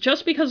feeling is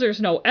just because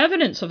there's no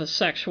evidence of a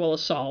sexual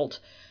assault,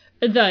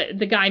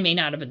 the guy may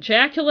not have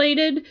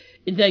ejaculated,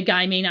 the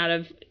guy may not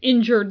have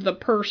injured the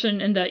person,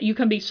 and that you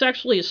can be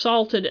sexually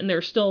assaulted and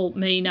there still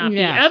may not be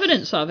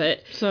evidence of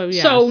it.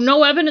 So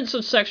no evidence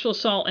of sexual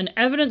assault and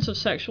evidence of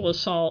sexual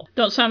assault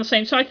don't sound the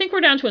same. So I think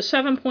we're down to a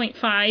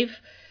 7.5.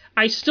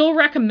 I still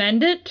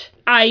recommend it.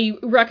 I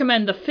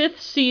recommend the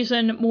 5th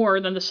season more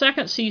than the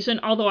 2nd season,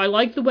 although I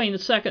like the way in the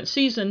 2nd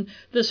season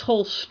this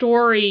whole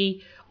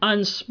story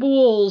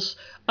unspools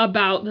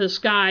about this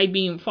guy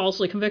being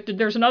falsely convicted.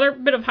 There's another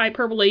bit of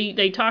hyperbole.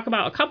 They talk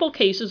about a couple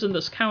cases in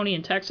this county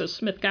in Texas,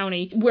 Smith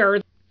County,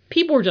 where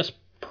people were just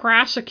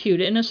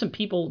prosecuted, innocent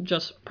people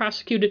just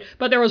prosecuted.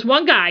 But there was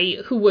one guy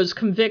who was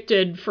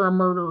convicted for a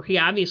murder he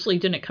obviously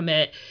didn't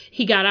commit.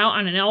 He got out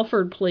on an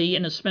Alford plea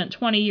and has spent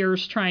 20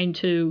 years trying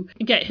to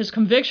get his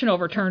conviction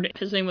overturned.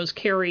 His name was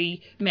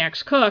Kerry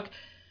Max Cook.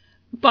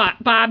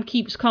 But Bob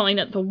keeps calling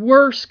it the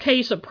worst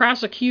case of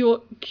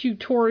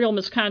prosecutorial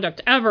misconduct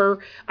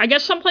ever. I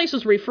guess some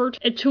places refer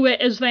to it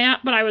as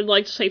that, but I would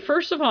like to say,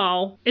 first of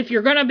all, if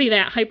you're going to be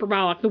that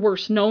hyperbolic, the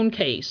worst known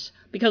case,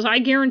 because I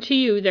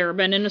guarantee you there have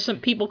been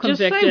innocent people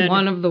convicted. Just say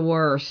one of the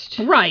worst.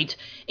 Right.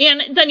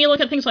 And then you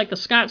look at things like the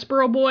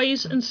Scottsboro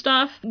Boys and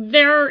stuff.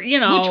 They're,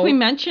 which we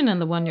mention in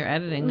the one you're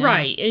editing now.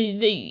 Right.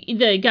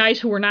 The guys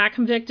who were not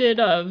convicted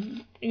of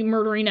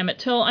murdering Emmett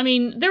Till. I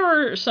mean, there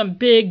were some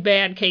big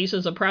bad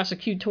cases of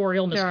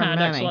prosecutorial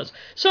misconduct.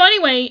 So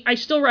anyway, I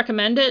still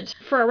recommend it.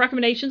 For our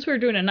recommendations, we're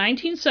doing a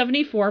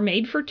 1974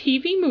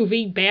 made-for-TV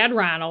movie, Bad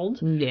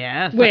Ronald.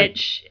 Yes.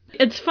 Which...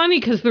 It's funny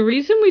because the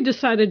reason we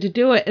decided to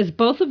do it is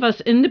both of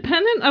us,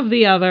 independent of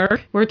the other,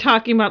 we're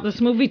talking about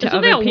this movie to other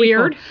people. Isn't that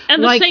weird?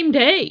 And the same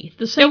day.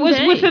 It was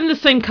within the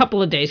same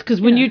couple of days, because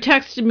when you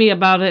texted me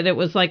about it, it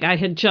was like I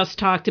had just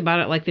talked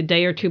about it like the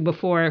day or two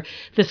before.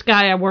 This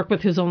guy I work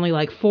with who's only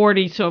like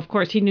 40, so of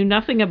course he knew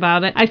nothing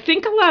about it. I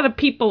think a lot of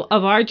people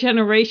of our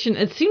generation,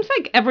 it seems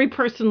like every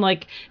person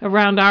like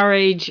around our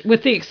age,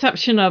 with the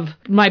exception of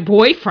my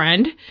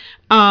boyfriend,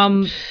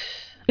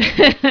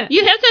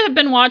 You have to have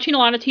been watching a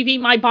lot of TV.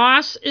 My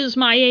boss is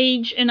my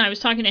age, and I was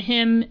talking to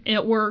him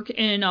at work,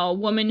 and a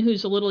woman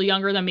who's a little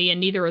younger than me, and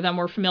neither of them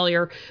were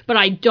familiar. But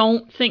I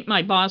don't think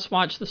my boss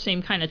watched the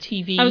same kind of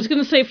TV. I was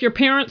going to say, if your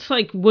parents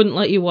like wouldn't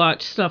let you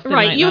watch stuff,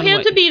 right? You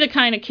had to be the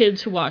kind of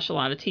kids who watch a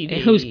lot of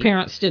TV, whose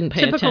parents didn't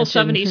pay typical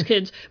attention. 70s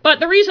kids. But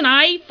the reason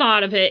I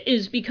thought of it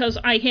is because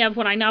I have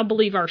what I now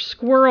believe are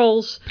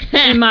squirrels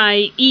in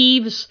my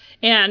eaves.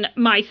 And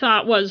my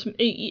thought was,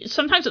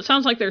 sometimes it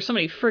sounds like there's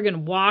somebody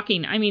friggin'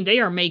 walking. I mean, they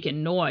are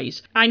making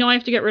noise. I know I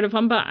have to get rid of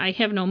them, but I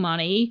have no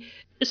money.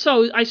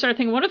 So I started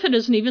thinking, what if it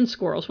isn't even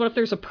squirrels? What if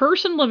there's a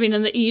person living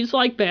in the eaves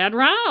like Bad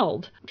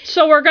Ronald?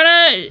 So we're going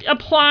to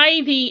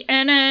apply the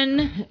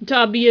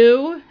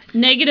NNW,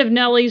 Negative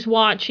Nelly's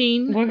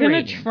watching. We're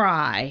going to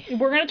try.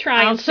 We're going to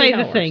try. I'll say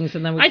the things,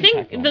 and then we can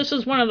I think this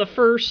is one of the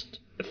first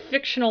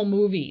fictional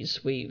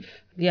movies we've...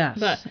 Yes.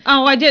 But,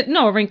 I did.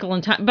 No, A Wrinkle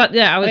in Time. But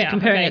yeah, I was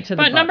comparing it to the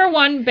But book. number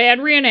one, bad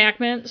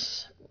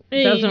reenactments.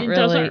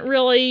 Doesn't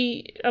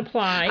really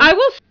apply.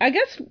 I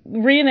guess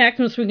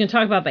reenactments, we can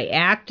talk about the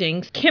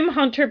acting. Kim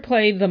Hunter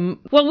played the...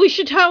 Well, we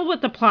should tell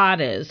what the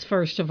plot is,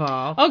 first of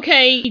all.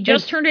 Okay, he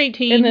just turned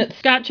 18. And it's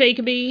Scott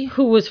Jacoby.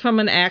 Who was from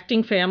an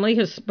acting family.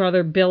 His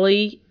brother,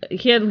 Billy...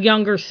 He had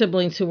younger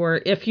siblings who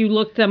were, if you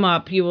look them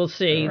up, you will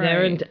see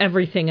they're in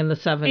everything in the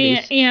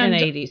 70s and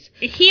 80s.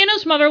 He and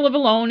his mother live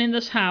alone in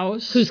this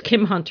house. Who's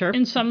Kim Hunter.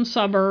 In some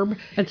suburb.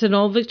 It's an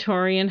old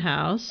Victorian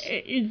house.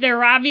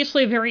 They're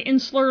obviously a very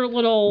insular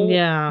little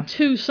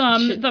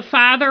twosome. The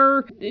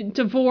father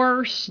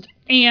divorced.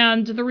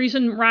 And the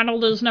reason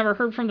Ronald has never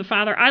heard from the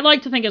father, I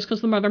like to think it's because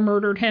the mother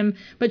murdered him.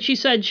 But she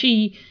said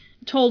she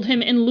told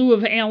him in lieu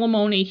of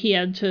alimony he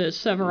had to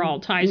sever all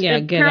ties. Yeah,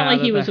 apparently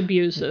he was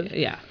abusive.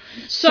 Yeah.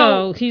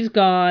 So he's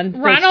gone.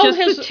 Ronald It's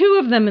just the two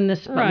of them in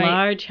this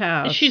large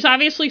house. She's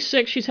obviously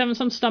sick. She's having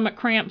some stomach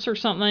cramps or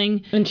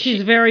something. And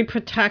she's very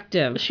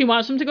protective. She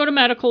wants him to go to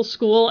medical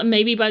school, and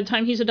maybe by the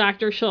time he's a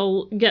doctor,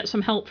 she'll get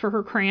some help for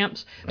her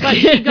cramps. But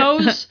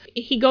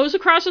he goes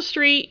across the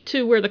street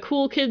to where the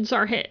cool kids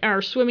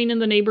are swimming in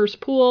the neighbor's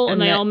pool,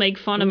 and they all make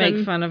fun of him.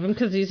 Make fun of him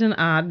because he's an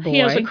odd boy. He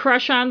has a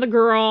crush on the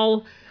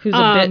girl. Who's a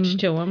bitch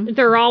to him.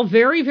 They're all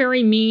very,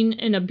 very mean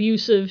and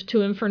abusive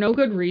to him for no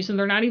good reason.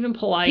 They're not even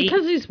polite.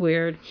 Because he's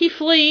weird. He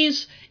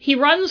flees. He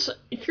runs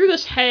through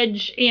this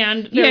hedge,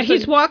 and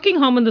he's walking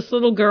home, and this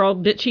little girl,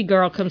 bitchy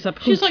girl, comes up.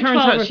 She's like 12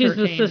 or 13. She's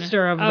the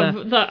sister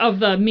of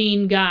the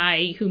mean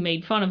guy who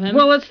made fun of him.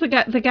 Well, it's the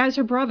guy. The guy's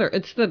her brother.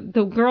 It's the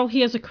girl he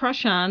has a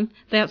crush on.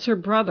 That's her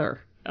brother.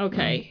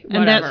 Okay,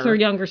 and that's their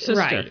younger sister.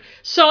 Right.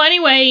 So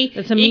anyway,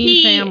 it's a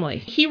mean family.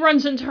 He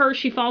runs into her.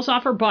 She falls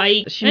off her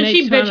bike, and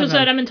she bitches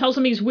at him and tells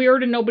him he's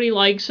weird and nobody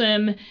likes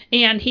him.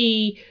 And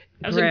he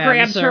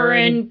grabs her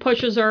and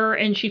pushes her,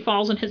 and she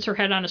falls and hits her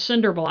head on a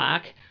cinder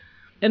block.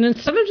 And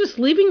instead of just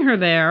leaving her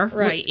there...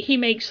 Right. He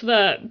makes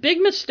the big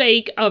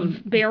mistake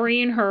of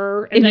burying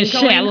her in the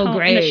shallow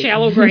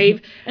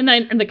grave. And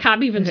the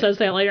cop even says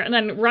that later. And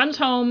then runs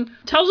home,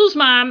 tells his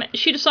mom.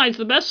 She decides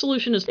the best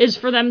solution is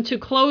for them to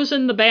close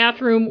in the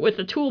bathroom with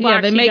the toolbox. Yeah,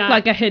 they make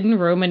like a hidden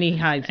room, and he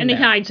hides in it. And he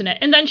hides in it.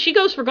 And then she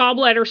goes for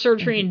gallbladder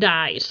surgery and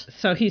dies.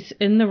 So he's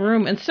in the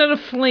room. Instead of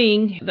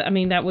fleeing,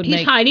 that would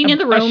make hiding in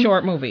the room. A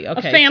short movie.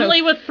 Okay, a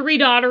family with 3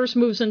 daughters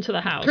moves into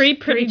the house. 3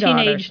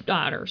 teenage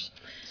daughters.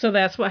 So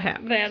that's what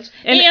happens.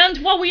 And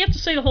we have to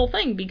say the whole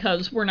thing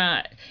because we're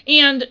not.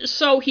 And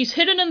so he's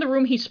hidden in the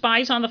room. He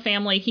spies on the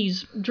family.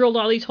 He's drilled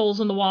all these holes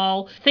in the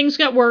wall. Things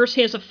get worse.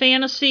 He has a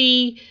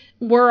fantasy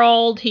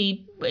world.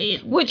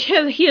 Which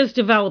he has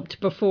developed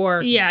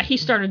before. Yeah, he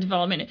started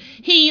developing it.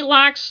 He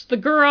locks the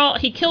girl.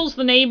 He kills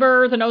the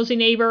neighbor, the nosy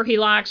neighbor. He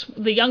locks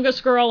the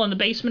youngest girl in the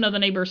basement of the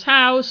neighbor's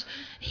house.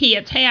 He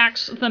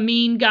attacks the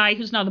mean guy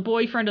who's now the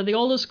boyfriend of the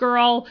oldest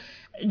girl.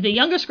 The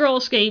youngest girl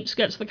escapes,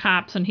 gets the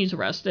cops, and he's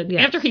arrested.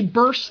 Yes. After he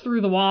bursts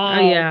through the wall.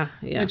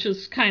 Which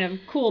is kind of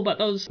cool, but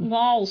those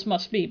walls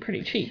must be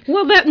pretty cheap.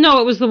 Well,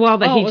 it was the wall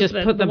that he just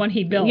put the one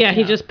he built. Yeah,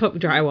 he just put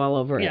drywall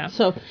over it.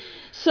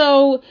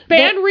 So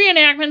bad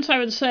reenactments, I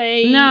would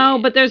say. No,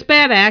 but there's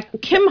bad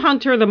act. Kim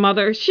Hunter, the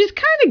mother, she's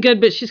kind of good,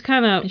 but she's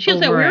kind of she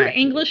has that weird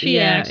Englishy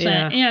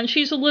accent, and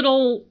she's a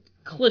little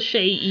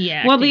cliche-y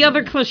acting. Well, the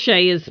other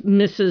cliche is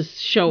Mrs.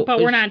 Show. But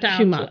we're not down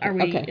Schumacher. Are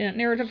we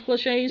narrative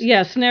cliches?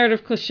 Yes,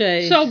 narrative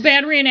cliches. So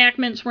bad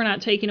reenactments, we're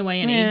not taking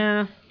away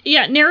any.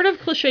 Yeah, narrative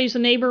cliches. The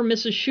neighbor,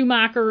 Mrs.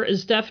 Schumacher,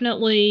 is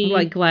definitely...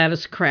 like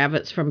Gladys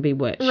Kravitz from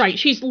Bewitched. Right.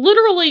 She's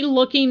literally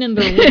looking in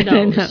their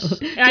windows.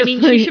 I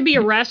mean, she should be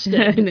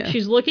arrested.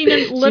 She's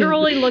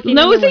literally looking in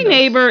their windows. Nosy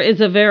neighbor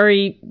is a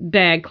very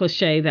bad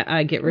cliche that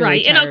I get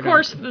really tired and of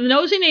course, the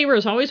nosy neighbor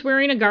is always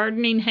wearing a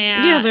gardening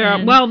hat.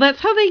 Yeah, well, that's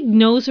how they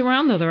nose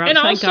around, though. They're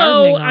outside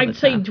gardening all the time. I'd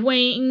say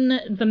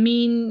Dwayne, the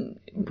mean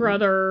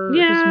brother who's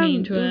Yeah,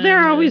 mean to him.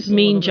 they're always It's a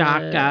mean little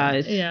jock bit-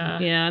 guys. Yeah.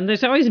 Yeah, and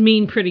there's always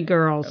mean pretty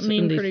girls.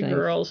 Mean in these pretty things.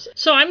 girls.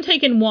 So I'm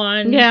taking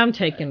one Yeah, I'm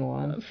taking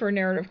one. for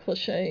narrative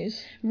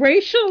cliches.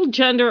 Racial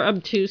gender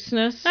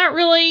obtuseness. Not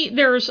really.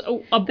 There's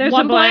There's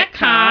one a black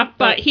cop, cop,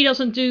 but but- he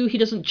doesn't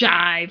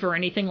jive or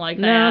anything like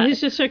that. No,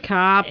 he's just a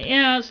cop.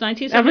 Yeah, it's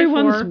 1974.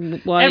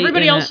 Everyone's white.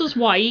 Everybody in else it. is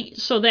white,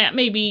 so that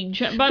may be.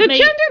 But The gender, there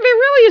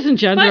really isn't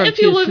gender But if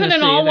you live in obtuseness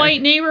an either.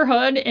 all-white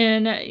neighborhood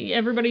and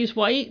everybody's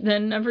white,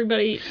 then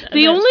everybody.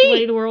 The that's only the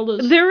way the world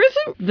is. there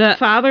isn't. The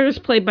father is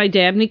played by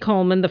Dabney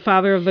Coleman, the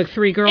father of the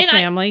three-girl And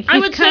family. I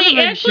He's would kind say of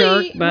a Ashley,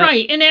 jerk, but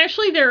right? And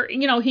Ashley, there,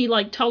 he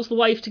like tells the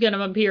wife to get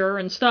him a beer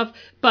and stuff,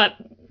 but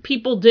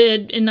people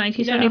did in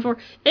 1974.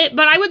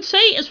 But I would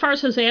say, as far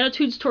as his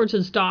attitudes towards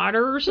his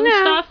daughters and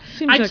Yeah, stuff,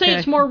 seems I'd say okay.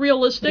 it's more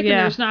realistic, Yeah. and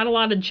there's not a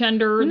lot of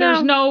gender. No.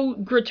 There's no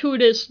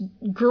gratuitous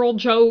girl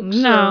jokes.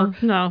 no,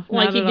 or, no,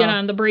 like not you at get all.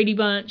 on the Brady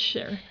Bunch.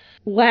 Or,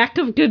 Lack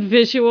of good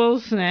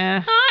visuals.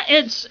 Nah.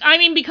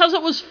 because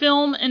it was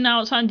film and now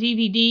it's on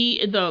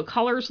DVD, the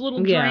color's a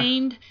little Yeah.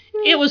 drained.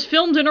 It was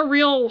filmed in a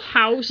real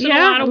house in a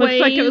Yeah, lot of it looks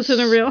ways. like it was in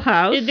a real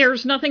house.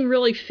 There's nothing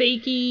really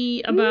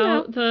fakey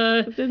about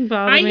It didn't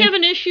bother I me. have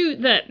an issue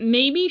that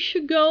maybe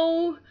should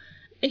go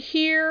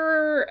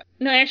here.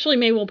 No, actually,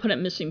 maybe we'll put it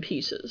missing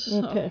pieces.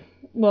 So. Okay.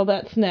 Well,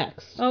 that's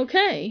next.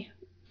 Okay.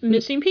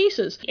 Missing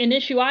pieces. An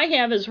issue I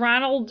have is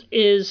Ronald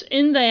is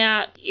in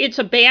that it's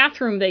a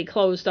bathroom they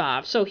closed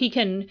off, so he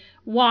can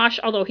wash,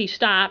 although he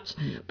stopped,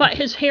 but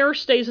his hair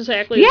stays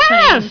exactly the same.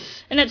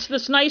 Yes! And it's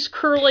this nice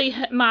curly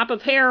mop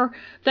of hair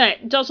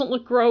that doesn't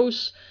look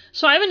gross.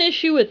 So I have an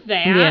issue with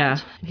that. Yeah.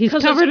 He's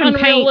 'cause covered it's in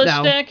paint, though.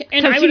 unrealistic,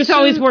 and I Because would he's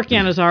always assume- working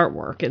on his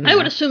artwork. I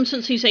would assume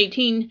since he's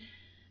 18,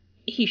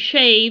 he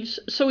shaves,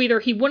 so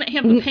either he wouldn't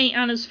have the paint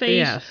on his face,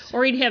 Yes.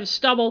 or he'd have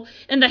stubble.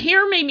 And the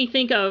hair made me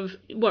think of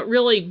what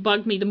really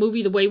bugged me, the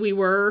movie The Way We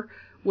Were,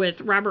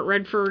 with Robert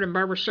Redford and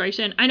Barbara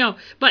Streisand. I know,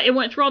 but it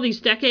went through all these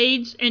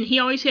decades, and he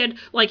always had,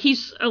 like,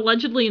 he's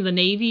allegedly in the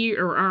Navy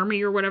or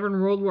Army or whatever in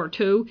World War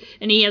II,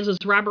 and he has his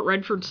Robert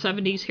Redford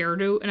 70s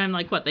hairdo, and I'm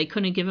like, what, they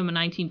couldn't give him a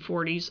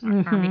 1940s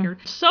Army hair?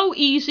 It's so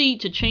easy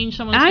to change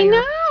someone's I hair.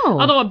 know.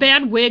 Although a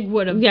bad wig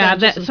would have Yeah,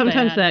 been just as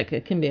sometimes bad.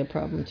 that can be a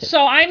problem, too.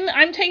 So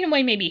I'm taking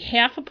away maybe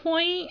half a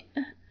point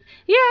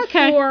Yeah,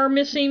 okay. for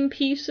missing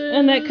pieces.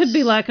 And that could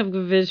be lack of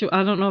good visual.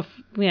 I don't know if,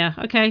 yeah,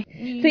 okay.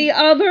 The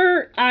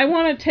other, I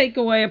want to take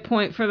away a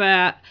point for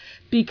that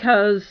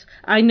because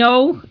I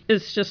know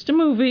it's just a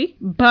movie,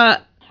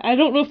 but I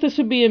don't know if this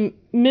would be a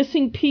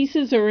missing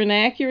pieces or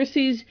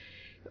inaccuracies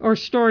or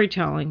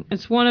storytelling.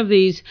 It's one of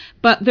these,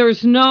 but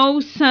there's no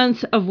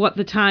sense of what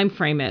the time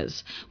frame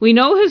is. We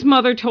know his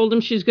mother told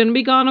him she's going to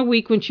be gone a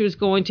week when she was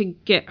going to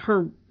get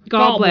her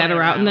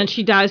gallbladder out, and then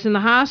she dies in the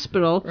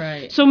hospital.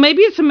 Right. So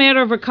maybe it's a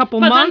matter of a couple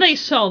But months. then they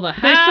sell the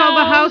house. They sell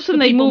the house and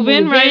they people move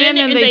in right in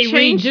and they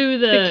change redo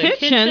the the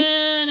kitchen.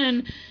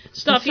 and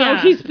stuff. So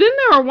Yeah. he's been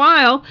there a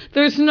while.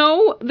 There's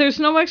no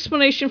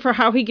explanation for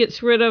how he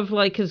gets rid of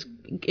like his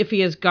if he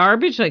has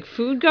garbage, like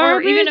food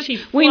garbage. Or even if he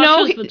we know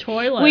flushes the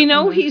toilet. We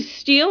know he's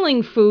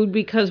stealing food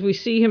because we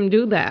see him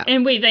do that.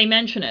 And they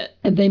mention it.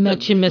 And they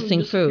mention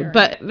missing food,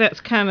 but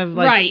that's kind of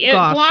like right. It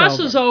glossed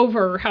glosses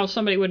over. over how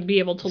somebody would be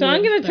able to So live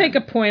I'm going to there. take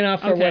a point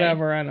off or Okay.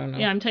 whatever. I don't know.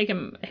 Yeah, I'm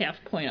taking half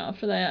a point off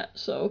for that.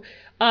 So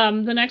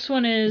the next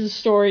one is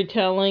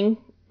Storytelling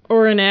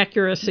or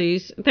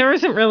inaccuracies. There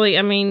isn't really.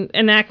 I mean,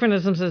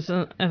 anachronisms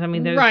isn't. I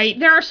mean, there's right.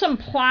 There are some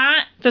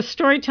plot. the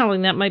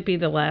storytelling. That might be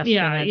the last. thing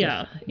I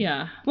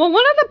Yeah. Well,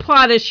 one of the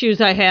plot issues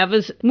I have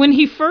is when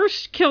he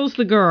first kills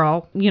the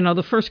girl,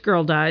 the first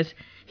girl dies,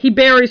 he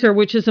buries her,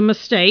 which is a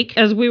mistake.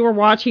 As we were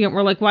watching it,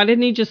 we're like, why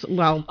didn't he just,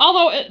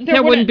 Although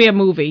there wouldn't be a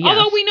movie, yes.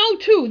 Although we know,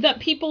 too,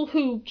 that people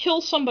who kill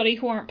somebody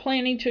who aren't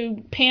planning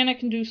to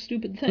panic and do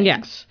stupid things.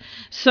 Yes.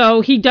 So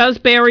he does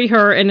bury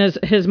her, and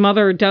his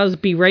mother does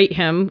berate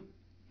him,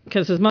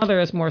 because his mother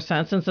has more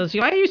sense and says,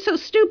 why are you so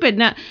stupid?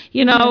 Now,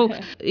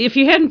 if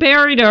you hadn't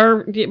buried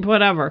her,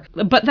 whatever.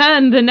 But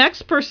then the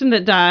next person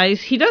that dies,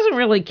 he doesn't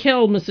really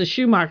kill Mrs.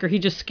 Schumacher. He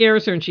just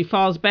scares her and she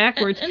falls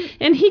backwards.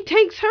 And he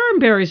takes her and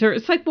buries her.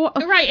 It's like, well...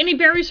 Right, and he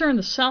buries her in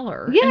the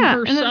cellar. Yeah. In her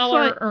and it's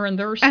cellar like, or in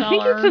their cellar. I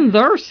think it's in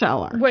their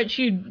cellar. Which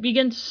you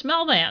begin to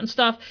smell that and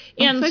stuff.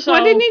 And like, so,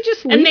 why didn't he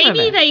just leave and her maybe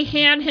there? they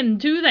had him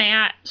do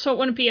that so it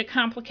wouldn't be a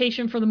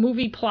complication for the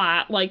movie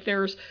plot.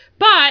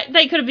 But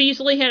they could have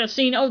easily had a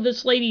scene,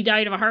 this lady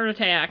died of a heart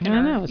attack.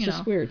 I know, it's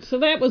just weird. So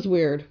that was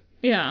weird.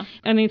 Yeah.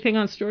 Anything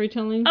on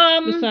storytelling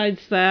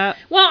besides that?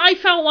 Well, I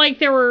felt like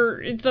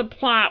the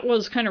plot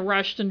was kind of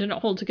rushed and didn't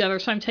hold together,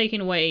 so I'm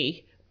taking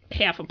away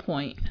half a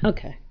point.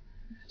 Okay.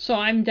 So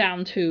I'm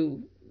down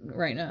 2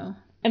 right now.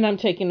 And I'm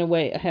taking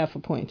away a half a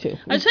point, too.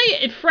 I'd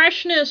say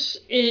freshness,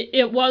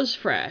 it was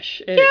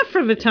fresh. Yeah,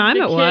 for the time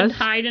it was. The kid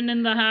hiding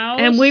in the house.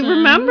 And we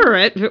remember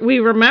it. We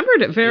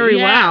remembered it very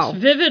well.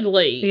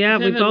 Vividly. Yeah,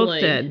 we both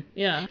did.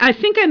 Yeah. I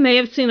think I may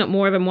have seen it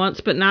more than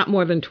once, but not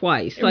more than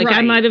twice. Like, I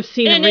Right. might have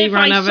seen a rerun of it.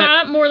 And if I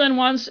saw it more than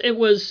once, it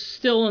was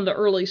still in the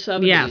early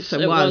 70s. Yes,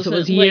 it was. It was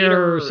wasn't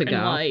years later in ago.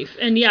 life.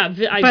 And yeah,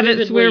 I But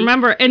vividly... we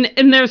remember. And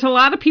there's a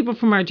lot of people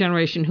from our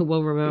generation who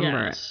will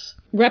remember it.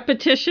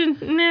 repetition?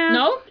 Nah.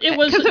 No, it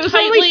was because it was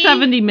tightly, only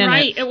 70 minutes.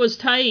 Right, it was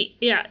tight.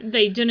 Yeah,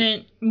 they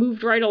didn't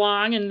moved right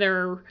along, and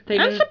I'm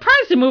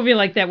surprised a movie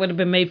like that would have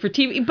been made for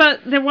TV,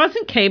 but there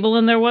wasn't cable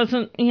and there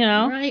wasn't,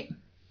 right.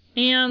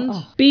 And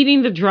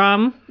beating the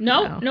drum.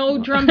 No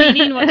drum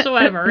beating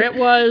whatsoever. It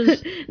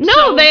was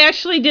they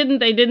actually didn't.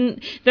 They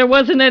didn't. There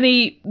wasn't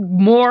any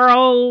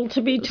moral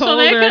to be told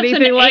or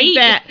anything like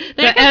that.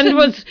 The end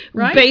was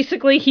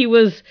basically he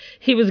was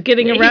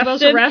getting arrested. He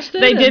was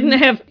arrested. They didn't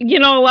have. A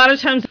lot of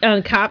times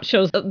on cop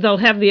shows they'll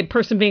have the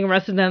person being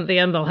arrested, and at the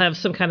end they'll have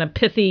some kind of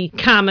pithy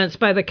comments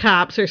by the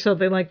cops or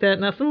something like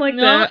that. Nothing like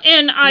that.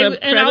 And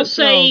I'll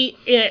say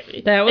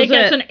it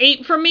gets an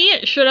 8 from me.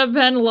 It should have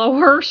been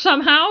lower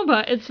somehow,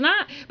 but it's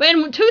not. But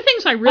two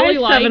things I really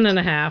liked.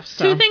 7.5.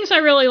 So. Two things I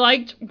really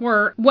liked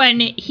were when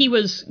he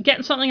was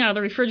getting something out of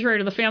the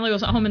refrigerator. The family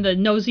was at home, and the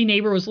nosy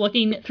neighbor was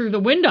looking through the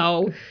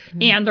window,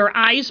 and their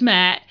eyes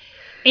met.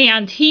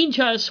 And he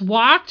just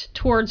walked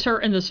towards her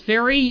in this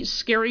very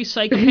scary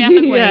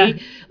psychopathic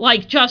way,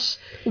 like just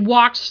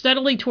walked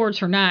steadily towards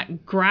her,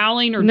 not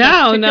growling or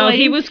gesticulating. No,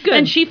 he was good.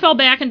 And she fell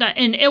back and died.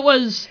 And it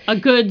was a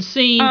good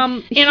scene.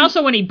 And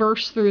also when he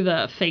burst through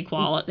the fake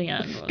wall at the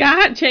end.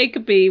 Scott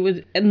Jacoby was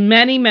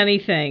many, many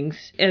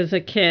things as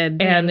a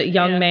kid and a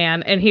young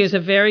man, and he was a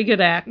very good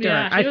actor.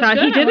 Yeah, I thought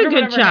he did a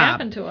good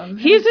job.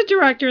 He's a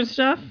director and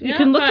stuff. You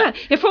can look at.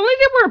 If only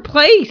there were a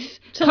place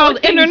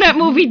called Internet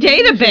Movie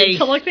Database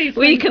to look these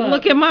where you can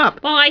look him up.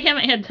 Well, I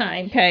haven't had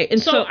time. Okay,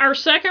 and so our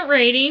second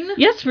rating.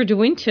 Yes, we're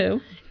doing 2.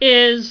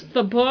 Is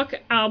the book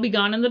I'll Be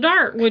Gone in the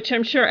Dark, which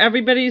I'm sure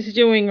everybody's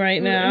doing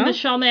right now.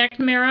 Michelle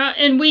McNamara,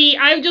 and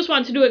I just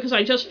wanted to do it because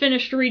I just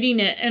finished reading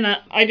it, and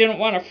I didn't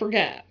want to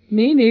forget.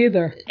 Me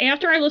neither.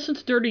 After I listened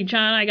to Dirty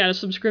John, I got a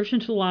subscription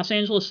to the Los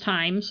Angeles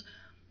Times,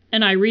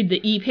 and I read the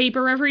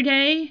e-paper every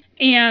day,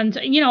 and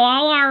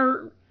all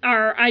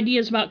our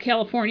ideas about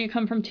California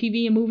come from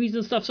TV and movies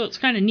and stuff, so it's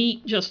kind of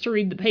neat just to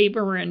read the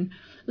paper and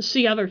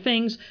see other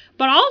things.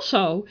 But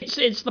also,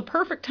 it's the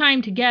perfect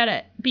time to get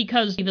it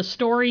because the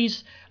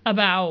stories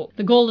about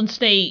the Golden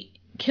State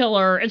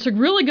Killer, it's a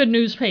really good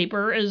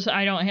newspaper, as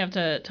I don't have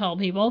to tell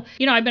people.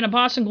 I've been a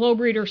Boston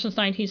Globe reader since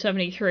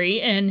 1973,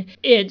 and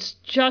it's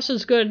just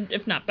as good,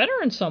 if not better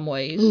in some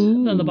ways,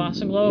 than the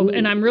Boston Globe.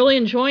 And I'm really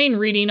enjoying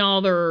reading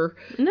all their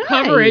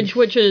coverage,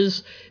 which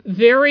is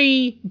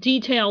very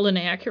detailed and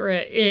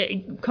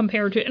accurate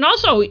compared to... And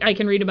also, I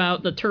can read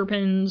about the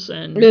Turpins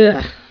and...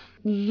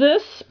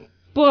 This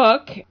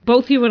book,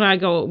 both you and I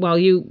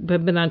you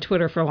have been on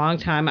Twitter for a long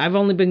time. I've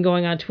only been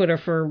going on Twitter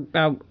for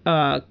about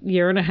a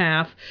year and a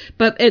half,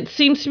 but it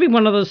seems to be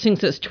one of those things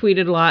that's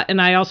tweeted a lot.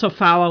 And I also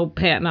follow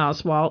Patton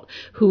Oswalt,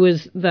 who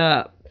is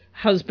the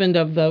husband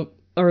of the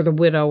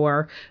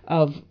widower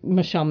of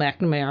Michelle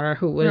McNamara,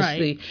 who was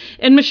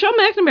and Michelle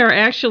McNamara,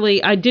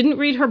 actually, I didn't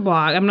read her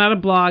blog. I'm not a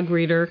blog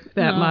reader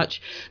that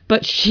much,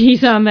 but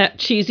she's on that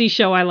cheesy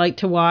show I like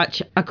to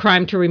watch, A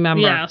Crime to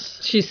Remember. Yes.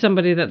 She's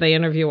somebody that they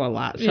interview a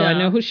lot, so I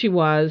know who she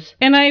was.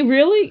 And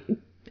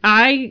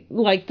I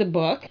like the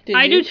book.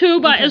 I do too,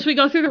 but as we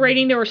go through the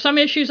rating, there were some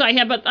issues I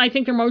had, but I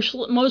think they're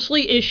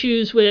mostly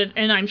issues with,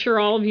 and I'm sure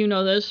all of you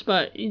know this,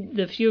 but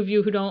the few of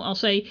you who don't, I'll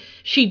say,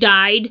 she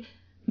died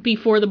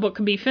before the book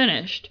could be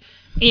finished.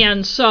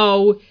 And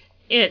so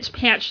it's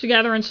patched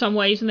together in some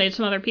ways, and they had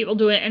some other people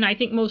do it, and I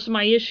think most of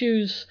my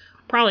issues,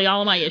 probably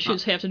all of my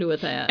issues, have to do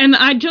with that. And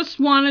I just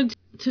wanted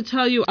to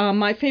tell you,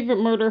 My Favorite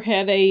Murder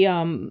had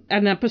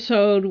an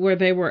episode where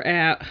they were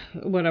at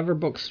whatever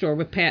bookstore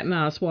with Patton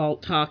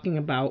Oswalt talking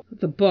about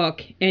the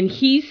book, and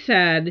he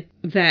said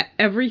that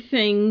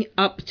everything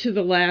up to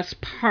the last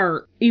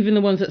part, even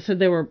the ones that said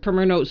they were from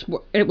her notes,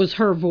 it was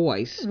her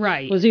voice.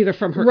 Right. Was either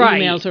from her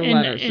emails or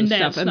letters and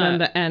stuff. And then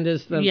the end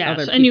is the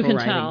other people and you can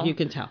writing. Tell. You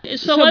can tell.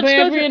 So let's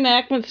go through...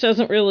 reenactments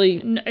doesn't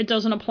really... It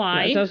doesn't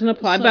apply. It doesn't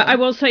apply. So, but I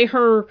will say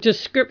her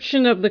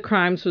description of the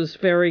crimes was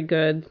very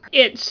good.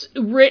 It's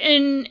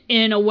written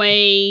in a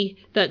way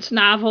that's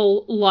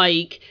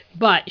novel-like,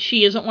 but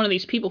she isn't one of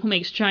these people who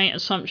makes giant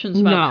assumptions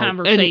about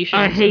conversations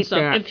and I hate stuff.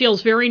 That. It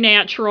feels very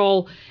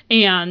natural,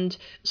 and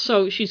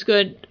so she's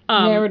good.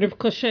 Narrative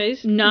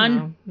cliches?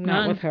 None. No,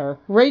 not with her.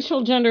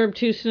 Racial gender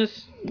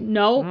obtuseness?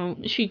 No.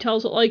 She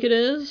tells it like it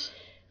is.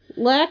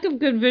 Lack of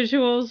good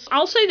visuals.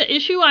 I'll say the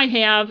issue I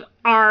have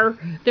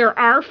there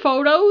are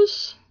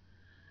photos,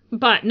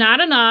 but not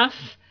enough.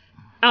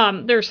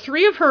 There's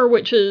 3 of her,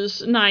 which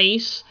is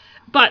nice.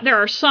 But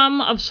there are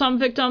some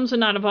victims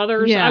and not of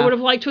others. Yeah. I would have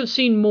liked to have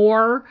seen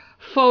more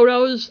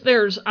photos.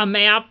 There's a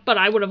map, but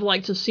I would have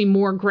liked to see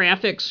more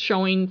graphics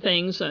showing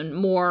things and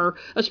more,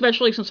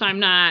 especially since I'm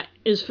not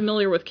as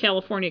familiar with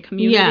California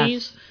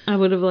communities. Yes, I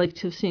would have liked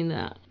to have seen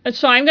that.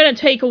 So I'm going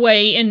to take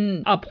away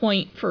a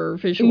point for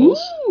visuals.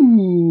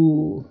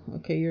 Ooh.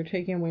 Okay, you're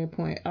taking away a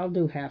point. I'll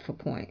do half a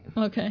point.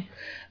 Okay.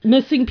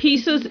 Missing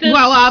pieces?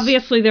 Well,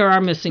 obviously there are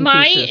missing pieces.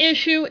 My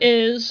issue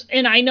is,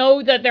 and I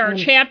know that there are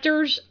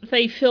chapters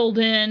they filled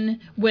in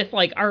with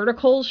like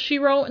articles she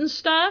wrote and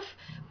stuff,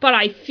 but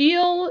I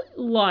feel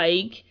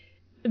like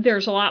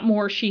there's a lot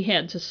more she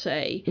had to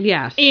say.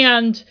 Yes.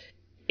 And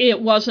it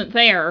wasn't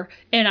there,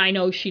 and I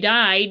know she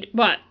died,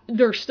 but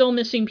they're still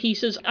missing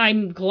pieces.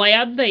 I'm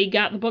glad they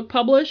got the book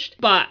published,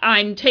 but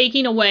I'm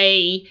taking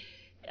away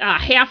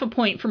half a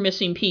point for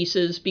missing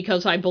pieces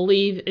because I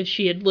believe if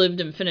she had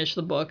lived and finished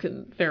the book,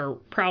 there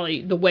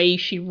probably, the way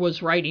she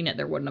was writing it,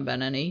 there wouldn't have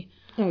been any.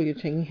 Oh, you're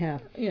taking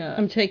half. Yeah.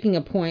 I'm taking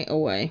a point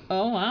away.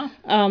 Oh, wow.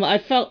 I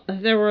felt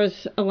there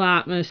was a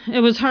lot missed.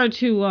 It was hard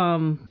to,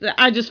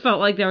 I just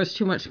felt like there was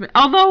too much.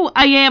 Although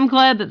I am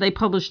glad that they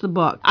published the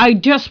book. I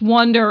just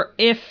wonder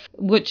if,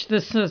 which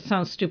this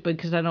sounds stupid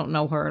because I don't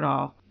know her at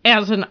all.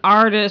 As an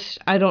artist,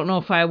 I don't know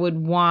if I would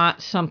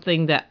want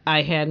something that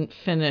I hadn't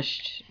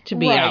finished to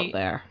be out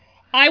there.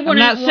 I'm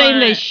not saying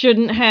they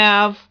shouldn't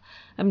have.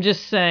 I'm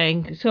just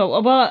saying.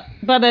 So,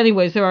 but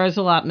anyways, there is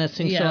a lot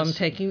missing. Yes. So I'm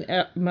taking,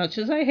 much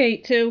as I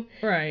hate to.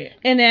 Right.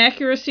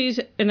 Inaccuracies,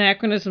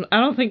 anachronism.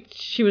 I don't think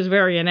she was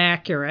very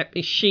inaccurate.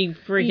 She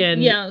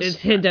friggin'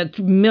 hid a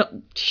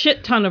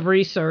shit ton of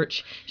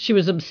research. She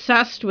was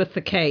obsessed with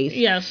the case.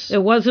 Yes.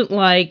 It wasn't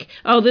like,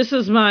 oh, this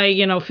is my,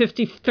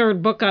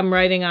 53rd book I'm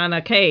writing on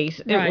a case.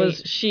 It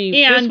was,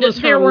 and this was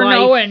her there were life.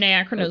 no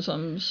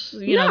anachronisms.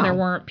 There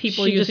weren't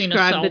people using a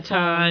cell phone. She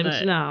described the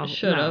times. No,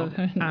 should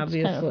have.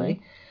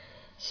 Obviously.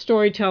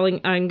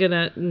 Storytelling, I'm going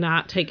to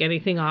not take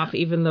anything off,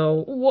 even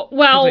though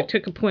I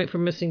took a point for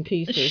missing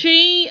pieces.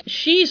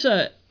 She's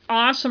an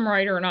awesome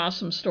writer and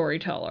awesome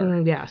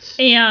storyteller. Yes.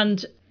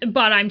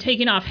 But I'm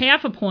taking off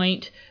half a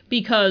point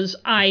because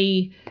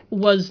I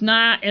was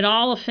not at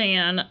all a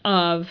fan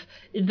of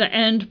the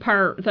end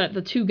part that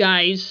the two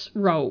guys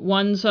wrote.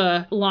 One's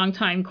a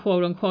longtime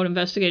quote-unquote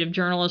investigative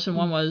journalist, and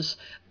one was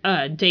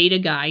a data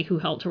guy who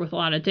helped her with a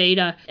lot of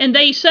data. And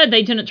they said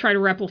they didn't try to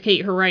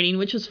replicate her writing,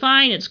 which is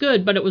fine, it's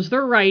good, but it was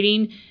their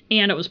writing,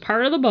 and it was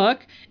part of the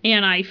book,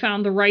 and I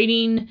found the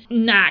writing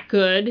not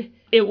good.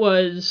 It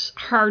was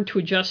hard to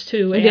adjust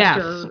to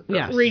after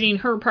reading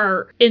her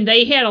part. And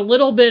they had a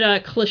little bit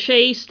of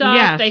cliche stuff.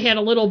 Yes. They had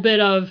a little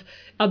bit of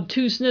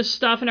obtuseness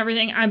stuff and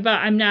everything.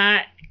 I'm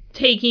not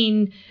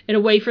taking it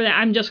away for that.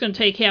 I'm just going to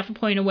take half a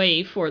point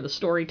away for the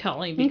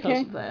storytelling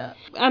because of that.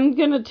 I'm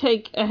going to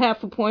take a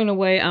half a point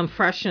away on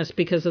freshness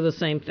because of the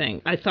same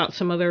thing. I thought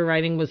some of their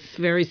writing was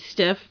very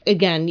stiff.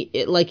 Again,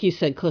 like you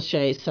said,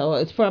 cliche, so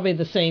it's probably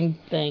the same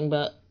thing,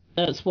 but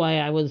that's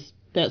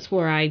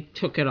where I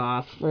took it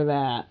off for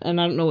that.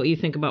 And I don't know what you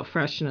think about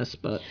freshness,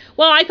 but...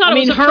 Well, I thought it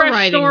was a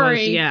fresh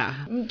story.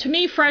 Was, To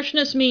me,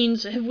 freshness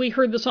means, have we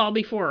heard this all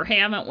before?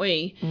 Haven't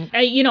we?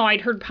 Mm-hmm. I'd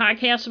heard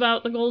podcasts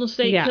about the Golden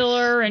State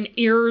Killer and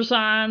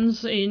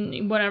Erzons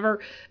and whatever,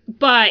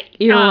 but...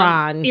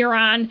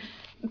 Iran.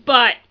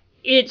 But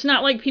it's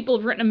not like people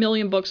have written a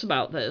million books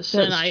about this.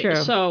 That's true.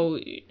 So,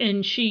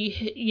 and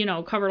she,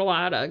 covered a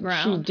lot of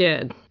ground. She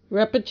did.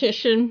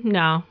 Repetition?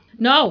 No.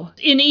 No.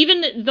 And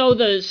even though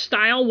the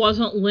style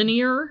wasn't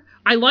linear,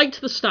 I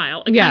liked the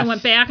style. It kind of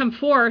went back and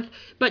forth,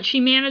 but she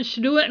managed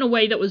to do it in a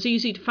way that was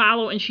easy to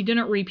follow, and she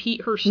didn't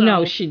repeat herself.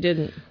 No, she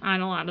didn't.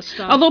 On a lot of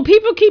stuff. Although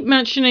people keep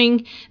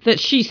mentioning that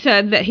she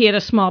said that he had a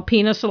small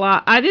penis a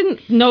lot. I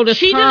didn't notice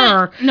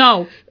her.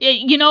 No.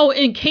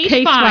 In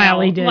Case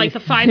File, he did. Like the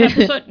 5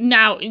 episode,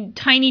 now,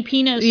 tiny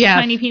penis,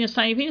 tiny penis.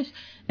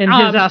 In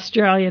his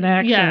Australian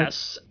accent.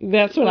 Yes.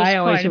 That's what I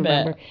always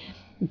remember.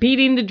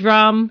 Beating the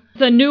drum.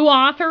 The new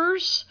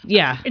authors.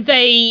 Yeah.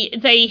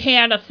 They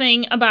had a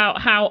thing about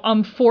how,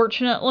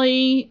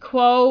 unfortunately,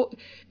 quote,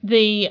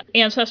 the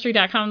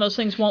Ancestry.com, those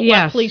things won't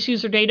let police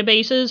use their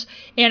databases.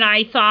 And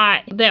I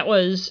thought that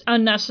was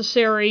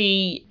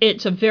unnecessary.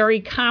 It's a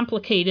very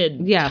complicated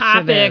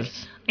topic. It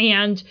is.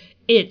 And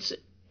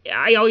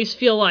I always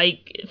feel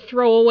like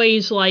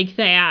throwaways like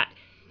that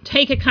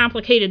take a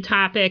complicated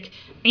topic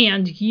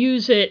and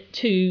use it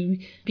to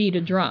beat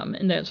a drum,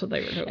 and that's what they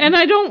were doing. And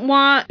I don't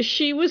want,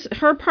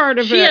 her part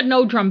of it... She had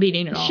no drum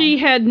beating at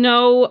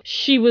all.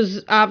 She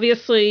was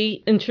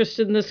obviously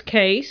interested in this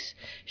case.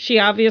 She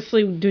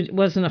obviously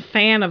wasn't a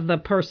fan of the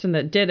person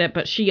that did it,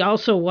 but she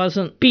also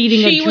wasn't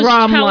beating a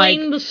drum like... She was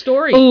telling the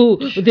story. Oh,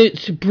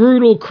 it's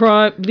brutal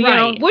crime,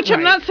 which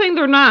I'm not saying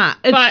they're not.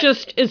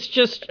 It's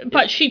just...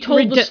 But she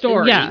told the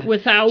story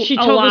without She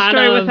told the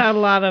story without a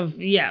lot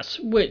of... Yes,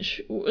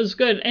 which was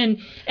good. And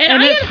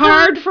it's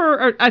hard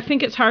I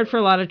think it's hard for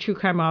a lot of true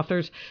crime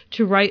authors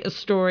to write a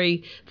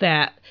story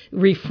that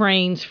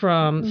refrains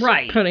from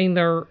putting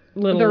their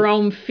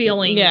own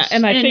feelings. Yeah,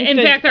 and I think in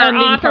fact there are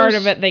authors, part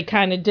of it they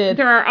kind of did.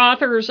 There are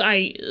authors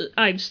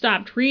I've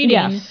stopped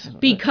reading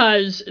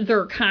because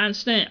they're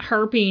constant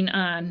harping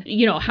on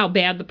how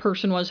bad the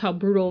person was, how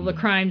brutal the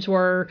crimes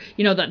were,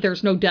 that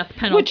there's no death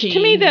penalty. Which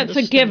to me that's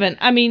a given.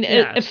 I mean,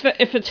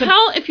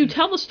 if you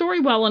tell the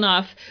story well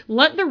enough,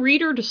 let the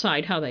reader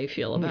decide how they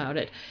feel about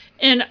it.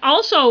 And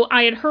also,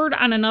 I had heard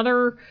on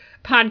another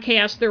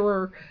podcasts, there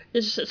were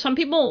some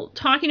people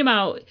talking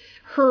about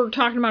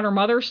her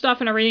mother stuff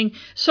and everything.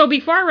 So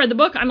before I read the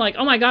book, I'm like,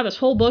 oh my God, this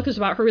whole book is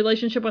about her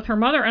relationship with her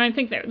mother. And I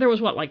think there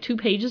was, like 2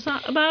 pages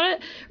about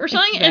it or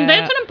something. And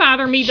that didn't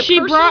bother me. She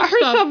brought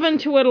herself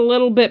into it a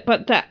little bit,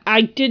 but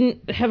I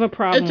didn't have a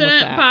problem with that. It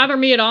didn't bother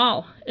me at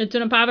all. It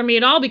didn't bother me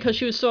at all because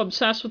she was so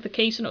obsessed with the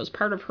case and it was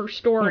part of her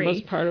story. It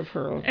was part of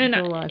her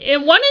life.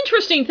 And one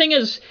interesting thing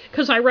is,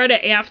 because I read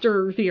it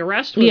after the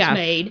arrest was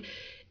made,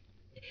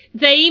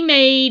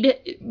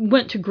 they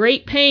went to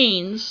great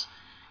pains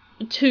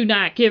to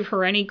not give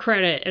her any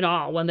credit at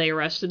all when they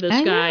arrested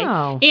this guy.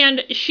 Know.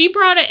 And she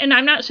brought it, and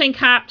I'm not saying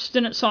cops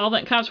didn't solve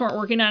it, cops weren't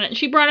working on it, and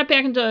she brought it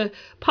back into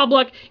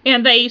public,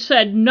 and they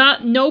said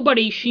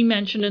nobody she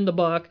mentioned in the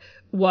book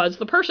was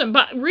the person.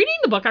 But reading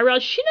the book, I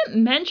realized she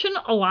didn't mention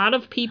a lot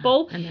of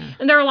people,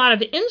 and there are a lot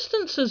of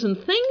instances and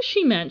things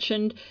she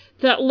mentioned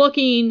that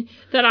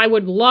I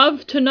would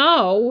love to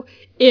know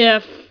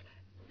if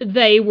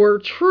they were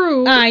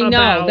true. I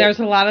know. There's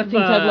a lot of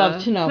things I'd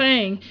love to know.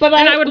 But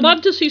I would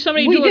love to see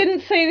somebody We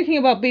didn't say anything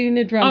about beating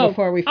the drum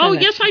before we finished. Oh,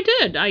 yes, I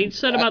did. I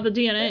said about the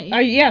DNA.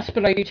 Yes,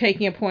 but are you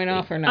taking a point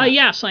off or not?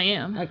 Yes, I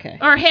am. Okay.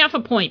 Or half a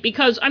point,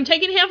 because I'm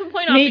taking half a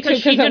point off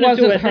because she didn't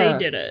do it. Her. They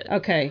did it.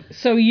 Okay.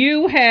 So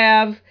you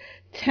have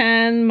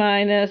 10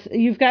 minus...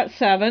 You've got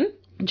 7.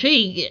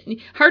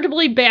 Gee, hard to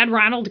believe Bad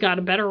Ronald got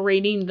a better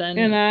rating than...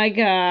 And I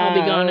got... I'll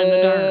Be Gone in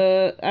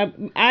the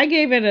Dark. I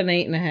gave it an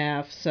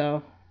 8.5,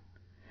 so...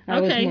 I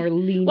was more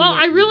lenient. Well,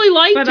 I really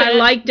liked it. But I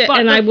liked it,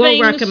 and I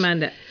will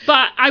recommend it.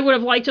 But I would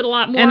have liked it a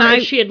lot more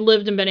if she had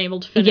lived and been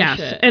able to finish it.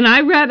 Yes, and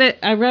I read it.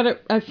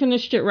 I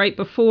finished it right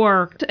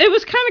before. It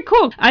was kind of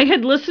cool. I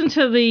had listened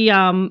to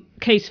the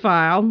case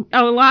file.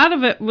 A lot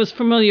of it was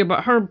familiar,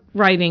 but her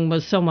writing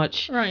was so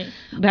much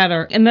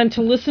better. And then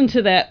to listen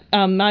to that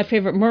My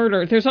Favorite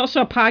Murder, there's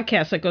also a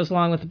podcast that goes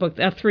along with the book,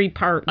 a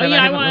 3-part that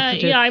I haven't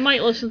listened to. Yeah, I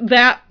might listen.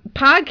 That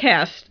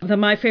podcast, the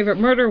My Favorite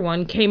Murder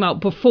one, came out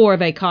before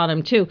they caught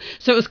him too.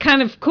 So it was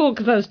kind of cool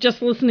because I was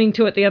just listening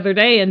to it the other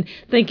day and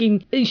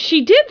thinking,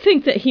 she did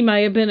think that he might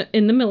have been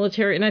in the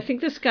military, and I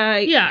think this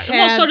guy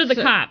so did the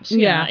cops.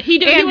 Yeah. He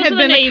was in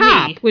the Navy. A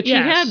cop, which he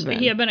had been.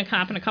 He had been a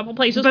cop in a couple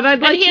places. But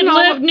he had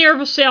lived near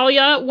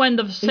Visalia when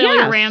the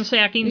Visalia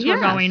ransackings were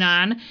going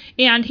on,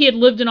 and he had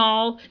lived in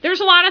all...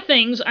 There's a lot of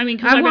things, I mean,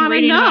 because I've been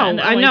reading about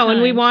it. I know,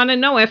 and we want to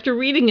know. After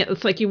reading it,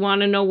 it's like you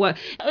want to know what...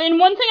 And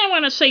one thing I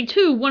want to say,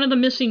 too, one of the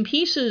missing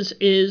pieces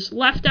is,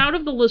 left out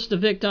of the list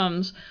of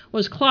victims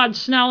was Claude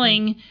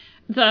Snelling,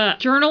 the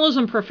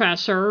journalism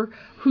professor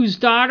whose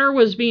daughter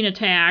was being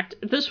attacked.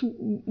 This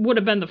would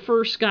have been the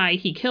first guy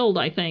he killed,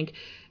 I think.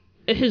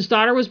 His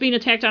daughter was being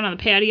attacked out on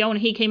the patio, and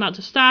he came out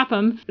to stop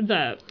him.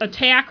 The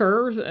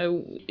attacker,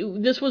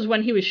 this was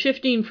when he was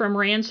shifting from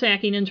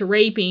ransacking into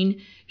raping,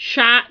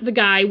 shot the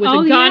guy with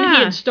a gun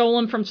he had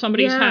stolen from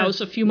somebody's house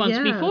a few months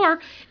before.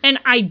 And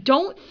I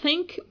don't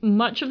think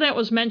much of that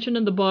was mentioned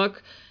in the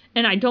book,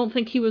 and I don't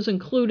think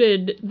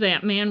that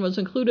man was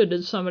included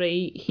as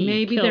somebody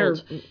he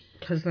killed.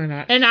 Because they're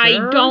not and sure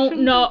I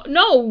don't know.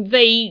 No,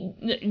 the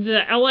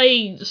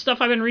LA stuff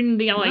I've been reading,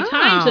 the LA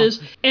Times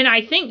is, and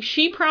I think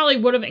she probably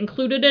would have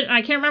included it. And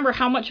I can't remember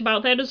how much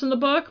about that is in the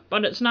book,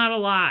 but it's not a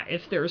lot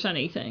if there's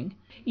anything.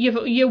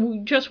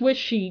 You just wish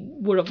she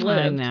would have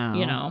lived,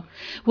 you know.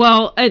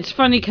 Well, it's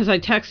funny because I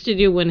texted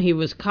you when he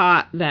was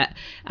caught that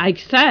I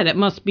said it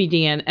must be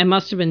DNA. It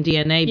must have been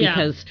DNA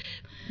because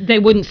they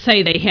wouldn't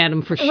say they had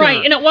him for sure.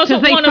 Right, and it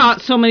wasn't because they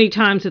thought so many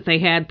times that they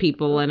had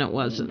people, and it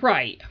wasn't.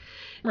 Right.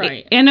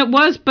 And it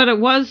was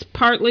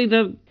partly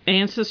the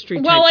ancestry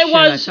type Well, it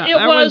was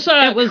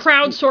it was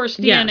crowdsourced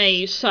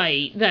DNA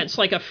site that's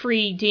like a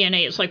free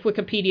DNA. It's like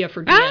Wikipedia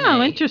for DNA.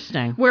 Oh,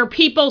 interesting. Where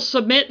people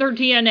submit their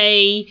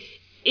DNA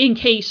in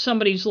case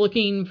somebody in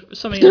the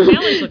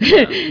family's looking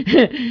at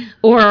them.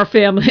 Or a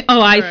family.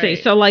 Oh, I see.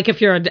 So like if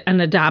you're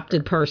an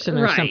adopted person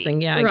or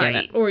something. Yeah, I get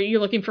it. Or you're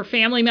looking for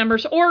family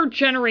members or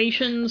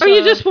generations. Or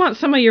you just want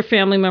some of your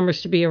family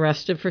members to be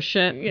arrested for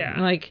shit. Yeah.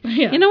 Like,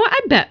 you know what?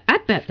 I bet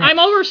that. I'm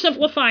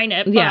oversimplifying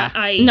it, but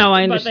I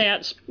understand. But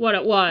that's what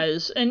it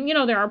was. And,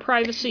 there are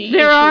privacy issues.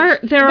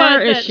 There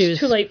are issues. It's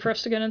too late for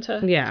us to get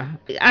into. Yeah.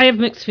 I have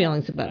mixed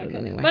feelings about it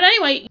anyway. But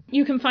anyway,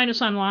 you can find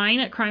us online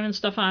at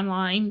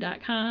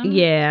crimeandstuffonline.com.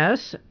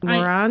 Yes,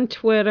 we're on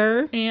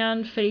Twitter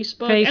and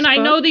Facebook. And I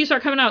know these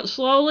are coming out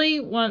slowly.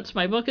 Once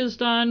my book is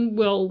done,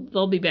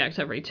 they'll be back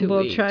every 2 weeks.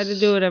 We'll try to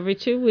do it every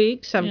 2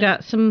 weeks. I've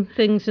got some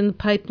things in the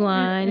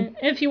pipeline.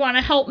 If you want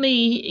to help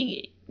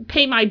me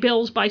pay my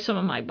bills, buy some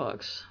of my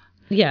books.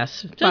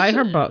 Yes, buy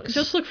her books.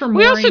 Just look for more.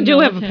 We also do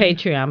have a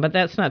Patreon, but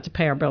that's not to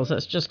pay our bills.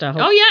 That's just to help.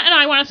 Oh, yeah, and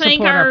I want to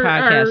thank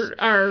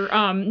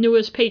our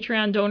newest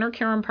Patreon donor,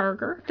 Karen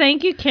Parker.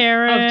 Thank you,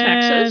 Karen. Of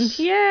Texas.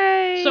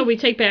 Yay. So we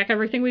take back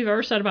everything we've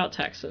ever said about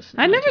Texas.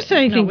 I never say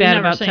anything bad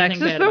about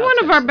Texas. They're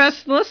one of our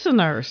best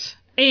listeners.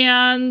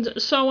 And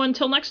so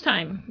until next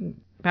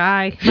time.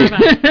 Bye.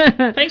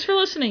 Bye-bye. Thanks for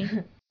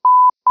listening.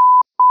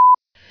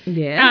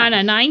 Yeah. on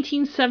a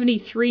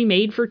 1973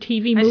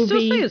 made-for-TV movie. I still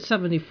say it's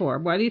 74.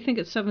 Why do you think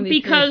it's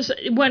 73? Because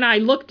when I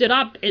looked it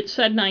up, it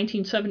said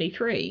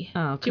 1973.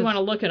 Oh, do you want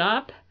to look it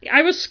up?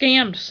 I was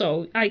scammed,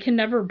 so I can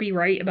never be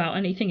right about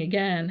anything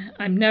again.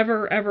 I'm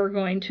never, ever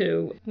going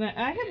to... I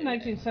have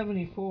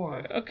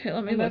 1974. Okay,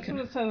 let me and look. That's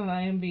what it said on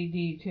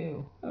IMDb,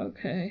 too.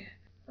 Okay.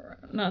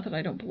 Not that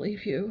I don't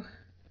believe you.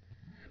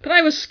 But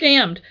I was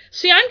scammed.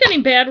 See, I'm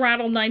getting Bad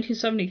Ronald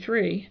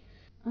 1973.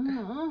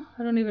 I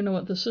don't even know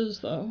what this is,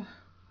 though,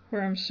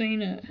 where I'm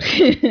seeing it.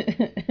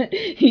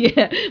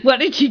 Yeah. Why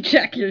did you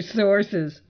check your sources?